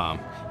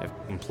 If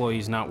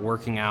employee's not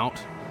working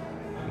out,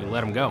 we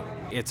let them go.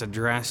 It's a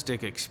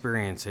drastic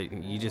experience.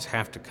 You just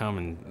have to come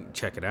and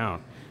check it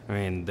out. I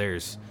mean,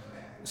 there's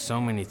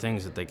so many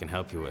things that they can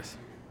help you with.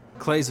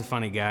 Clay's a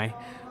funny guy.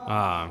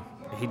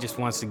 He just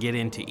wants to get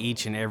into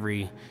each and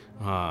every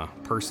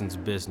person's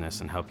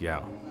business and help you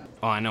out.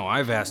 Oh, I know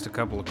I've asked a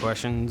couple of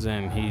questions,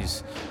 and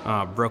he's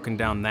broken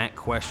down that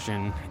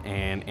question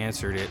and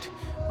answered it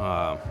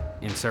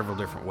in several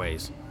different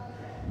ways.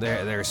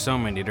 There's so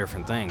many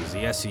different things.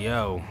 The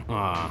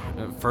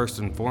SEO, first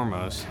and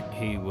foremost,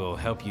 he will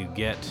help you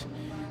get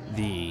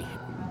the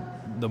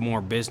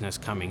more business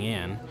coming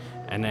in,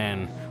 and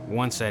then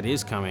once that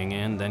is coming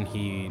in, then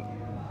he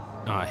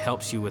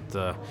helps you with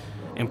the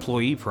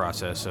employee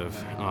process of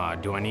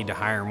do I need to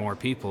hire more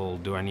people?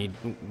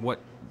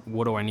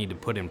 What do I need to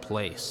put in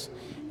place?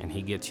 And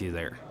he gets you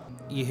there.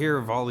 You hear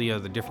of all the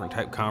other different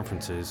type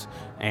conferences,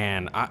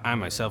 and I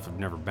myself have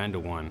never been to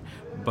one,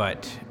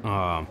 but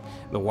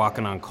the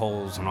walking on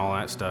coals and all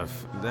that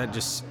stuff, that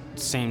just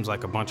seems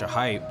like a bunch of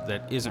hype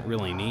that isn't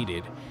really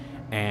needed.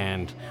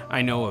 And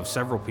I know of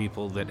several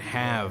people that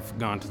have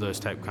gone to those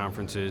type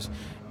conferences,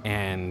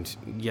 and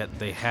yet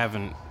they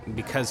haven't,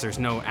 because there's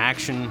no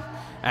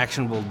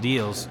actionable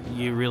deals,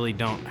 you really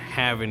don't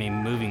have any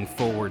moving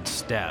forward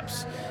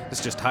steps.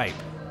 It's just hype,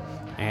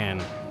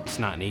 and it's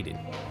not needed.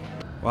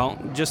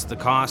 Well, just the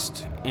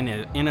cost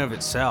in of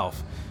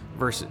itself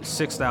versus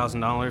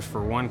 $6,000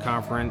 for one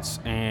conference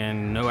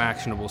and no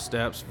actionable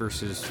steps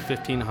versus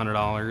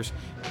 $1,500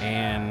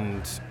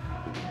 and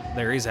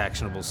there is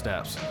actionable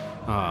steps.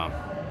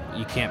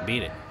 You can't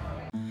beat it.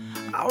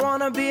 I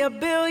wanna be a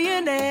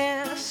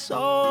billionaire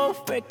so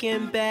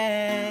freaking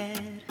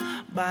bad.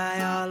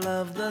 Buy all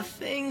of the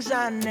things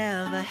I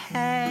never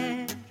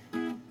had.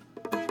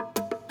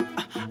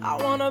 I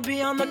wanna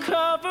be on the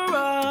cover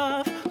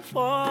of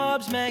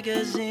Forbes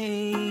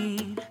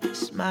magazine,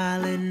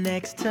 smiling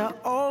next to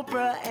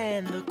Oprah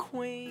and the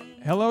Queen.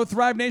 Hello,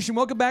 Thrive Nation.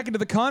 Welcome back into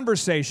the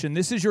conversation.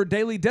 This is your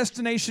daily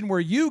destination where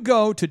you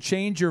go to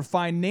change your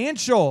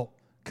financial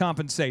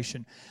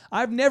compensation.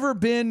 I've never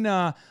been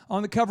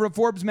on the cover of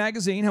Forbes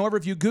magazine. However,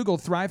 if you Google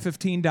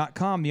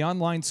Thrive15.com, the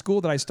online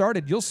school that I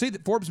started, you'll see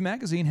that Forbes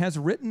magazine has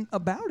written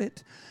about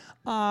it.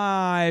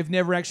 I've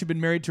never actually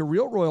been married to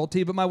real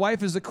royalty, but my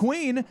wife is a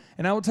queen,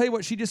 and I will tell you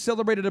what, she just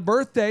celebrated a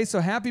birthday, so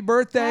happy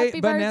birthday,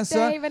 Vanessa.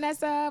 Happy birthday,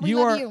 Vanessa. We you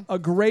love are you. a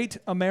great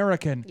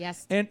American.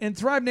 Yes. And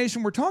Thrive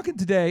Nation, we're talking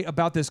today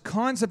about this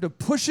concept of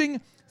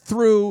pushing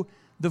through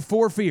the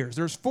 4 fears.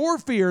 There's 4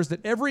 fears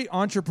that every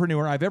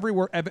entrepreneur I've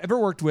ever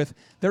worked with,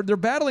 they're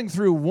battling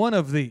through one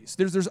of these.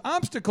 There's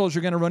obstacles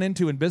you're going to run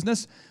into in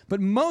business,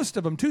 but most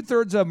of them,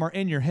 2/3 of them, are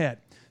in your head.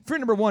 Fear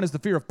number 1 is the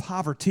fear of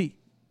poverty.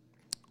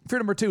 Fear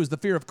number 2 is the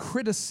fear of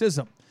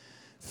criticism.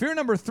 Fear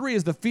number 3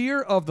 is the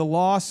fear of the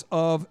loss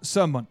of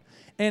someone.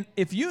 And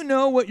if you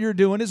know what you're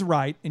doing is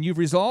right, and you've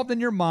resolved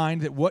in your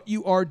mind that what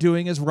you are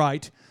doing is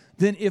right,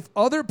 then if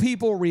other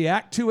people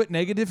react to it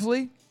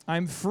negatively,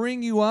 I'm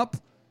freeing you up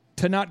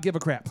to not give a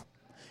crap.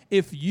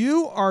 If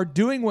you are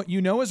doing what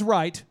you know is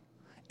right,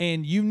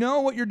 and you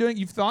know what you're doing,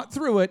 you've thought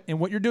through it, and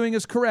what you're doing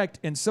is correct,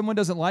 and someone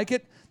doesn't like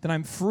it, then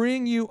I'm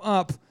freeing you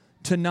up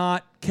to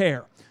not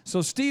care.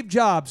 So Steve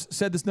Jobs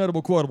said this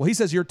notable quotable. He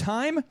says, your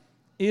time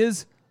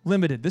is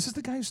limited. This is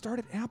the guy who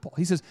started Apple.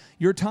 He says,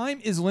 your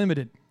time is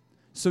limited,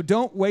 so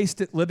don't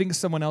waste it living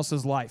someone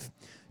else's life.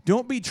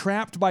 Don't be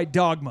trapped by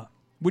dogma,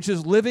 which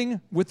is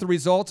living with the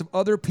results of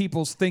other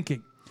people's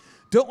thinking.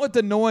 Don't let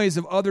the noise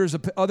of others'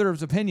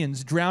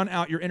 opinions drown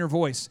out your inner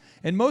voice.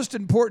 And most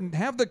important,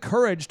 have the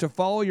courage to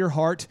follow your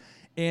heart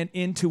and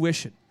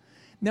intuition.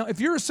 Now,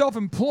 if you're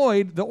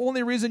self-employed, the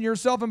only reason you're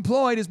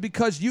self-employed is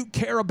because you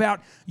care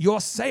about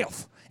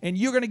yourself. And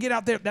you're going to get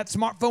out there, that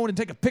smartphone, and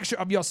take a picture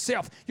of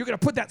yourself. You're going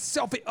to put that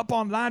selfie up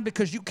online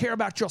because you care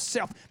about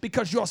yourself,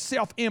 because you're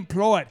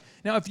self-employed.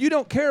 Now, if you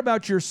don't care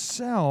about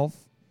yourself,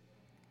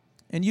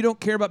 and you don't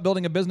care about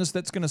building a business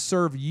that's going to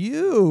serve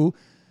you,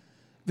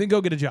 then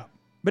go get a job.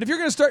 But if you're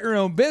going to start your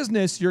own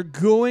business, you're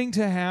going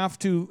to have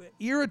to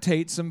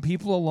irritate some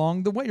people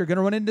along the way. You're going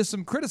to run into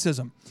some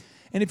criticism.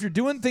 And if you're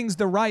doing things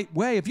the right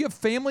way, if you have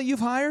family you've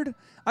hired,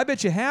 I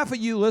bet you half of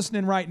you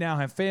listening right now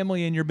have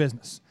family in your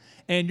business.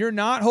 and you're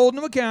not holding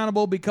them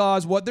accountable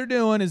because what they're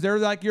doing is they're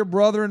like your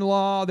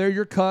brother-in-law, they're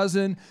your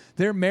cousin,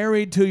 they're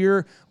married to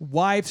your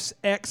wife's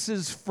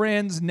ex's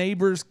friend's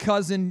neighbor's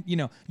cousin,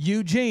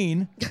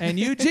 Eugene. And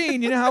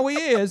Eugene, you know how he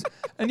is.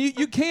 And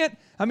you can't,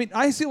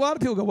 I see a lot of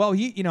people go, well,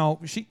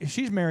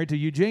 she's married to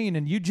Eugene,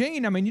 and Eugene,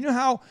 you know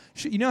how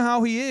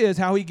he is,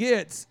 how he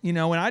gets, and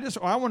I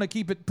want to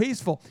keep it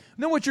peaceful.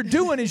 No, what you're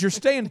doing is you're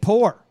staying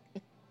poor.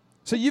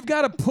 So you've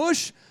got to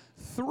push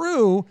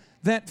through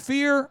that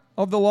fear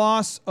of the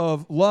loss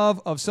of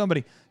love of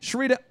somebody.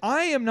 Sharita,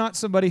 I am not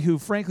somebody who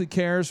frankly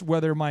cares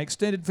whether my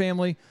extended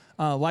family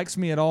likes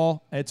me at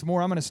all. It's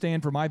more I'm going to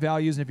stand for my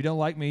values, and if you don't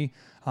like me,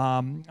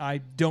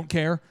 I don't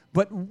care.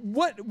 But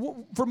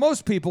for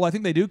most people, I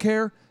think they do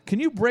care. Can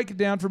you break it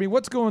down for me?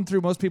 What's going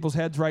through most people's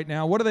heads right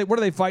now? What are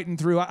they fighting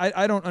through?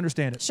 I don't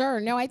understand it. Sure.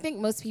 No, I think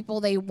most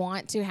people, they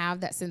want to have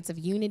that sense of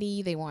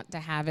unity. They want to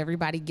have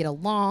everybody get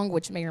along,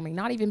 which may or may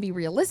not even be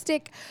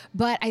realistic.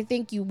 But I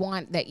think you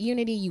want that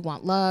unity. You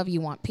want love.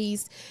 You want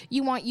peace.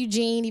 You want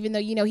Eugene, even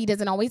though, he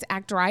doesn't always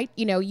act right.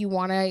 You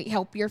want to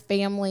help your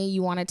family.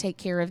 You want to take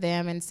care of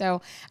them. And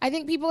so I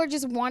think people are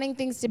just wanting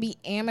things to be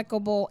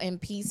amicable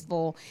and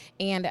peaceful.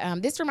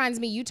 And this reminds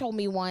me, you told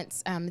me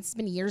once, it's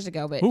been years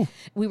ago, but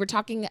we were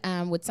talking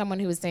with someone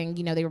who was saying,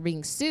 they were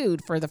being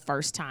sued for the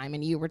first time.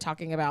 And you were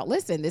talking about,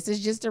 listen, this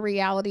is just a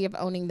reality of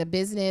owning the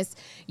business.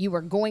 You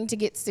were going to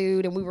get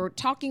sued. And we were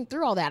talking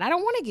through all that. I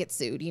don't want to get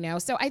sued,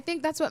 So I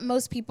think that's what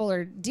most people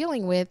are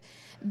dealing with.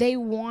 They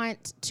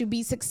want to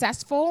be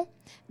successful.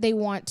 They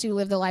want to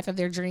live the life of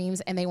their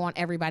dreams, and they want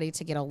everybody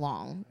to get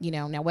along.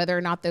 Now whether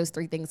or not those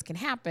three things can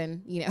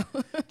happen, Do you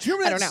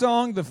remember that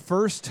song, The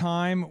First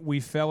Time We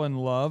Fell in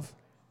Love?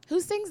 Who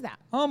sings that?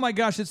 Oh my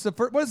gosh, it's the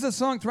first. What is the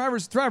song?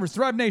 Thrivers,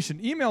 Thrive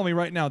Nation. Email me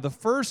right now. The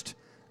first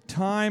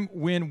time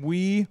when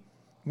we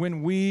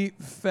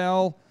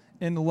fell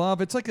in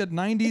love. It's like a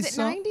 90s is it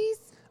song. 90s?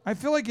 I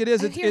feel like it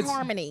is. I hear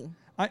harmony.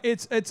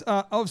 It's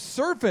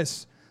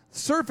Surface.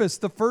 Surface.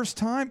 The first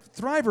time.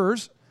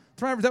 Thrivers.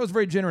 That was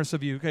very generous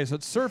of you. Okay, so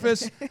it's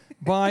Surface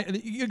by.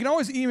 You can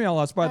always email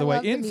us, by the way.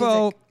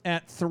 Info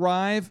at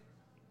Thrive.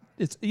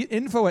 It's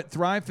info at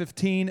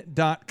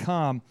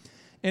thrive15.com.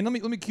 And let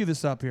me cue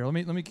this up here.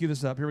 Let me cue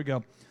this up. Here we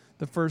go.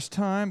 The first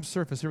time,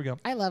 Surface. Here we go.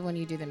 I love when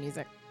you do the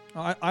music.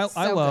 I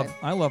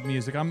love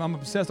music. I'm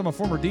obsessed. I'm a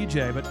former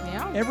DJ, but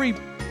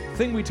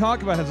everything we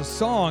talk about has a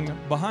song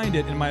behind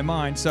it in my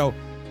mind. So,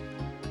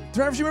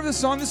 Thrivers, you remember this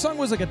song? This song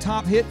was like a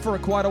top hit for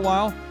quite a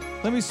while.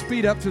 Let me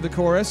speed up through the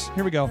chorus.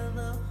 Here we go.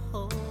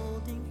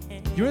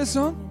 You remember this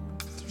song?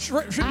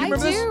 I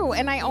do,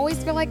 and I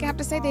always feel like I have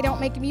to say they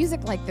don't make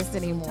music like this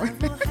anymore.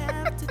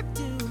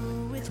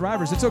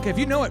 Thrivers, it's okay. If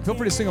you know it, feel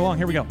free to sing along.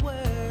 Here we go.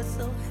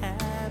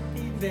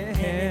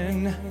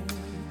 Then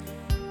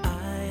I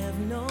have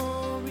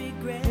no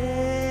regrets.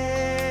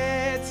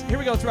 Here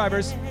we go,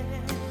 Thrivers.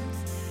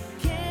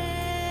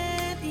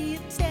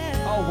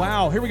 Oh,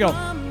 wow. Here we go.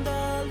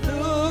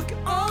 Look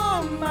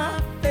on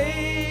my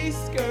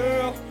face,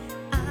 girl.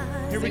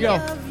 Here we go.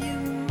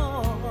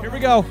 Here we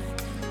go.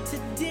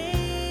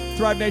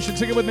 Thrive Nation,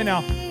 sing it with me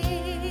now.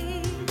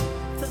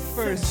 The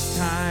first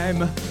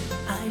time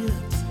I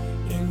looked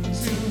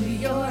into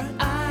your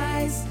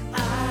eyes,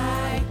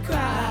 I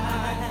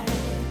cried.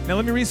 Now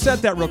let me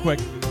reset that real quick.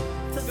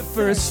 The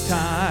first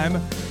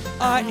time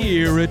I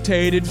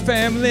irritated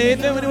family,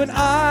 then when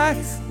I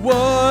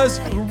was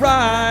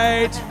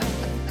right,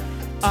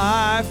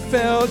 I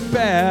felt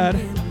bad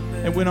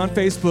and went on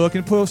Facebook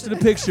and posted a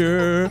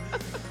picture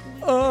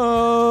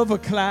of a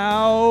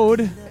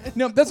cloud.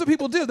 No, that's what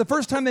people do. The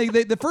first time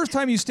the first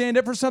time you stand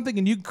up for something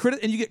and you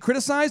get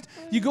criticized,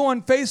 you go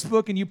on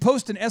Facebook and you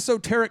post an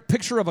esoteric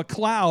picture of a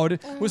cloud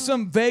with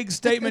some vague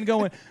statement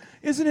going,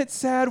 "Isn't it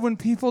sad when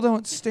people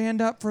don't stand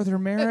up for their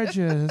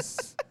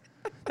marriages?"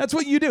 That's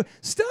what you do.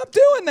 Stop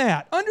doing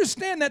that.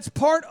 Understand that's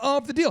part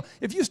of the deal.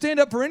 If you stand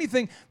up for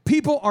anything,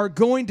 people are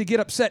going to get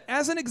upset.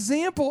 As an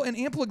example, an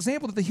ample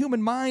example that the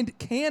human mind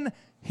can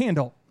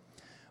handle.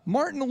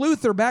 Martin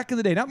Luther back in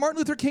the day, not Martin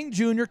Luther King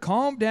Jr.,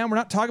 calm down. We're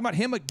not talking about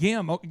him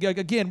again.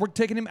 Again, we're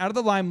taking him out of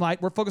the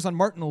limelight. We're focused on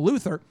Martin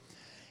Luther.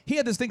 He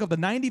had this thing called the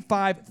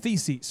 95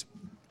 Theses.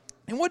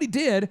 And what he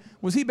did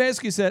was he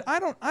basically said, I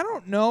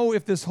don't know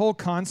if this whole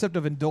concept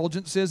of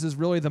indulgences is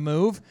really the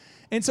move.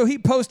 And so he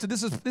posted,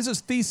 this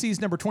is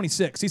thesis number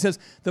 26. He says,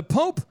 the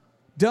Pope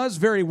does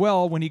very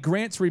well when he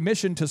grants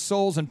remission to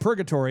souls in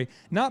purgatory,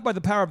 not by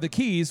the power of the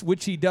keys,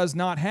 which he does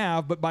not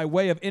have, but by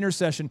way of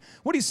intercession.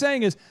 What he's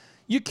saying is,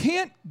 you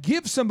can't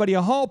give somebody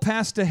a hall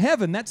pass to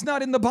heaven. That's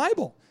not in the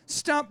Bible.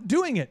 Stop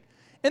doing it.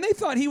 And they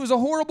thought he was a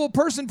horrible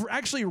person for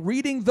actually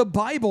reading the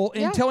Bible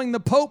and telling the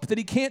Pope that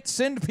he can't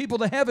send people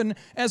to heaven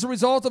as a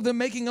result of them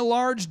making a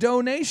large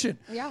donation.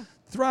 Yeah.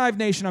 Thrive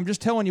Nation, I'm just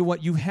telling you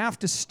what, you have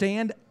to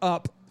stand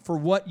up for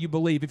what you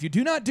believe. If you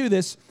do not do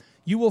this,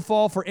 you will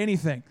fall for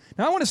anything.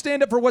 Now, I want to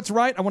stand up for what's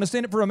right. I want to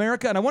stand up for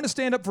America, and I want to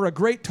stand up for a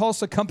great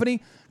Tulsa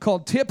company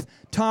called Tip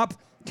Top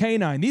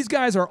Canine. These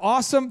guys are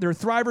awesome. They're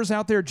thrivers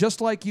out there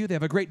just like you. They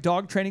have a great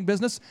dog training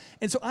business.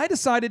 And so I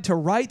decided to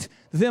write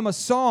them a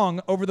song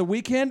over the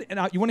weekend. And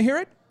you want to hear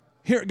it?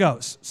 Here it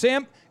goes.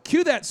 Sam,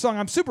 Cue that song.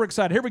 I'm super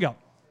excited. Here we go.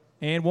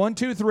 And 1,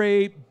 2,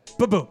 3,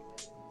 ba-boom.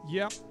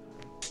 Yep.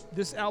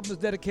 This album is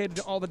dedicated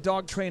to all the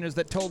dog trainers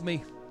that told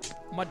me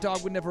my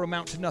dog would never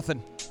amount to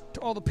nothing. To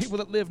all the people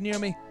that live near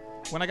me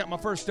when I got my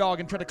first dog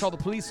and tried to call the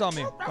police on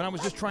me when I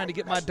was just trying to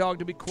get my dog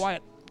to be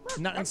quiet,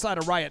 not inside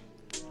a riot.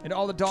 And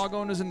all the dog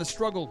owners in the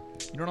struggle.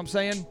 You know what I'm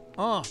saying?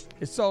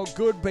 It's all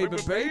good, baby.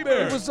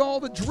 It was all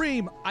the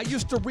dream. I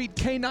used to read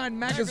Canine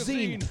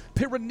magazine.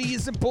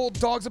 Pyrenees and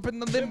bulldogs up in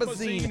the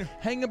limousine.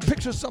 Hanging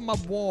pictures on my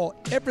wall.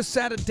 Every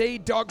Saturday,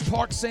 dog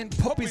parks and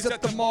puppies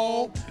at the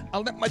mall. I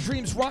let my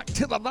dreams rock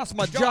till I lost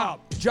my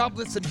job.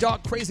 Jobless and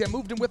dog crazy, I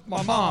moved in with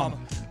my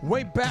mom.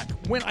 Way back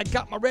when I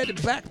got my red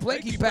and black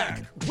blankie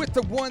back with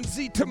the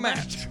 1Z to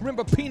match.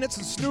 Remember Peanuts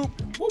and Snoop?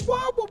 Wah,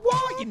 wah, wah,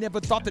 wah. You never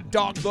thought that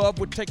dog love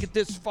would take it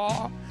this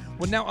far.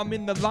 Well, now I'm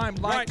in the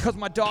limelight because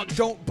my dog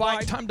don't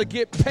bite. Time to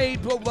get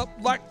paid, blow up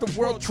like the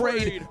world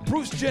trade.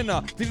 Bruce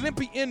Jenner, the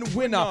Olympian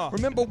winner.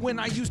 Remember when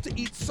I used to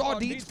eat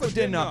sardines for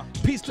dinner?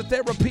 Peace to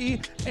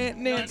therapy, Aunt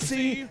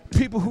Nancy.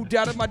 People who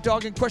doubted my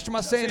dog and questioned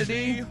my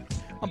sanity.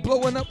 I'm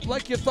blowing up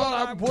like you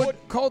thought I would.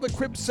 Call the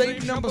crib,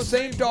 same number,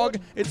 same dog.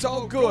 It's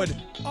all good.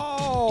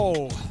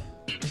 Oh.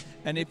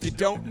 And if you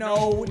don't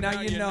know,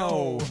 now you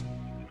know.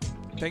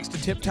 Thanks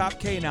to Tip Top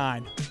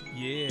Canine.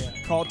 Yeah.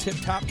 Call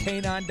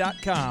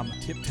tiptopcanine.com.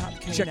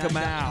 Tiptopcanine.com. Check them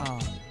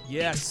out.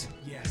 Yes.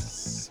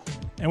 Yes.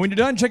 And when you're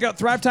done, check out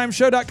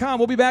thrivetimeshow.com.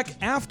 We'll be back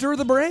after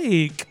the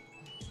break.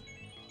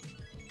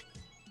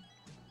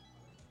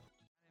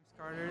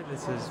 Carter.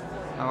 This is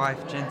my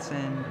wife,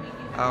 Jensen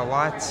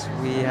Watts.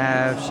 She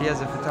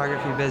has a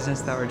photography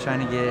business that we're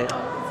trying to get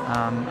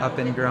up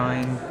and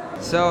growing.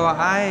 So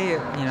I,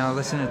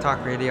 listen to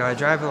talk radio. I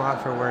drive a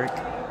lot for work,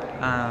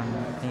 and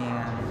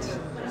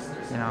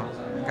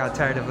got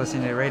tired of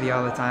listening to radio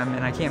all the time.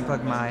 And I can't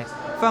plug my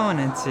phone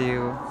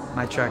into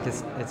my truck;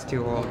 it's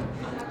too old.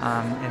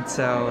 And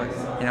so,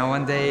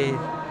 one day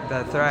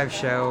the Thrive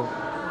Show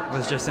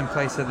was just in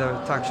place of the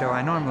talk show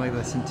I normally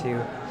listen to,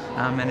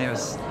 and it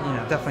was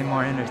definitely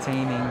more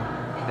entertaining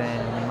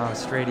than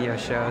most radio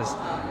shows.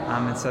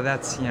 And so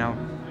that's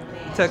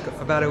it took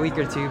about a week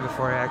or two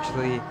before I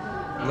actually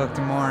looked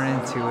more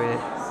into it.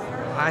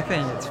 I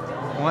think it's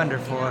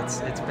wonderful.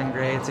 It's been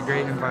great. It's a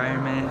great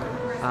environment.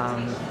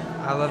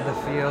 I love the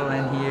feel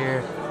in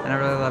here, and I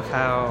really love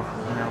how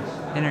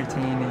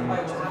entertaining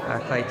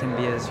Clay can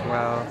be as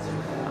well.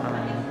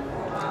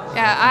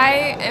 Yeah,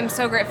 I am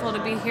so grateful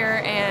to be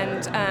here,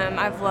 and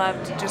I've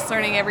loved just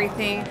learning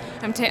everything.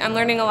 I'm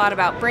learning a lot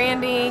about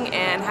branding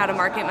and how to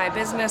market my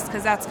business,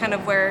 because that's kind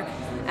of where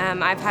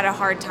I've had a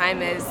hard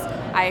time. Is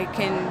I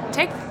can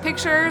take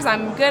pictures,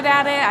 I'm good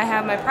at it, I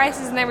have my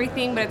prices and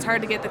everything, but it's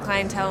hard to get the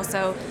clientele.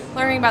 So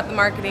learning about the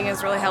marketing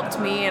has really helped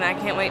me, and I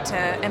can't wait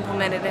to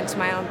implement it into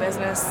my own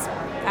business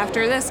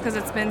after this, because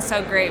it's been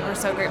so great. We're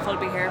so grateful to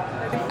be here.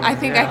 I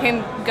think I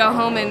can go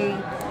home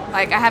and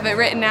I have it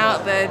written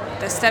out,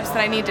 the steps that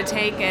I need to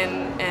take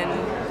and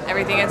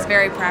everything. It's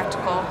very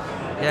practical.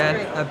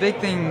 Yeah, a big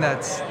thing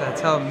that's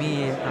helped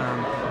me,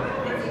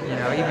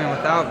 even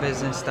without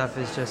business stuff,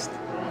 is just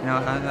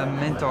a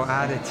mental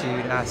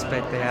attitude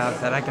aspect they have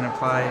that I can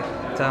apply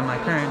to my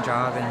current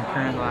job and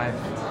current life.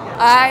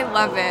 I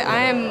love it.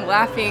 I am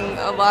laughing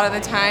a lot of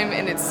the time,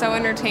 and it's so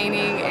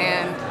entertaining,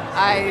 and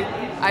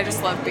I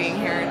just love being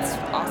here. It's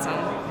awesome.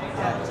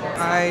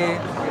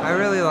 I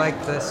really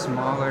like the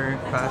smaller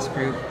class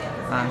group,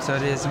 so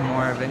it is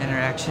more of an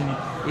interaction,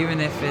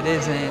 even if it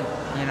isn't,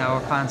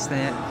 a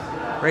constant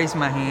raise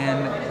my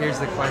hand, here's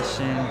the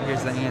question,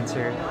 here's the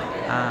answer.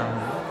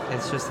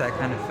 It's just that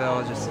kind of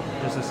feel, just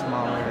a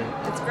smaller.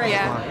 It's great.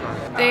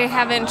 Yeah. They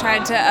haven't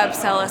tried to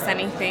upsell us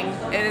anything.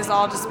 It has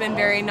all just been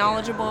very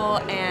knowledgeable,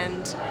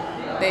 and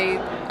they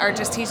are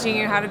just teaching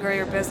you how to grow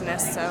your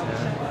business. So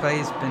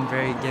Clay's been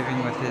very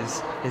giving with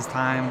his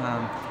time,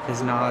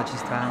 his knowledge,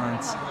 his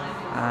talents.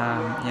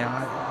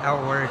 At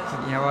work,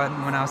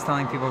 when I was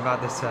telling people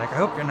about this, I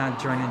hope you're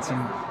not joining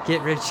some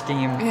get-rich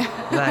scheme.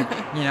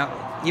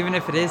 Even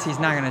if it is, he's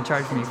not going to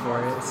charge me for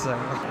it. So,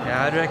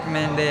 yeah, I'd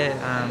recommend it.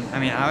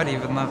 I would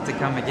even love to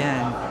come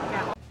again.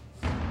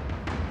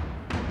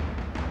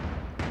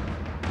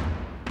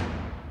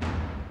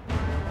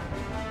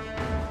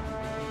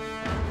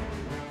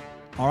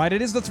 All right,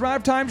 it is the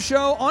Thrive Time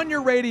Show on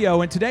your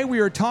radio, and today we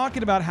are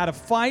talking about how to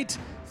fight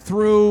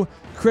through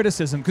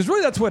criticism, because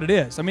really that's what it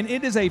is.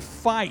 It is a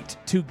fight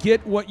to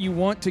get what you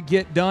want to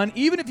get done,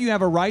 even if you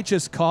have a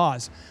righteous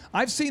cause.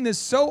 I've seen this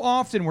so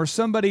often where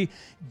somebody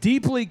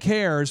deeply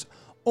cares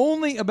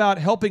only about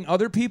helping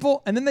other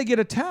people, and then they get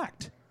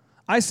attacked.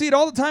 I see it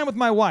all the time with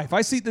my wife.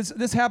 I see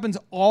this happens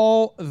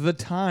all the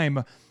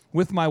time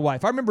with my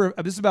wife. I remember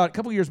this is about a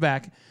couple years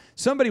back.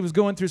 Somebody was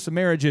going through some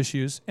marriage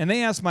issues, and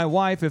they asked my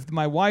wife if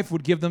my wife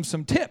would give them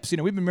some tips.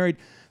 We've been married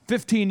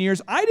 15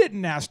 years. I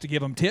didn't ask to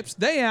give them tips.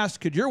 They asked,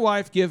 could your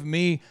wife give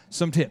me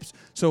some tips?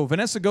 So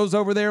Vanessa goes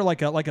over there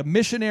like a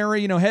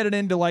missionary, headed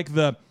into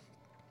the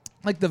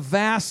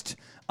vast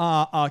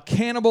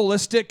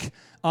cannibalistic,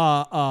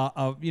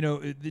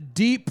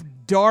 deep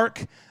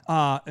dark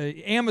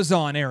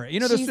Amazon area. You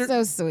know, She's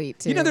so sweet,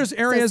 too. You know, there's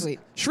areas. So sweet.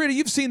 Sharita,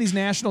 you've seen these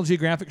National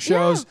Geographic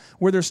shows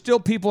where there's still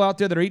people out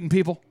there that are eating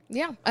people.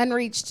 Yeah,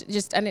 unreached.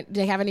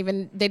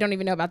 They don't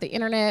even know about the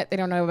internet. They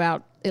don't know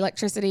about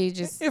electricity.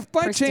 Just if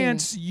by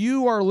chance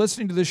you are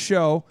listening to this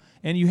show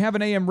and you have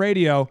an AM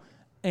radio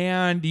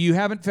and you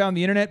haven't found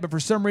the internet, but for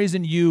some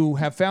reason you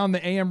have found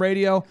the AM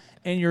radio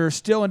and you're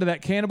still into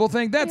that cannibal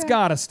thing, that's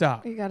got to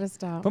stop. You got to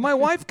stop. But my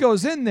wife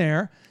goes in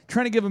there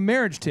trying to give them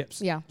marriage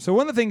tips. Yeah. So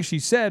one of the things she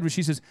said was,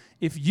 she says,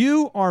 if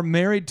you are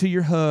married to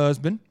your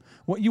husband,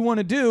 what you want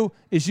to do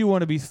is you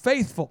want to be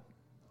faithful.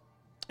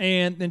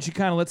 And then she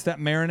kind of lets that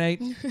marinate.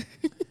 And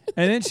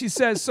then she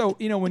says, so,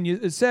 you know, when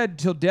it said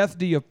till death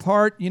do you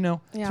part, you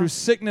know, through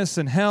sickness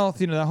and health,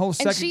 you know, the whole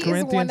Second Corinthians.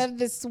 And she is one of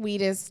the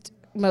sweetest,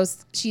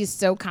 she's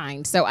so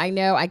kind. So I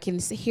know I can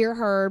hear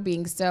her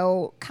being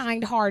so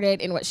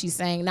kind-hearted in what she's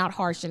saying, not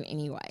harsh in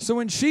any way. So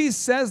when she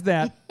says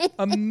that,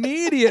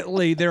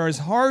 immediately there is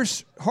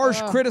harsh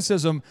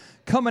criticism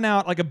coming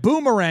out like a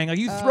boomerang. Like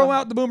you throw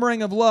out the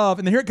boomerang of love,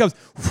 and then here it comes,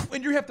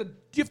 and you have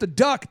to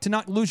duck to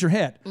not lose your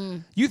head.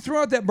 You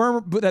throw out that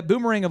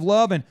boomerang of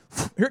love, and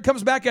here it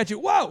comes back at you.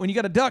 Whoa! And you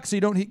got to duck so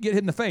you don't get hit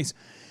in the face.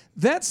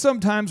 That's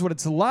sometimes what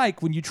it's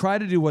like when you try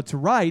to do what's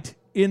right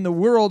in the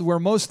world where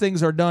most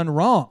things are done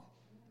wrong.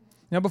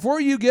 Now,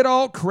 before you get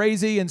all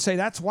crazy and say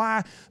that's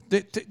why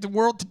the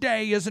world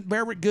today isn't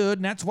very good,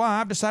 and that's why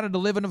I've decided to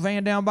live in a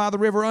van down by the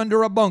river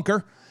under a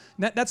bunker,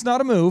 that's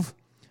not a move.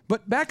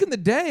 But back in the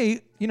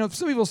day, you know,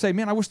 some people say,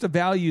 man, I wish the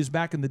values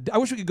back in the day, I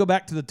wish we could go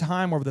back to the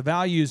time where the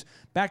values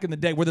back in the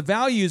day,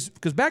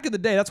 because back in the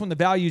day, that's when the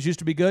values used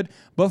to be good.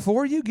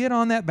 Before you get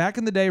on that back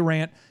in the day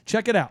rant,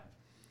 check it out.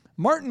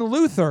 Martin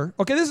Luther,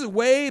 okay, this is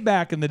way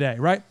back in the day,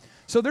 right?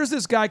 So there's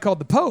this guy called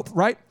the Pope,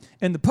 right?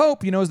 And the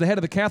Pope, you know, is the head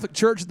of the Catholic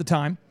Church at the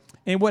time.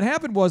 And what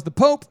happened was the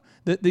Pope,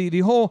 the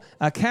whole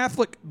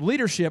Catholic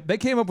leadership, they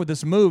came up with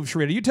this move,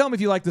 Sharita. You tell me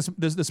if you like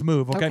this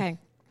move, okay?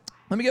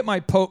 Let me get my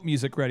Pope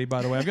music ready,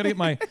 by the way. I've got to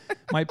get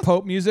my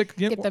Pope music.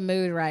 Get the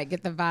mood right.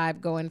 Get the vibe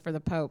going for the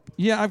Pope.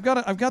 Yeah, I've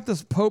got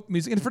this Pope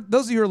music. And for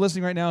those of you who are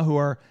listening right now who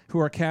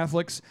are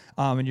Catholics,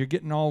 and you're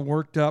getting all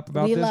worked up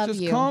about we this, love just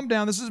you. calm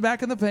down. This is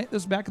back in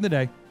the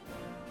day.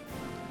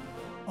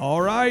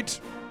 All right,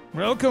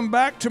 welcome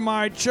back to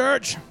my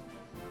church.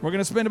 We're going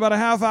to spend about a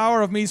half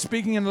hour of me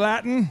speaking in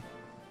Latin.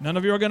 None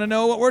of you are going to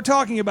know what we're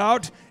talking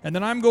about. And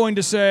then I'm going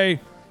to say,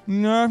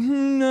 then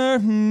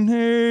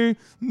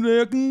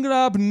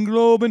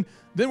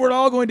we're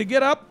all going to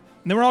get up,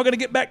 and then we're all going to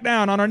get back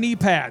down on our knee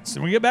pads.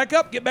 And we get back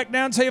up, get back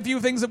down, say a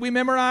few things that we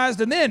memorized.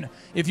 And then,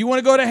 if you want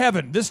to go to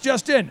heaven, this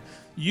just in,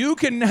 you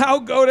can now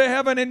go to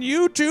heaven, and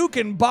you too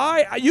can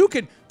buy,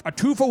 a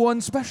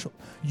 2-for-1 special.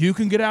 You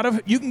can get out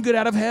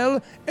of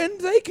hell, and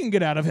they can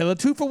get out of hell. A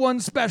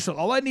 2-for-1 special.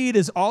 All I need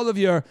is all of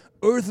your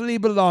earthly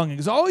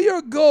belongings, all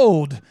your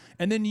gold,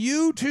 and then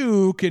you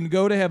too can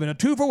go to heaven. A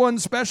 2-for-1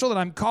 special, and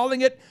I'm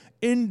calling it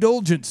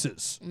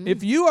indulgences.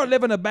 If you are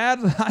living a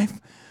bad life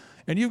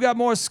and you've got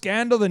more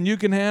scandal than you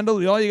can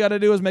handle, all you got to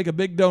do is make a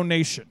big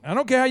donation. I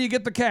don't care how you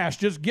get the cash.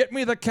 Just get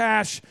me the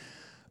cash.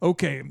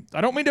 Okay,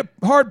 I don't mean to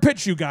hard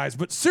pitch you guys,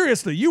 but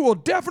seriously, you will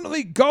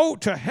definitely go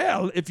to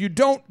hell if you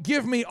don't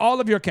give me all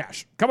of your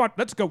cash. Come on,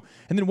 let's go.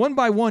 And then one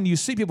by one, you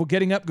see people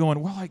getting up going,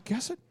 well, I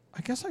guess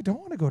I don't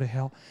want to go to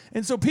hell.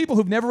 And so people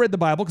who've never read the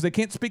Bible because they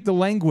can't speak the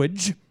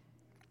language,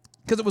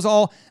 because it was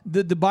all,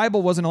 the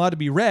Bible wasn't allowed to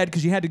be read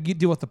because you had to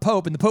deal with the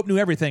Pope, and the Pope knew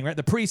everything, right?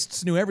 The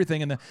priests knew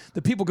everything, and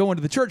the people going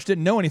to the church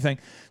didn't know anything.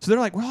 So they're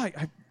like, well,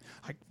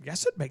 I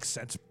guess it makes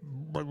sense.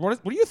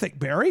 What do you think,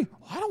 Barry?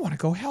 Well, I don't want to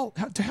go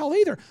to hell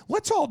either.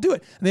 Let's all do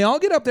it. And they all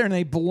get up there and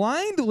they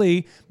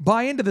blindly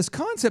buy into this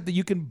concept that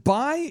you can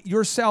buy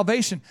your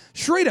salvation.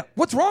 Sharita,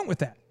 what's wrong with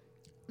that?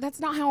 That's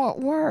not how it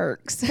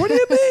works. What do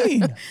you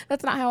mean?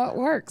 That's not how it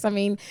works. I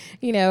mean,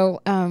 you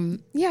know,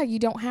 you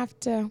don't have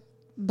to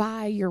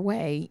buy your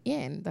way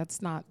in. But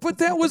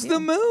that was the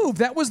move.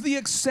 That was the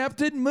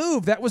accepted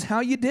move. That was how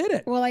you did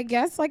it. Well, I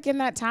guess like in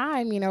that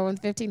time, you know, in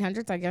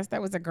 1500s, I guess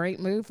that was a great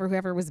move for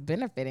whoever was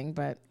benefiting,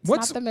 but it's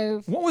not the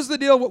move. What was the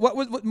deal? What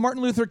was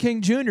Martin Luther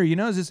King Jr., you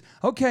know, is this,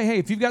 okay, hey,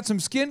 if you've got some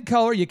skin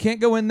color, you can't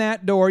go in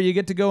that door. You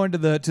get to go into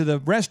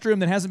the restroom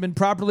that hasn't been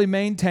properly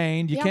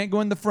maintained. You can't go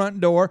in the front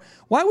door.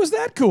 Why was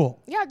that cool?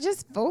 Yeah,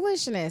 just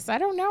foolishness. I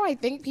don't know. I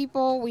think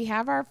we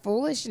have our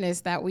foolishness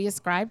that we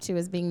ascribe to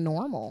as being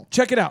normal.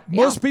 Check it out.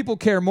 Most people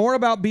care more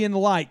about being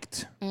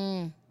liked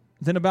than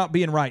about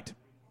being right.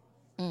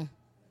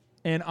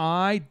 And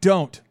I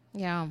don't.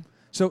 Yeah.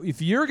 So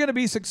if you're going to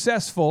be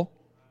successful,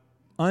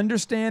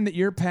 understand that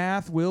your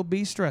path will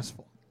be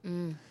stressful.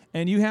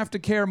 And you have to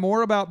care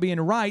more about being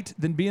right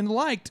than being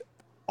liked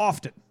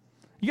often.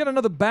 You got to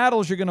know the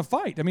battles you're going to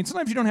fight. I mean,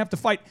 sometimes you don't have to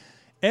fight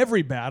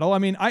every battle. I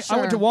mean, I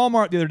went to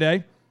Walmart the other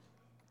day.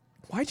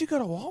 Why'd you go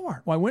to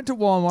Walmart? Well, I went to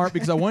Walmart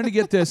because I wanted to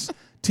get this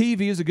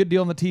TV. It was a good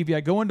deal on the TV.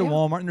 I go into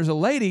Walmart, and there's a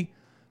lady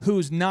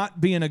who's not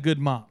being a good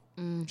mom.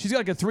 She's got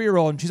like a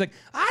 3-year-old, and she's like,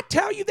 "I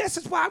tell you, this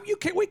is why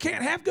we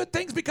can't have good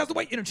things because of the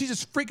way." She's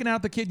just freaking out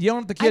at the kid,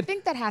 yelling at the kid. I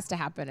think that has to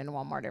happen in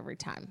Walmart every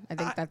time. I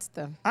think that's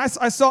the. I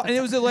saw, and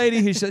it was a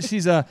lady.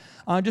 She's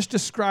just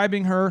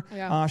describing her.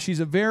 Yeah.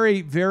 She's a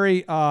very,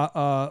 very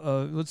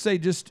let's say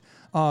just.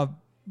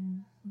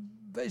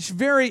 She's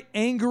very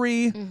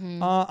angry.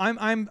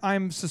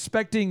 I'm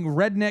suspecting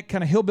redneck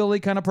kind of hillbilly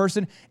kind of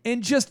person,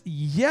 and just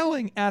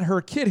yelling at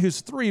her kid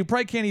who's 3, who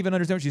probably can't even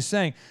understand what she's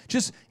saying.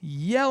 Just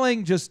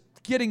yelling, just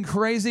getting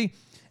crazy.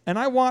 And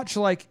I watch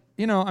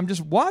I'm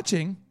just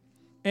watching,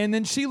 and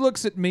then she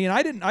looks at me, and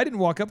I didn't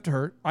walk up to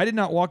her. I did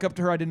not walk up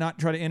to her. I did not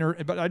try to enter,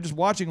 but I'm just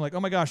watching like, oh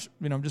my gosh,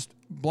 just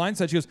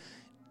blindsided. She goes,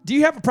 "Do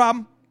you have a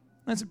problem?"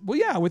 I said, "Well,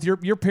 yeah, with your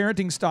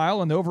parenting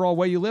style and the overall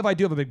way you live, I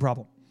do have a big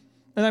problem."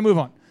 And I move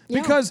on.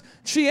 Because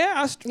she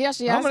asked, yeah,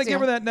 she I'm asked going to give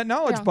her that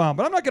knowledge bomb.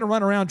 But I'm not going to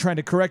run around trying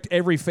to correct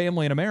every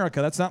family in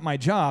America. That's not my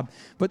job.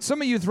 But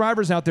some of you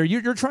thrivers out there,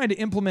 you're trying to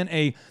implement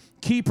a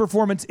key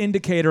performance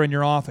indicator in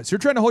your office. You're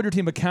trying to hold your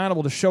team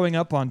accountable to showing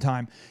up on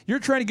time. You're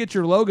trying to get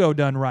your logo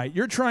done right.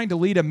 You're trying to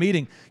lead a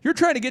meeting. You're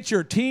trying to get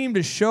your team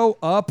to show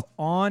up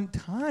on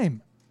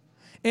time.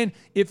 And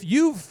if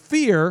you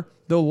fear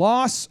the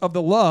loss of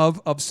the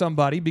love of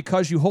somebody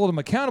because you hold them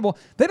accountable,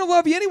 they don't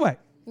love you anyway.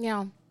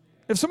 Yeah.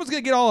 If someone's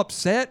going to get all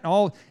upset,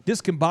 all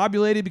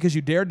discombobulated because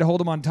you dared to hold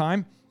them on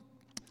time,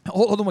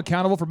 hold them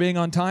accountable for being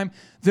on time,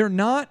 they're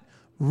not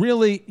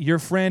really your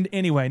friend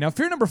anyway. Now,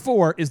 fear number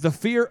 4 is the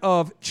fear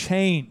of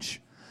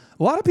change.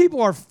 A lot of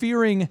people are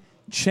fearing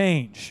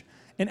change.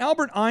 And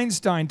Albert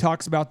Einstein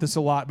talks about this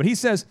a lot, but he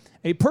says,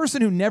 a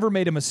person who never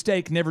made a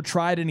mistake never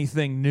tried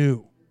anything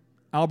new.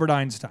 Albert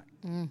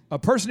Einstein. A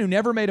person who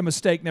never made a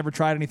mistake never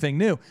tried anything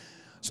new.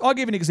 So I'll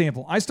give you an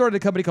example. I started a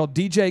company called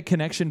DJ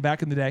Connection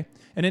back in the day.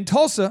 And in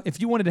Tulsa,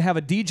 if you wanted to have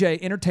a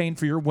DJ entertain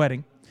for your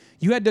wedding,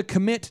 you had to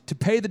commit to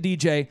pay the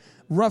DJ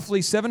roughly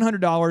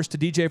 $700 to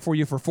DJ for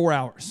you for 4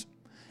 hours.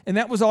 And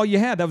that was all you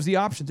had. That was the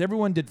options.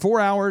 Everyone did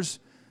 4 hours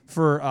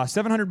for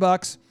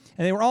 $700,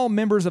 and they were all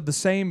members of the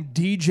same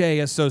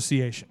DJ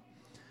association.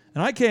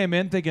 And I came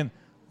in thinking,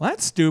 well,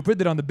 that's stupid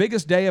that on the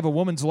biggest day of a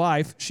woman's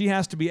life, she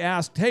has to be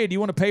asked, hey, do you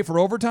want to pay for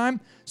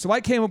overtime? So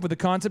I came up with the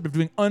concept of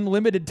doing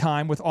unlimited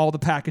time with all the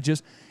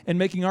packages and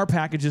making our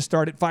packages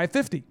start at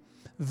 $550.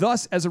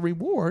 Thus, as a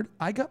reward,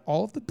 I got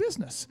all of the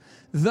business.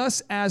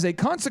 Thus, as a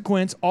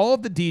consequence, all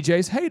of the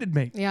DJs hated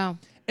me. Yeah.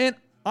 And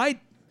I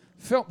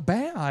felt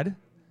bad,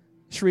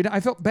 Sharita.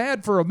 I felt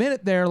bad for a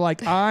minute there,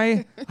 like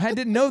I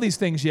didn't know these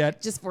things yet.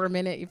 Just for a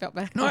minute, you felt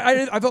bad. No,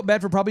 I felt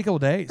bad for probably a couple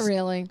of days.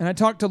 Really? And I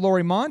talked to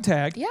Lori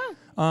Montag. Yeah.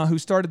 Who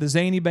started the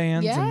Zany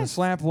Bands and the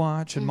Slap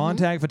Watch and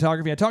Montag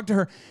Photography. I talked to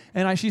her,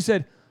 and she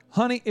said,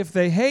 honey, if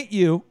they hate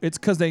you, it's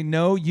because they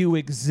know you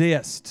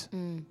exist.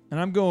 And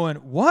I'm going,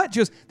 what?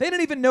 They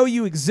didn't even know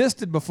you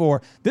existed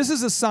before. This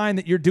is a sign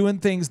that you're doing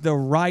things the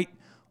right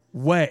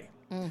way.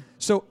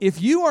 So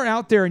if you are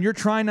out there and you're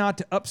trying not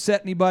to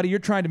upset anybody, you're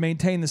trying to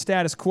maintain the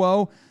status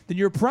quo, then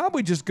you're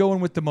probably just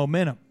going with the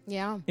momentum.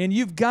 Yeah. And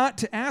you've got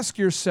to ask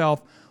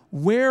yourself,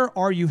 where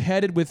are you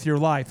headed with your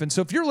life? And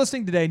so if you're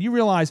listening today and you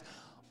realize,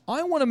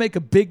 I want to make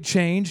a big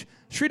change,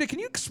 Sharita, can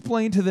you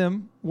explain to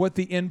them what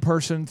the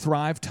in-person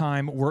Thrive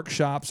Time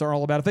workshops are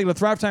all about? If they go to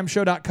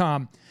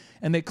thrivetimeshow.com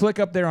and they click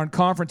up there on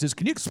conferences,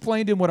 can you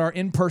explain to them what our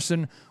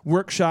in-person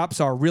workshops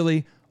are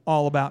really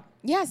all about?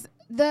 Yes.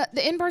 The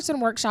in-person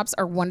workshops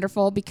are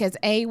wonderful because,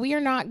 A, we are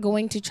not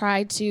going to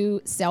try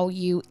to sell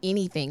you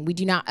anything. We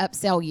do not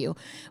upsell you.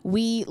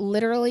 We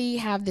literally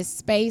have this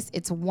space.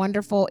 It's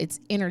wonderful. It's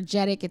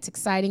energetic. It's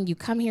exciting. You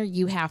come here,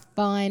 you have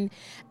fun.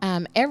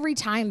 Every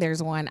time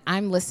there's one,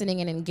 I'm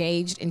listening and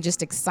engaged and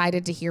just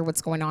excited to hear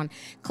what's going on.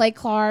 Clay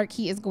Clark,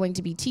 he is going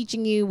to be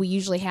teaching you. We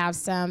usually have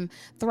some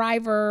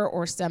thriver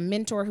or some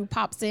mentor who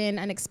pops in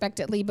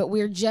unexpectedly, but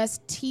we're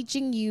just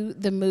teaching you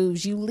the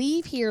moves. You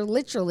leave here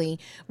literally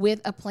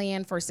with a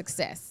plan for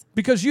success.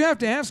 Because you have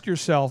to ask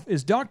yourself,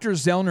 is Dr.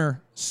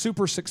 Zellner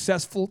super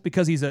successful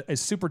because he's a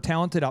super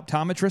talented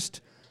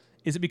optometrist?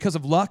 Is it because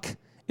of luck?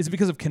 Is it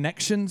because of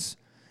connections?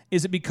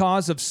 Is it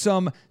because of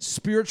some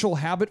spiritual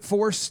habit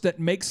force that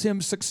makes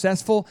him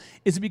successful?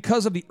 Is it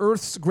because of the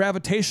Earth's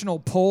gravitational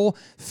pull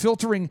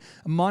filtering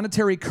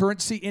monetary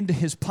currency into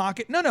his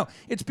pocket? No.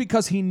 It's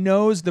because he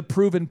knows the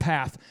proven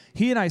path.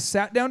 He and I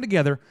sat down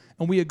together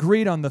and we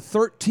agreed on the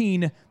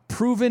 13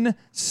 proven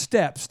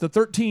steps, the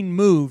 13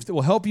 moves that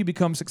will help you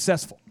become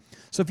successful.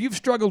 So if you've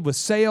struggled with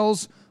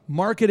sales,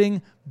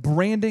 marketing,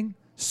 branding,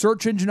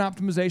 search engine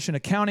optimization,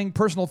 accounting,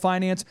 personal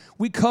finance,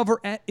 we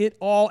cover it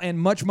all and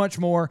much, much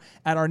more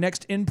at our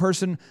next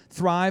in-person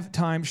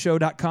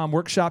thrivetimeshow.com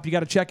workshop. You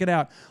got to check it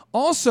out.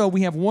 Also,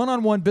 we have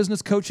one-on-one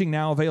business coaching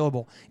now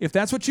available. If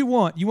that's what you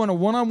want a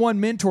one-on-one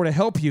mentor to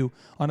help you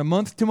on a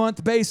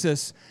month-to-month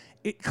basis.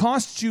 It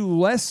costs you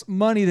less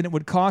money than it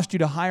would cost you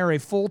to hire a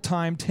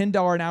full-time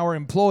 $10 an hour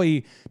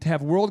employee to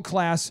have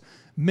world-class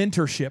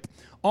mentorship.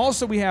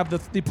 Also, we have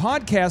the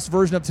podcast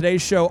version of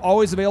today's show,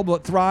 always available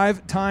at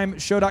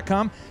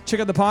thrivetimeshow.com. Check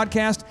out the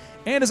podcast.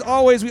 And as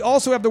always, we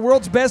also have the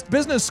world's best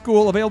business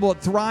school available at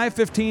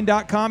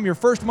thrive15.com. Your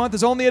first month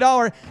is only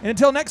 $1. And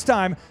until next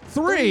time,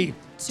 3,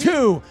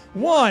 2,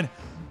 1.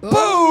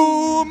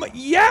 Boom!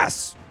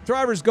 Yes!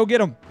 Thrivers, go get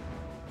them.